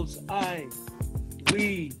needle's eye.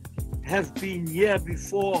 We have been here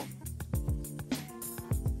before.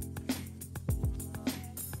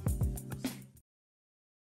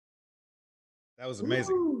 That was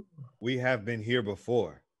amazing. Ooh. We have been here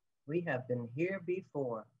before. We have been here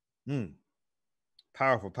before.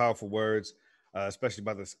 Powerful, powerful words, especially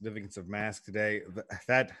about the significance of masks today.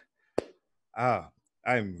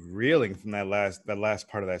 I'm reeling from that last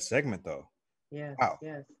part of that segment, though. Yes, wow.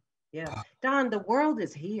 Yes. Don, the world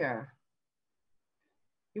is here.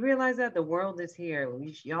 You realize that the world is here.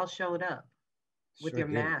 Y'all showed up with your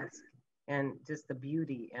mask and just the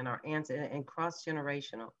beauty and our answer and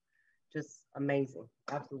cross-generational. Just amazing.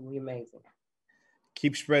 Absolutely amazing.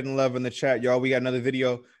 Keep spreading love in the chat, y'all. We got another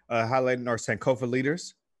video highlighting our Sankofa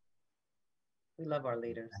leaders. We love our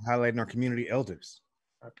leaders. Highlighting our community elders.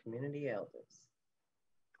 Our community elders.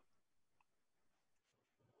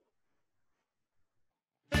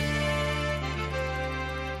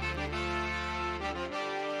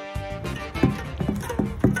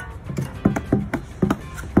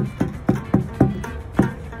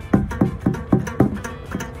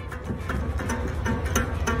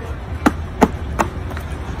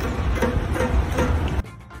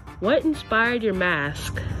 What inspired your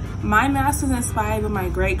mask? My mask was inspired by my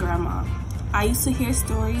great-grandma. I used to hear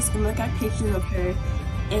stories and look at pictures of her,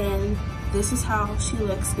 and this is how she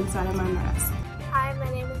looks inside of my mask. Hi, my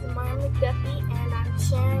name is Amara McDuffie, and I'm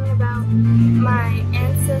sharing about my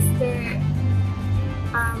ancestor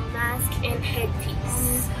mask and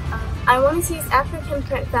headpiece. I wanted to use African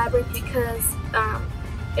print fabric because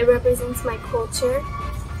it represents my culture,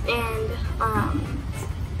 and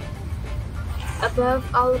above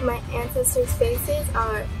all of my ancestors' faces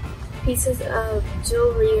are pieces of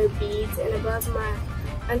jewelry or beads, and above my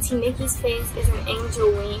Auntie Nikki's face is an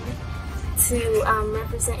angel wing to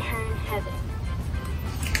represent her in heaven.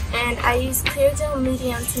 And I used clear gel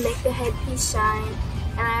medium to make the headpiece shine,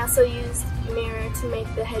 and I also used mirror to make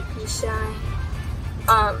the headpiece shine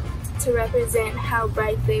to represent how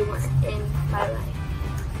bright they were in my life.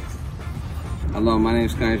 Hello, my name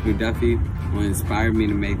is Clarence McDuffie. What inspired me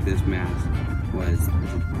to make this mask was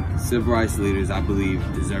civil rights leaders I believe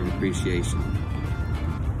deserve appreciation.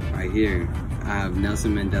 Right here, I have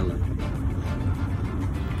Nelson Mandela,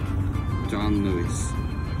 John Lewis,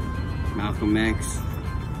 Malcolm X,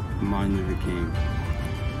 and Martin Luther King.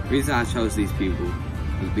 The reason I chose these people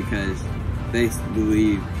was because they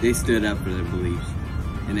stood up for their beliefs,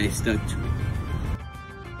 and they stuck to it.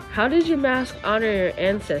 How does your mask honor your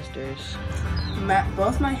ancestors?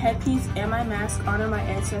 Both my headpiece and my mask honor my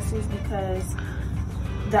ancestors because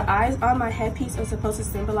the eyes on my headpiece are supposed to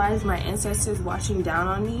symbolize my ancestors watching down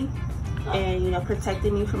on me and,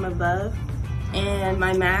 protecting me from above. And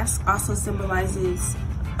my mask also symbolizes,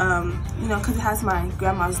 because it has my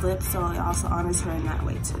grandma's lips, so it also honors her in that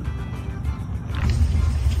way too.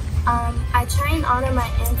 I try and honor my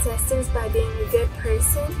ancestors by being a good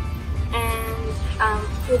person and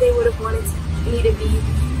who they would have wanted me to be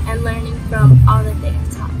and learning from all that they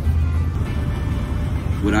have taught me.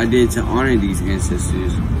 What I did to honor these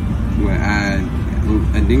ancestors was add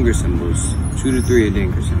Adingra symbols, 2 to 3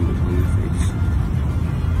 Adingra symbols on their face.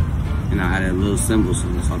 And I added little symbols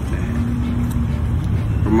on the top of the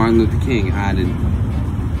head. For Martin Luther King, I added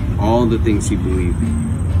all the things he believed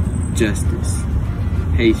in: justice,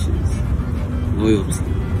 patience, loyalty,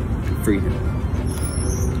 and freedom.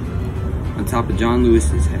 On top of John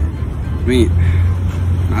Lewis's head,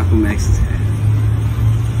 Malcolm X's head,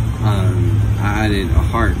 I added a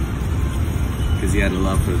heart because he had a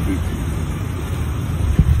love for the people.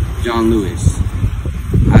 John Lewis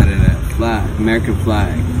added a flag, American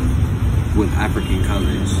flag with African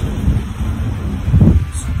colors,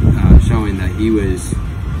 showing that he was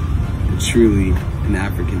truly an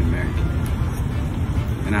African American.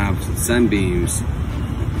 And I have sunbeams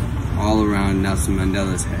all around Nelson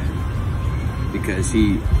Mandela's head because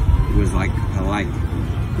he was like a light,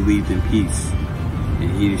 believed in peace,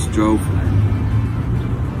 and he strove for that.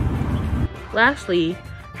 Lastly,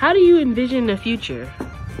 how do you envision the future?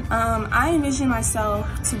 I envision myself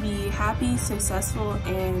to be happy, successful,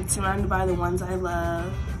 and surrounded by the ones I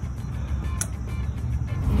love.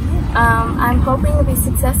 I'm hoping to be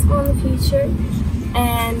successful in the future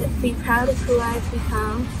and be proud of who I've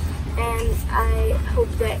become, and I hope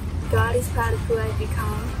that God is proud of who I've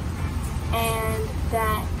become, and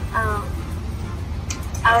that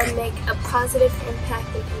I would make a positive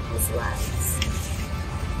impact in people's lives.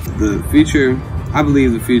 The future, I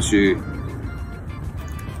believe the future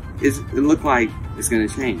it look like it's gonna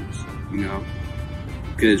change, you know,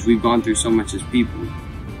 because we've gone through so much as people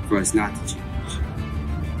for us not to change.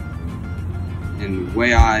 And the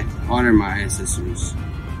way I honor my ancestors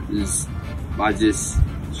is by just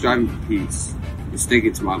striving for peace and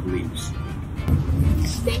sticking to my beliefs.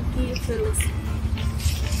 Thank you for listening.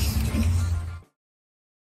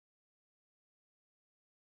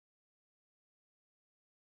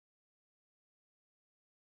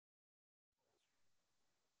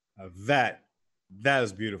 That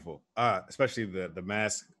is beautiful, especially the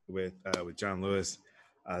mask with John Lewis.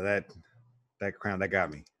 That crown, that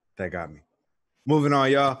got me. Moving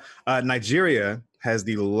on, y'all. Nigeria has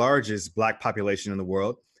the largest Black population in the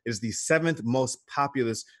world. It is the 7th most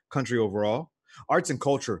populous country overall. Arts and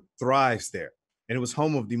culture thrives there, and it was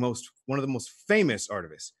home of one of the most famous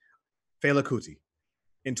artists, Fela Kuti.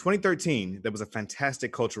 In 2013, there was a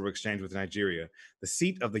fantastic cultural exchange with Nigeria, the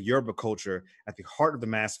seat of the Yoruba culture at the heart of the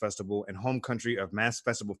Mass Festival and home country of Mass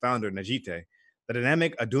Festival founder Najite. The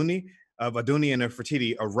dynamic Aduni and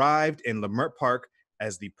Nefertiti arrived in Leimert Park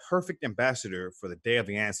as the perfect ambassador for the Day of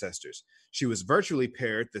the Ancestors. She was virtually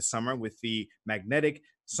paired this summer with the magnetic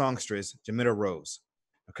songstress Jamila Rose.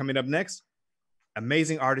 Coming up next,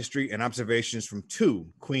 amazing artistry and observations from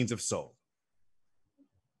 2 Queens of Soul.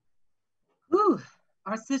 Ooh.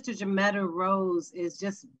 Our sister Jamila Rose is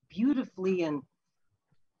just beautiful and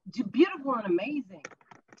amazing.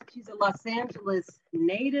 She's a Los Angeles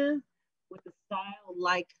native with a style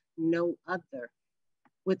like no other,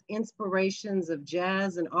 with inspirations of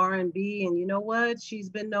jazz and R&B. And you know what? She's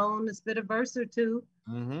been known to spit a verse or two.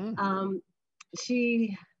 Mm-hmm.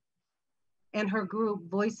 She and her group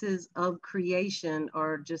Voices of Creation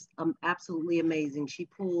are just absolutely amazing. She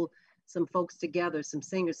pulled some folks together, some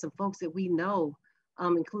singers, some folks that we know,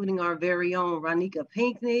 including our very own Ronika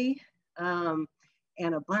Pinckney, and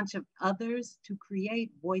a bunch of others to create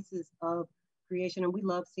Voices of Creation. And we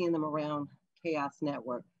love seeing them around Chaos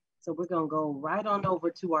Network. So we're gonna go right on over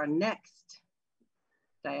to our next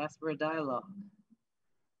Diaspora Dialogue.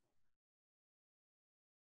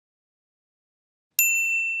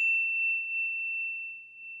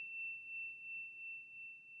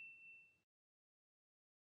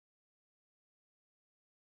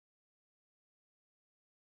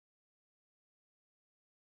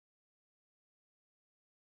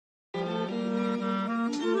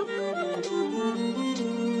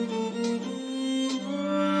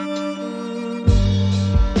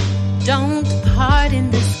 Don't pardon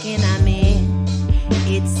the skin I'm in,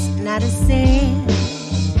 it's not a sin.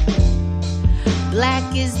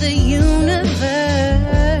 Black is the universe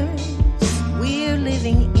we're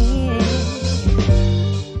living in.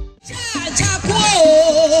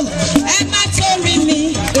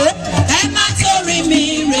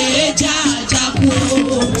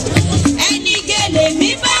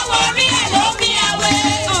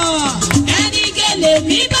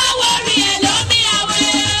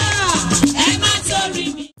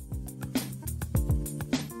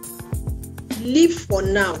 Live for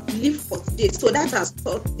now, live for today. So that has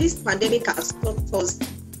taught, this pandemic has taught us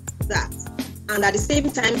that. And at the same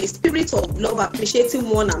time, the spirit of love, appreciating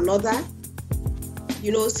one another,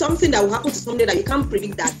 you know, something that will happen to somebody that you can't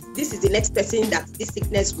predict, that this is the next person that this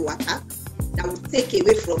sickness will attack, that will take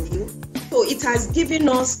away from you. So it has given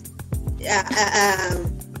us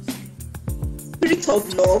spirit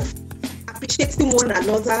of love, appreciating one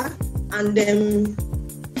another, and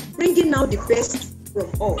bringing out the best from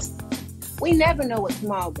us. We never know what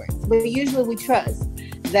tomorrow brings, but usually we trust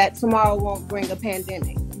that tomorrow won't bring a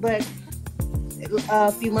pandemic. But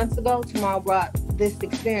a few months ago, tomorrow brought this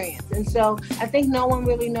experience. And so I think no one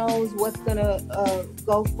really knows what's gonna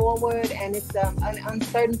go forward, and it's an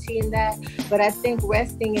uncertainty in that. But I think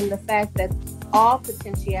resting in the fact that all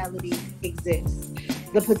potentiality exists.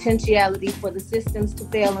 The potentiality for the systems to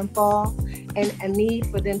fail and fall, and a need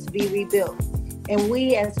for them to be rebuilt. And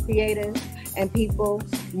we as creators and people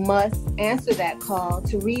must answer that call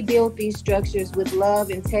to rebuild these structures with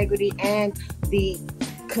love, integrity, and the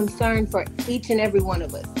concern for each and every one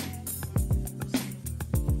of us.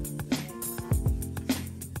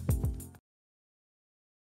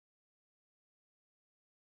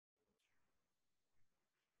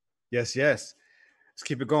 Yes, yes. Let's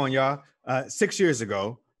keep it going, y'all. 6 years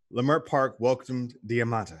ago, Leimert Park welcomed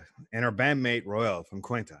Diamante and her bandmate Roel from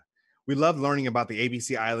Cuenca. We loved learning about the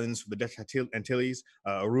ABC Islands, the Dutch Antilles,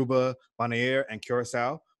 Aruba, Bonaire, and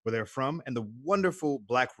Curacao, where they're from, and the wonderful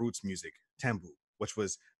Black roots music, tambu, which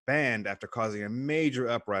was banned after causing a major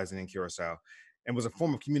uprising in Curacao and was a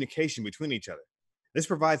form of communication between each other. This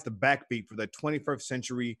provides the backbeat for the 21st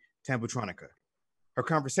century tambutronica. Her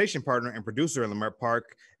conversation partner and producer in Leimert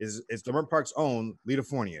Park is Leimert Park's own Lita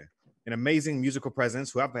Fornia, an amazing musical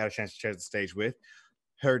presence who I've had a chance to share the stage with.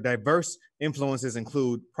 Her diverse influences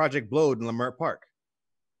include Project Blowed in Leimert Park.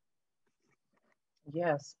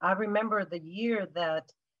 Yes, I remember the year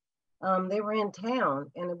that they were in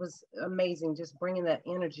town, and it was amazing just bringing that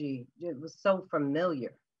energy. It was so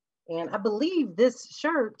familiar. And I believe this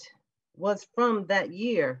shirt was from that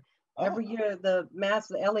year. Every year, the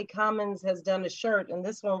LA Commons has done a shirt, and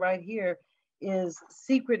this one right here is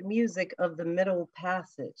Secret Music of the Middle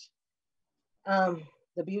Passage.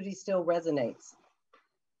 The beauty still resonates.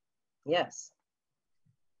 Yes.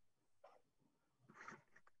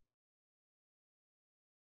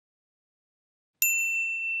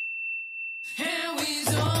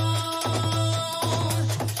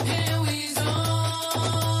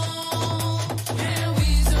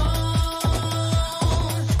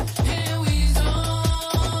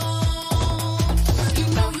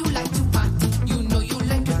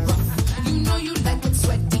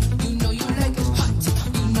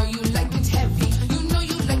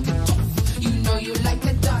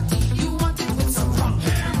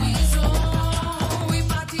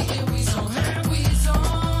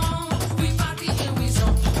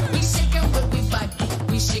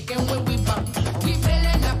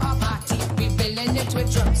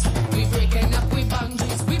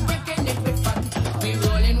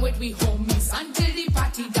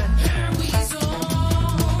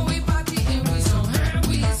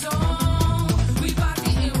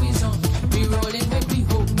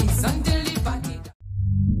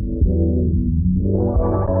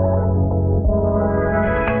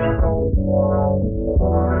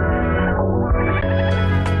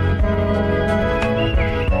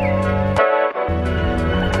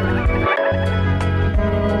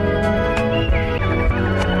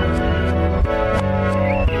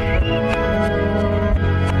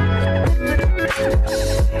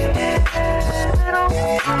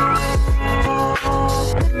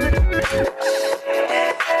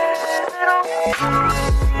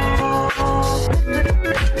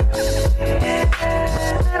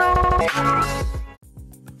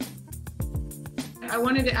 I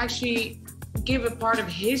wanted to actually give a part of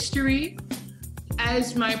history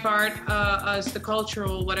as my part, as the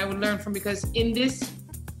cultural, what I would learn from, because in this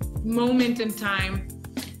moment in time,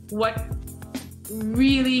 what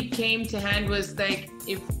really came to hand was like,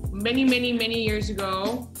 if many years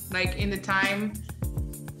ago, like in the time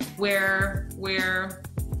where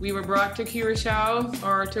we were brought to Curacao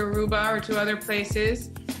or to Aruba or to other places,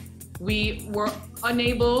 we were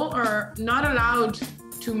unable or not allowed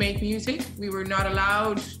to make music. We were not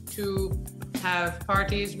allowed to have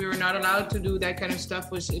parties. We were not allowed to do that kind of stuff.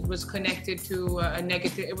 It was connected to a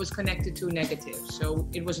negative. It was connected to negative. So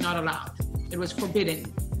it was not allowed. It was forbidden.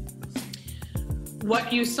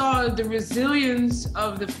 What you saw, the resilience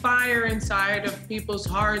of the fire inside of people's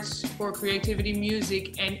hearts for creativity,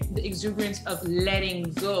 music, and the exuberance of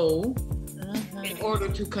letting go in order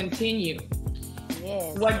to continue.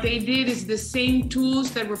 Yes. What they did is the same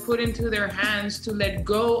tools that were put into their hands to let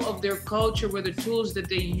go of their culture were the tools that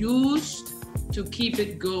they used to keep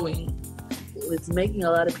it going. It's making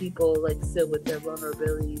a lot of people like sit with their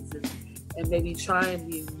vulnerabilities and maybe try and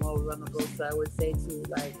be more vulnerable. So I would say to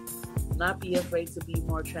like not be afraid to be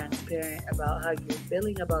more transparent about how you're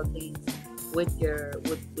feeling about things with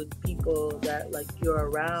people that like you're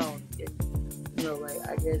around, and you know, like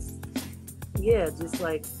I guess just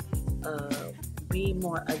like be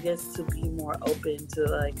more, I guess, to be more open to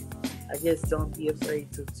like, I guess don't be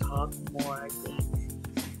afraid to talk more. I think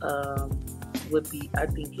would be, I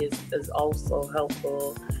think is also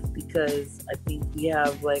helpful, because I think we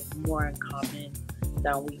have like more in common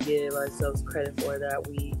than we give ourselves credit for, that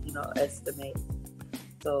we, you know, estimate.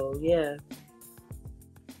 So yeah.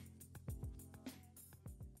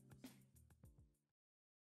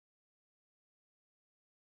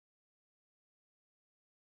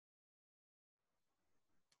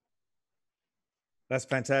 That's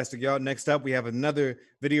fantastic, y'all. Next up, we have another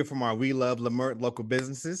video from our We Love Leimert local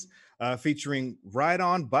businesses featuring Ride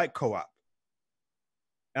On Bike Co-op.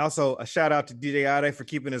 Also, a shout out to DJ Ade for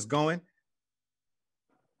keeping us going.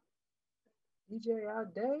 DJ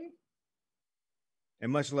Ade. And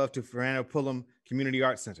much love to Fernando Pullum Community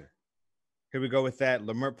Arts Center. Here we go with that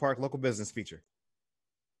Leimert Park local business feature.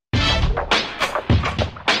 The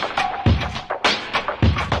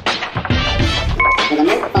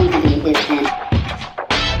Leimert Phone Company is an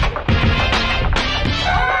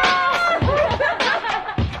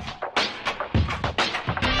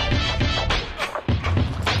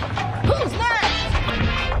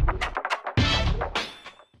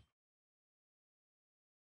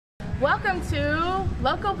Welcome to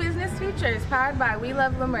Local Business Features, powered by We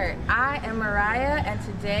Love Leimert. I am Mariah, and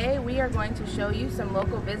today we are going to show you some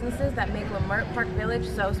local businesses that make Leimert Park Village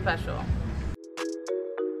so special.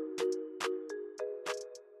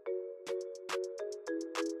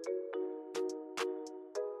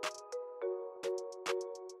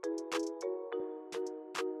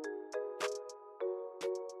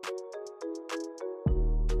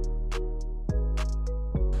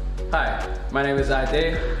 Hi, my name is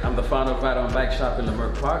Ade. I'm the founder of Ride On Bike Shop in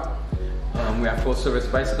Leimert Park. We are a full-service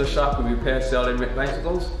bicycle shop. We repair, sell, and rent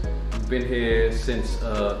bicycles. We've been here since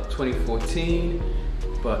 2014,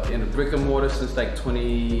 but in the brick and mortar since like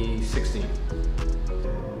 2016.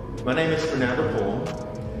 My name is Fernando Pullum,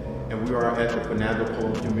 and we are at the Fernando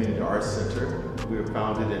Pullum Community Arts Center. We were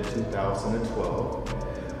founded in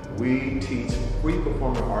 2012. We teach free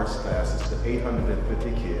performing arts classes to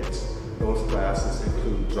 850 kids. Those classes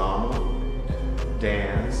include drama,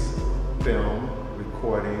 dance, film,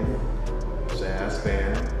 recording, jazz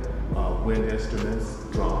band, wind instruments,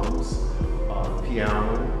 drums,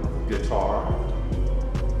 piano, guitar.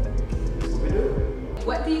 That's what we do.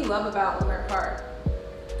 What do you love about Leimert Park?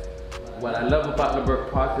 What I love about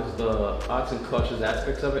Leimert Park is the arts and cultures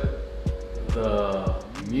aspects of it, the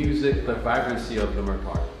music, the vibrancy of Leimert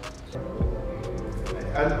Park.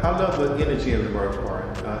 I love the energy in Leimert Park.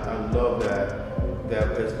 I love that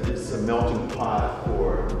it's a melting pot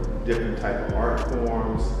for different type of art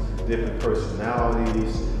forms, different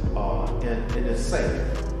personalities, and it's safe.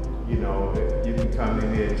 You know, you can come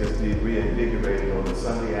in here and just be reinvigorated on a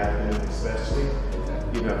Sunday afternoon, especially.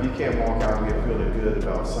 You know, if you can't walk out here feeling good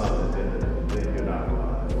about something, then you're not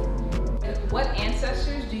alive. What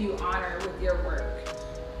ancestors do you honor with your work?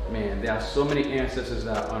 Man, there are so many ancestors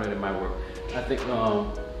that are honored in my work. I think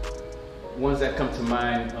ones that come to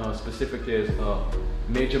mind specifically is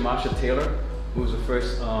Major Marshall Taylor, who was the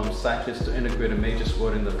first cyclist to integrate a major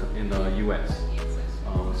sport in the U.S.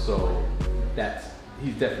 So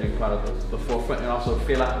he's definitely part of the forefront, and also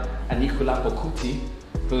Fela Anikulapo Kuti,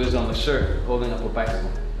 who is on the shirt holding up a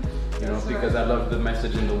bicycle. You know, because I love the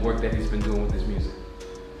message and the work that he's been doing with his music.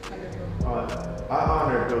 I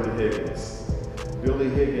honor Billy Higgins. Billy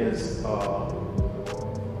Higgins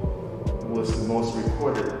was the most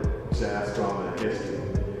recorded jazz drama in history.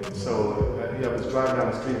 So I was driving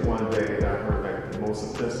down the street one day and I heard like the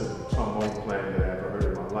most offensive trombone playing that I ever heard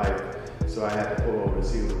in my life. So I had to pull over to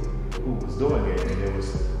see who was doing it, and there was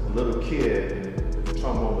a little kid, and the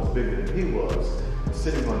trombone was bigger than he was,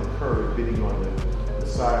 sitting on the curb, beating on the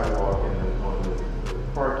sidewalk and on the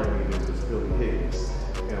parking meters was Billy Higgins.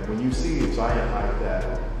 And when you see a giant like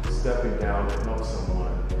that stepping down to help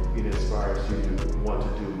someone, it inspires you to want to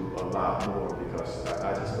do a lot more, because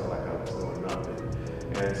I just felt like I was doing nothing.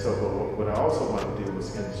 And so what I also wanted to do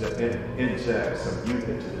was inject some youth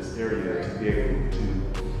into this area to be able to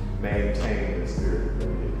maintain the spirit of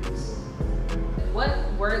communities. What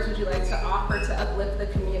words would you like to offer to uplift the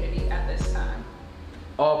community at this time?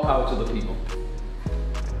 All power to the people.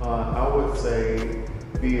 I would would say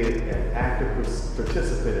be an active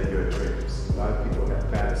participant in your dreams. A lot of people have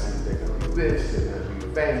fantasies. They're going to be rich, they're going to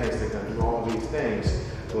be famous, they're going to do all these things.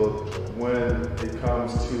 But when it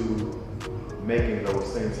comes to making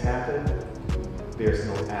those things happen, there's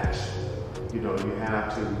no action. You know, you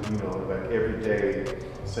have to, you know, like every day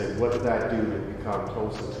say, what did I do to become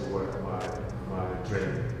closer to what my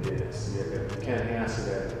dream is? If you can't answer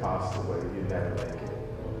that in a positive way, you never make it.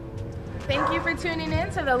 Thank you for tuning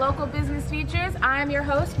in to the Local Business Features. I am your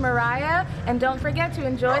host, Mariah, and don't forget to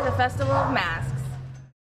enjoy the Festival of Masks.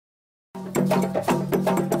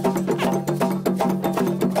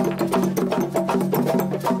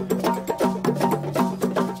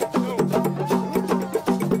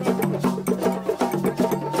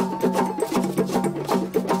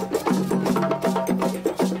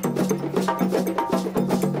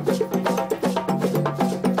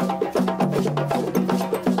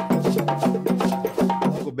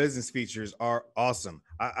 Business features are awesome.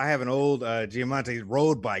 I have an old Giamatti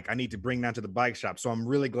road bike I need to bring down to the bike shop. So I'm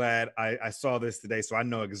really glad I saw this today, so I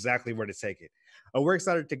know exactly where to take it. We're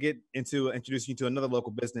excited to get into introducing you to another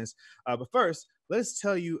local business. But first, let us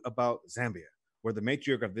tell you about Zambia, where the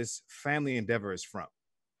matriarch of this family endeavor is from.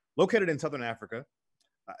 Located in Southern Africa,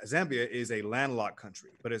 Zambia is a landlocked country,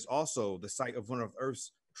 but it's also the site of one of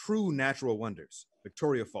Earth's true natural wonders,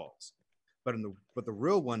 Victoria Falls. But the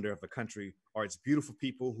real wonder of the country are its beautiful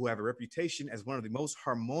people who have a reputation as one of the most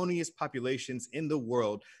harmonious populations in the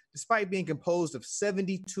world, despite being composed of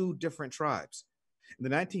 72 different tribes. In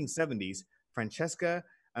the 1970s, Francesca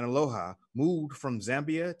and Aloha moved from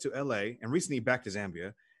Zambia to LA and recently back to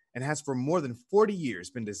Zambia, and has for more than 40 years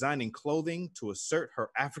been designing clothing to assert her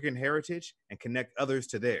African heritage and connect others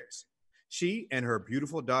to theirs. She and her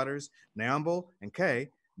beautiful daughters, Nyambo and Kay,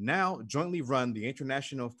 now jointly run the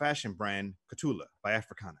international fashion brand Katula by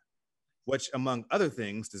Africana, which, among other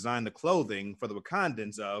things, designed the clothing for the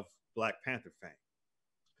Wakandans of Black Panther fame.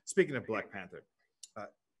 Speaking of Black Panther,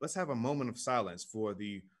 let's have a moment of silence for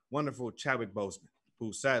the wonderful Chadwick Boseman,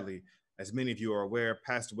 who sadly, as many of you are aware,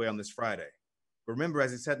 passed away on this Friday. But remember,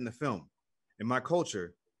 as he said in the film, in my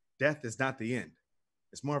culture, death is not the end.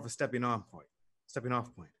 It's more of a stepping off point.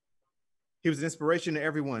 He was an inspiration to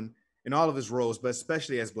everyone in all of his roles, but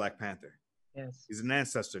especially as Black Panther. Yes. He's an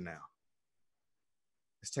ancestor now.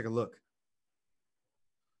 Let's take a look.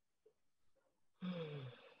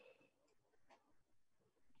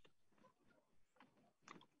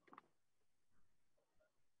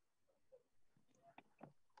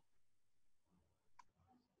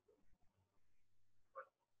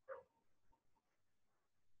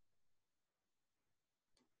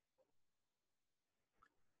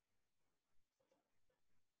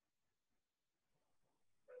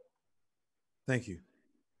 Thank you.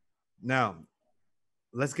 Now,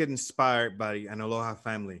 let's get inspired by an Aloha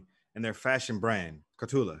family and their fashion brand,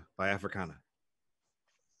 Katula by Africana.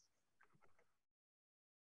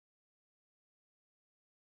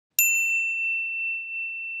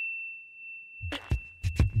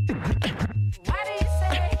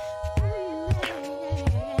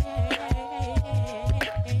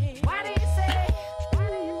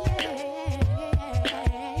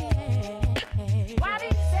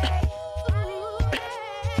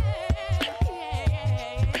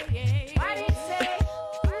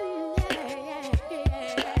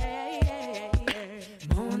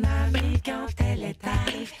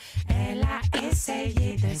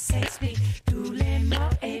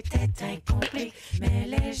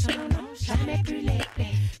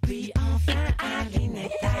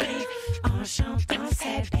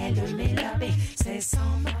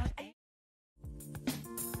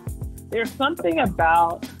 There's something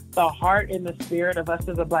about the heart and the spirit of us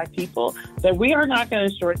as a Black people that we are not going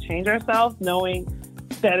to shortchange ourselves knowing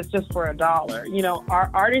that it's just for $1. You know,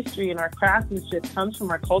 our artistry and our craftsmanship comes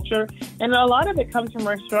from our culture, and a lot of it comes from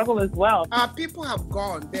our struggle as well. Our people have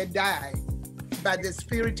gone, they died, but the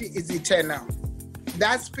spirit is eternal.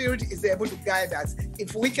 That spirit is able to guide us.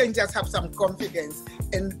 If we can just have some confidence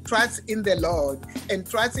and trust in the Lord and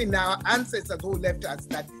trust in our ancestors who left us,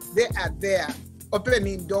 that they are there,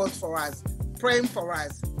 opening doors for us, praying for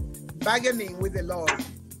us, bargaining with the Lord.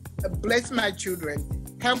 Bless my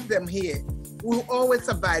children, help them here. We'll always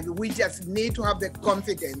survive. We just need to have the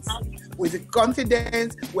confidence. With the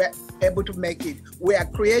confidence, we're able to make it. We are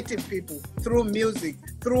creative people through music,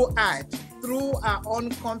 through art, through our own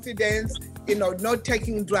confidence, you know, not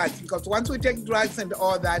taking drugs, because once we take drugs and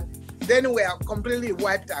all that, then we are completely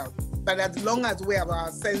wiped out. But as long as we have our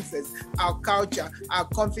senses, our culture, our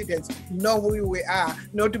confidence, know who we are,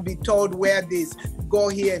 not to be told where this, go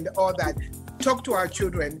here and all that. Talk to our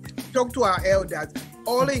children, talk to our elders,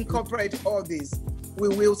 all incorporate all this. we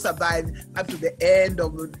will survive up to the end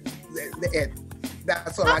of the end.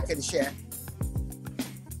 That's all I can share.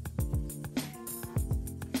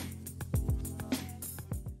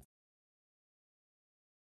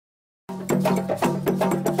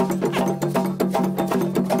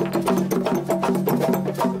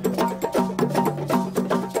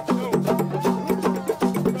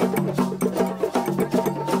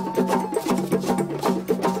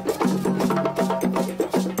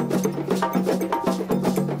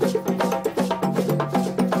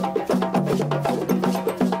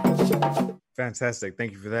 Fantastic.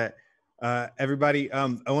 Thank you for that. Everybody, I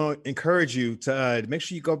want to encourage you to make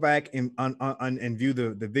sure you go back and and view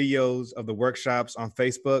the videos of the workshops on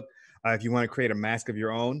Facebook. If you want to create a mask of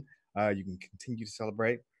your own, you can continue to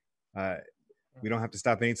celebrate. We don't have to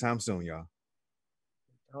stop anytime soon, y'all.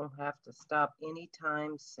 Don't have to stop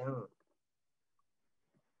anytime soon.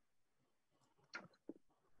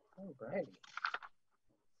 All right.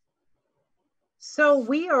 So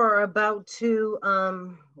we are about to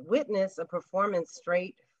witness a performance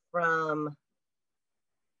straight from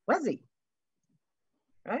Wezi,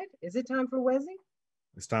 right? Is it time for Wezi?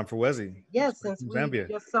 It's time for Wezi. Yes, since we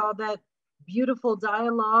just saw that beautiful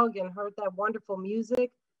dialogue and heard that wonderful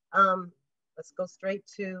music, let's go straight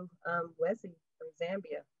to Wezi from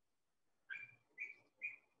Zambia.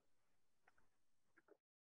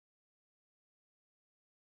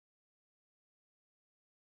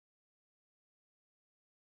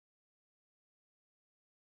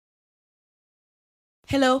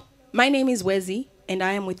 Hello, my name is Wezi, and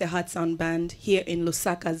I am with the Heart Sound Band here in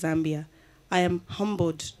Lusaka, Zambia. I am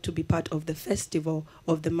humbled to be part of the Festival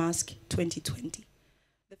of the Mask 2020.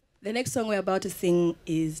 The next song we're about to sing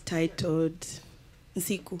is titled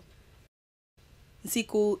Nsiku.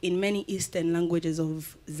 Nsiku, in many Eastern languages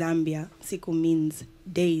of Zambia, Nsiku means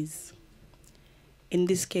days. In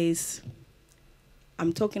this case,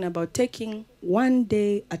 I'm talking about taking one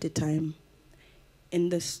day at a time. In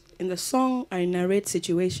the song, I narrate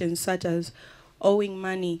situations such as owing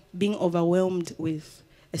money, being overwhelmed with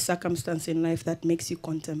a circumstance in life that makes you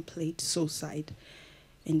contemplate suicide.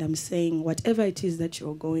 And I'm saying, whatever it is that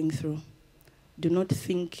you're going through, do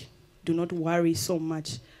not worry so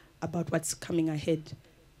much about what's coming ahead.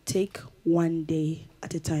 Take one day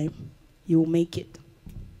at a time. You will make it.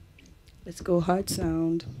 Let's go, Heart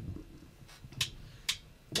Sound.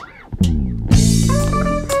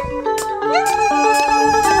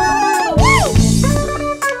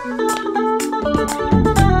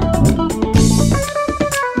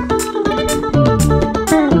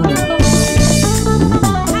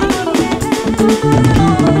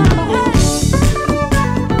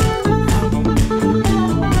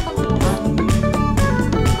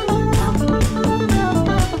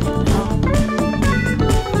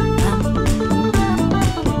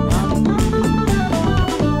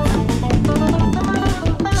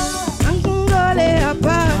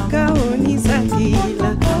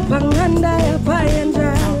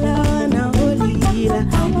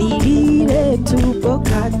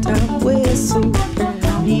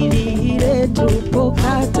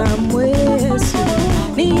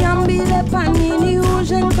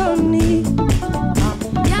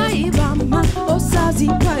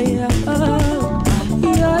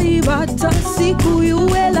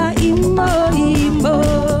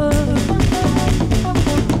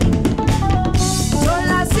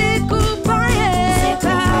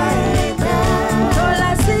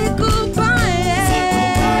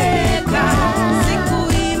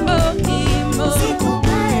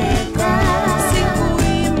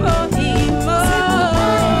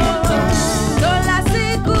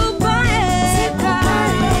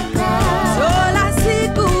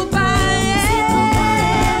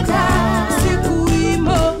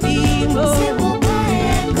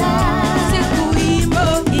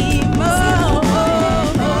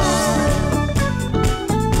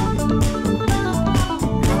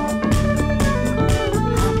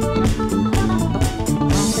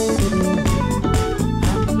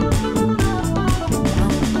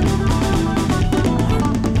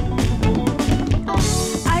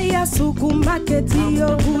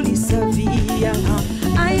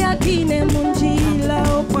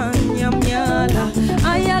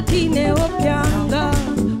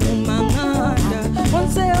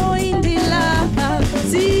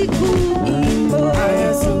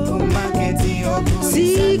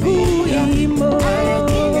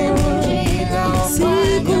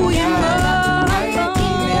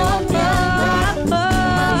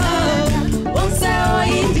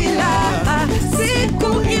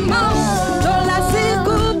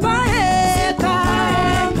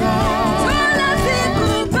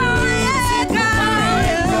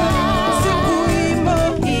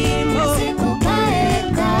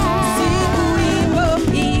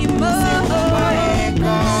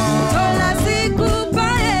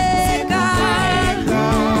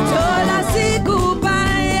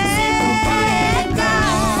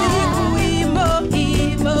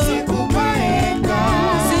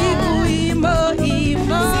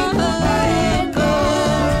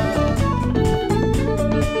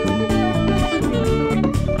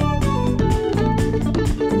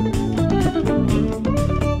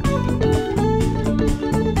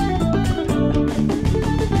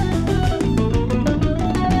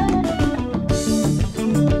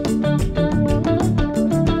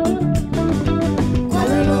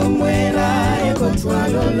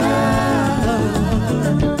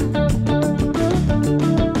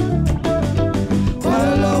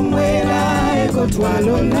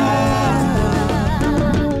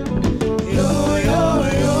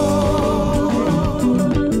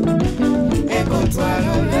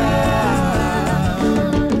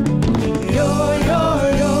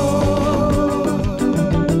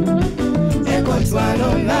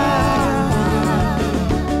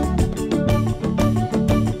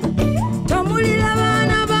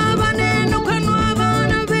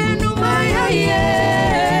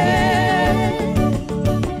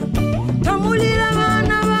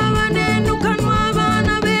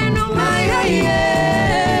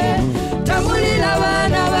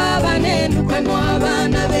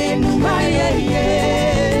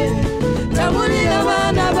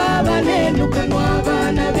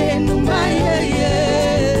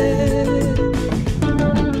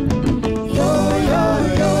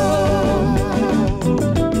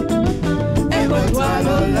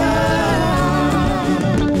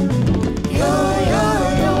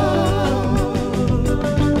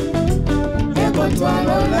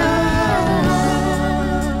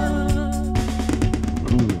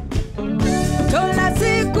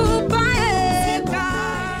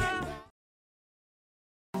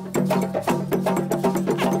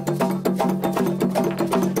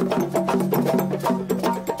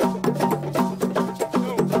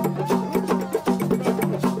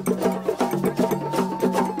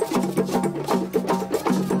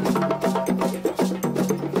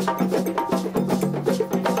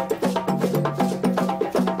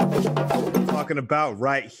 About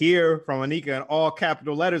right here from Anika in all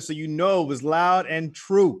capital letters, so you know it was loud and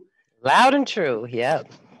true. Loud and true, yeah.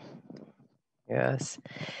 Yes.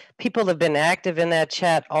 People have been active in that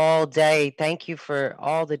chat all day. Thank you for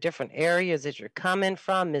all the different areas that you're coming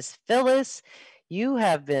from. Miss Phyllis, you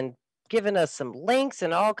have been giving us some links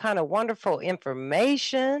and all kind of wonderful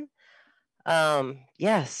information.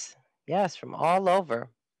 Yes, from all over.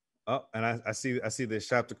 Oh, and I see the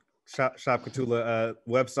Shop Cthulhu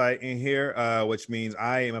website in here, which means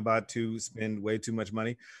I am about to spend way too much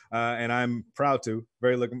money, and I'm proud to.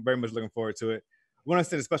 Very much looking forward to it. I want to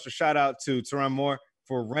send a special shout out to Teron Moore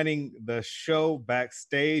for running the show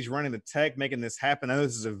backstage, running the tech, making this happen. I know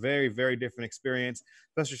this is a very, very different experience.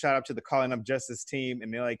 Special shout out to the Calling Up Justice team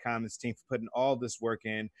and the LA Commons team for putting all this work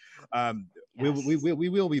in. We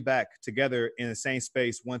will be back together in the same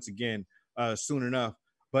space once again soon enough.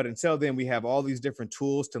 But until then, we have all these different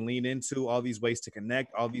tools to lean into, all these ways to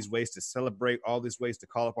connect, all these ways to celebrate, all these ways to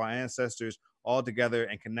call up our ancestors all together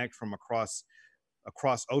and connect from across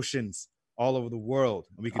oceans all over the world.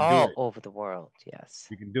 And we can do it. All over the world, yes.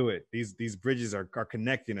 We can do it. These bridges are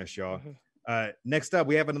connecting us, y'all. Next up,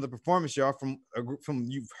 we have another performance, y'all, from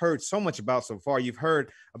you've heard so much about so far. You've heard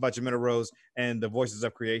about Jimena Rose and the Voices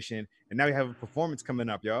of Creation. And now we have a performance coming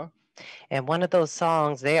up, y'all. And one of those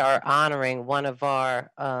songs, they are honoring one of our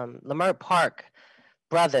Leimert Park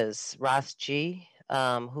brothers, Ross G,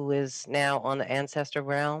 who is now on the Ancestor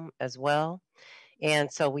realm as well. And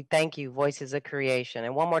so we thank you, Voices of Creation.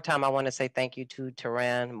 And one more time, I want to say thank you to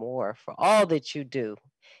Teron Moore for all that you do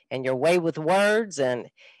and your way with words and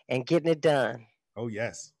getting it done. Oh,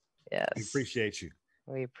 yes. Yes. We appreciate you.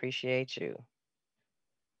 We appreciate you.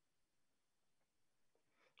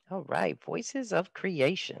 All right, Voices of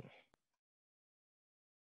Creation.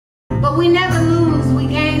 But we never lose, we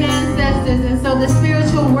gain ancestors, and so the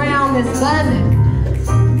spiritual realm is buzzing.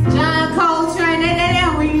 John Coltrane,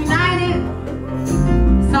 they're reunited.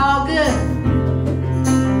 It's all good.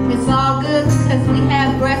 It's all good because we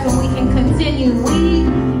have breath and we can continue. We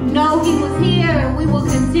know he was here and we will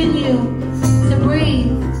continue to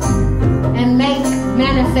breathe and make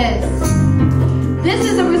manifest. This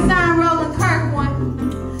is a Rasan Roland Kirk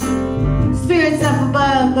one. Spirits up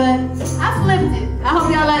above, but I flipped it. I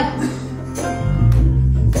hope y'all like it.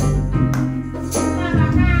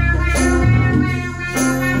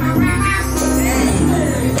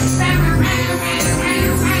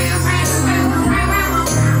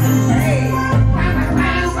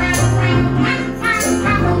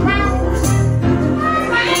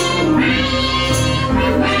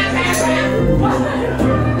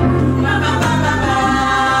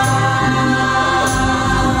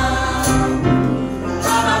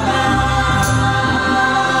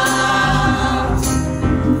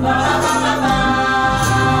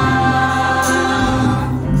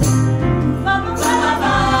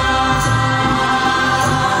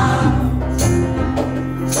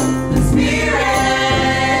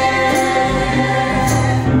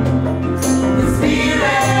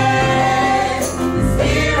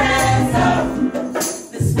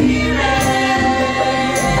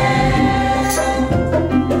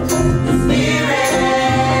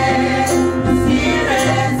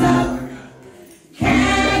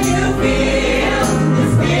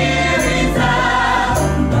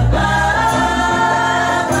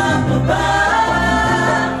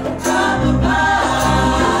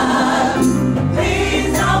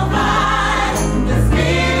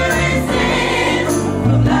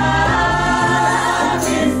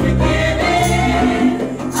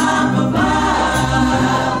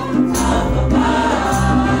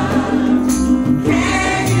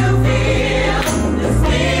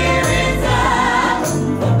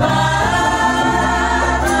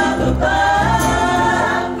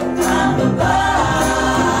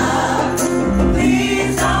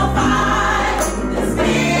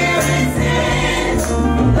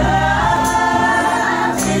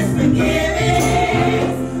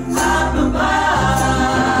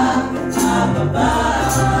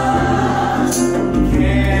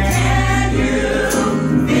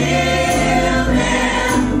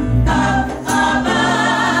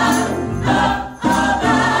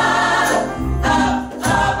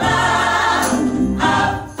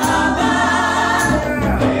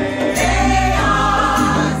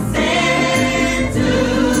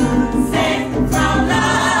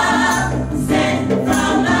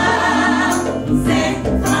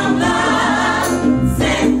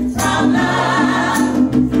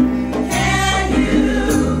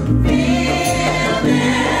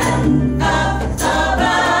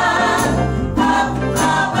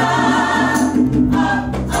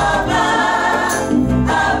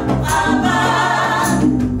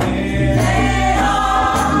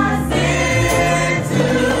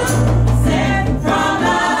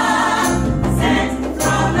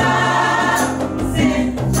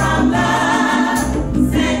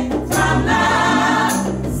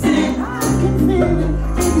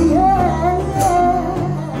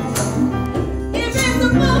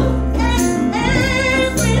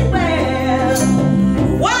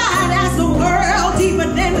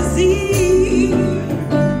 see.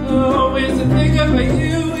 Always a thinker for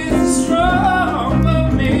you is strong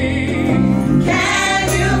of me. Can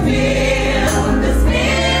you feel the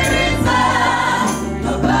spirits up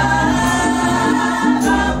above,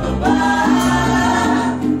 up above,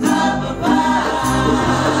 up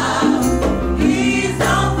above? Please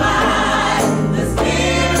don't fight the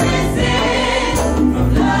spirits in from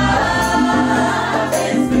love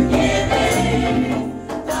is forgiving.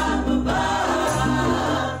 Up above,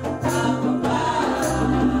 up above.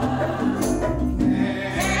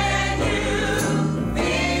 Can you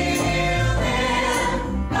feel them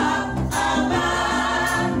up above,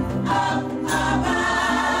 up above,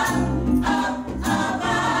 up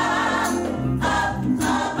above, up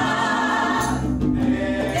above?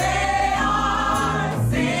 They are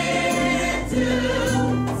sent to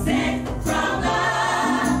sent from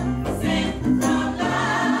love, sent from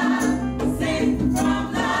love, sent from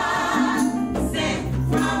love, sent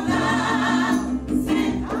from love,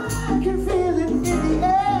 sent. I can feel it in the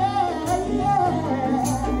air, yeah.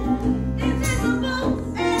 Invisible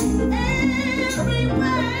and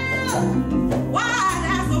everywhere. Wide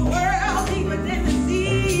as the world, deeper than the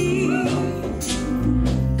sea.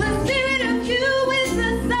 The spirit of you is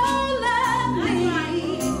the soul of me.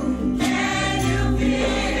 Can you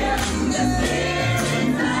feel the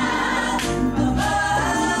spirits up above,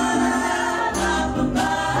 up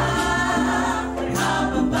above,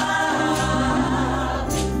 up above?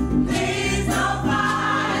 Please don't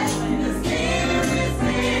fight the spirits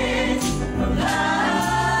in from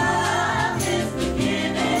love is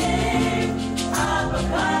forgiving. Up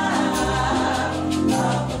above,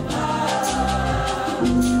 up above.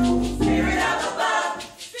 Spirit up above,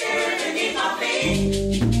 spirit beneath my feet.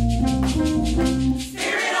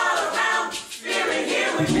 Spirit all around, spirit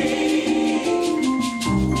here with me.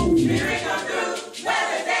 Spirit come through,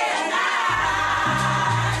 whether day or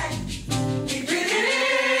night. We breathe it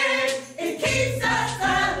in, it keeps us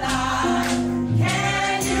alive.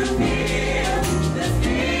 Can you feel the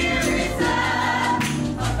spirits up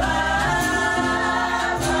above,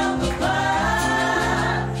 up above,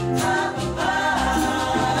 up above?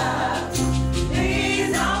 Please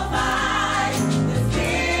don't fight the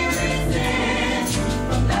spirits in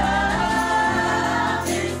from love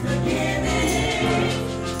is forgiving.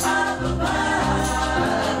 Up above,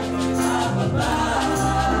 up above.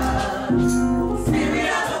 Spirit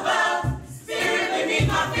up above, spirit beneath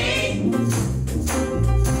my feet.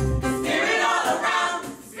 Spirit all around,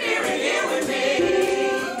 spirit here with me.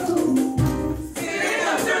 Spirit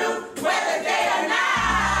come through, whether day or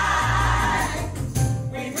night.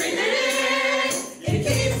 We breathe it in, it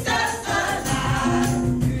keeps us alive.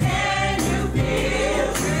 Can you feel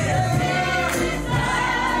the spirits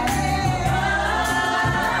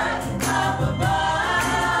up above,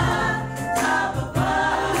 up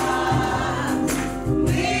above?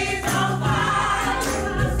 Please don't fight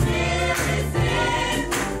the spirits in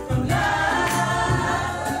from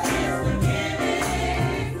love is forgiving.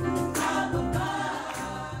 Up above.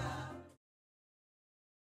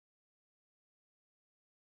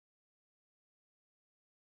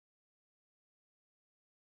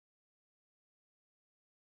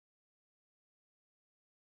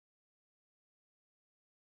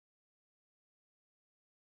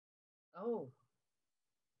 Oh,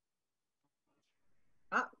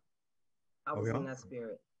 I was we in on? that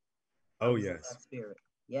spirit. Oh, was in yes. that spirit.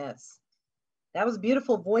 Yes. That was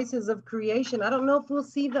beautiful. Voices of Creation. I don't know if we'll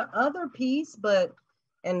see the other piece, but,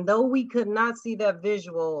 and though we could not see that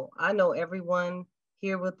visual, I know everyone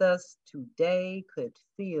here with us today could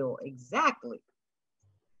feel exactly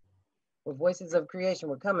where Voices of Creation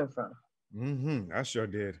were coming from. Mm-hmm. I sure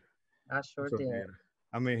did. I sure did.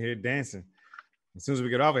 I'm in here dancing. As soon as we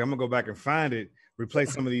get off here, I'm gonna go back and find it, replay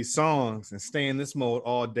some of these songs, and stay in this mode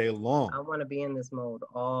all day long. I want to be in this mode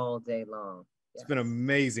all day long. It's been an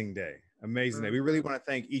amazing day. Amazing day. We really want to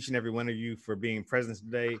thank each and every one of you for being present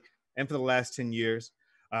today and for the last 10 years.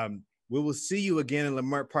 We will see you again in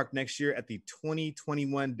Leimert Park next year at the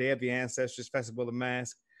 2021 Day of the Ancestors Festival of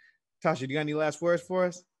Mask. Tasha, do you got any last words for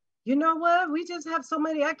us? You know what? We just have so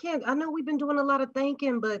many. I know we've been doing a lot of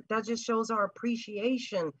thinking, but that just shows our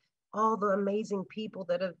appreciation. All the amazing people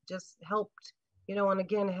that have just helped, you know, and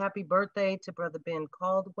again, happy birthday to Brother Ben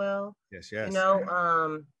Caldwell. Yes, yes. You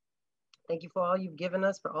know, thank you for all you've given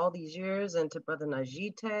us for all these years, and to Brother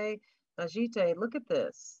Najite. Najite, look at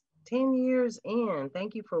this. 10 years in.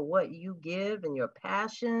 Thank you for what you give and your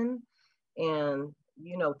passion and,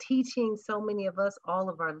 you know, teaching so many of us, all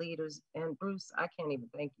of our leaders. And Bruce, I can't even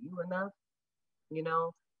thank you enough. You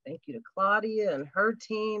know, thank you to Claudia and her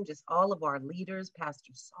team, just all of our leaders,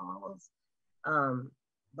 Pastor Sauls.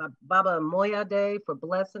 Baba Moyade for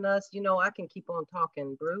blessing us. You know, I can keep on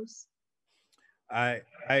talking, Bruce. I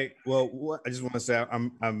just want to say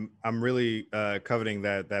I'm really coveting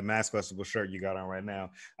that Mask Festival shirt you got on right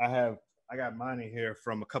now. I got mine in here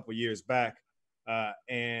from a couple years back,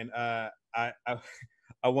 and I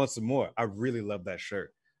want some more. I really love that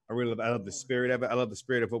shirt. I love the spirit of it. I love the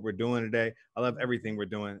spirit of what we're doing today. I love everything we're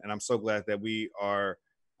doing, and I'm so glad that we are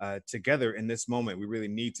together in this moment. We really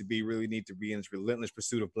need to be in this relentless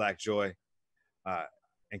pursuit of Black joy,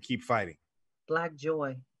 and keep fighting. Black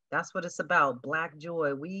joy. That's what it's about. Black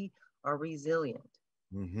joy. We are resilient.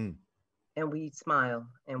 Mm-hmm. And we smile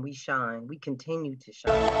and we shine. We continue to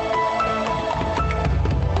shine.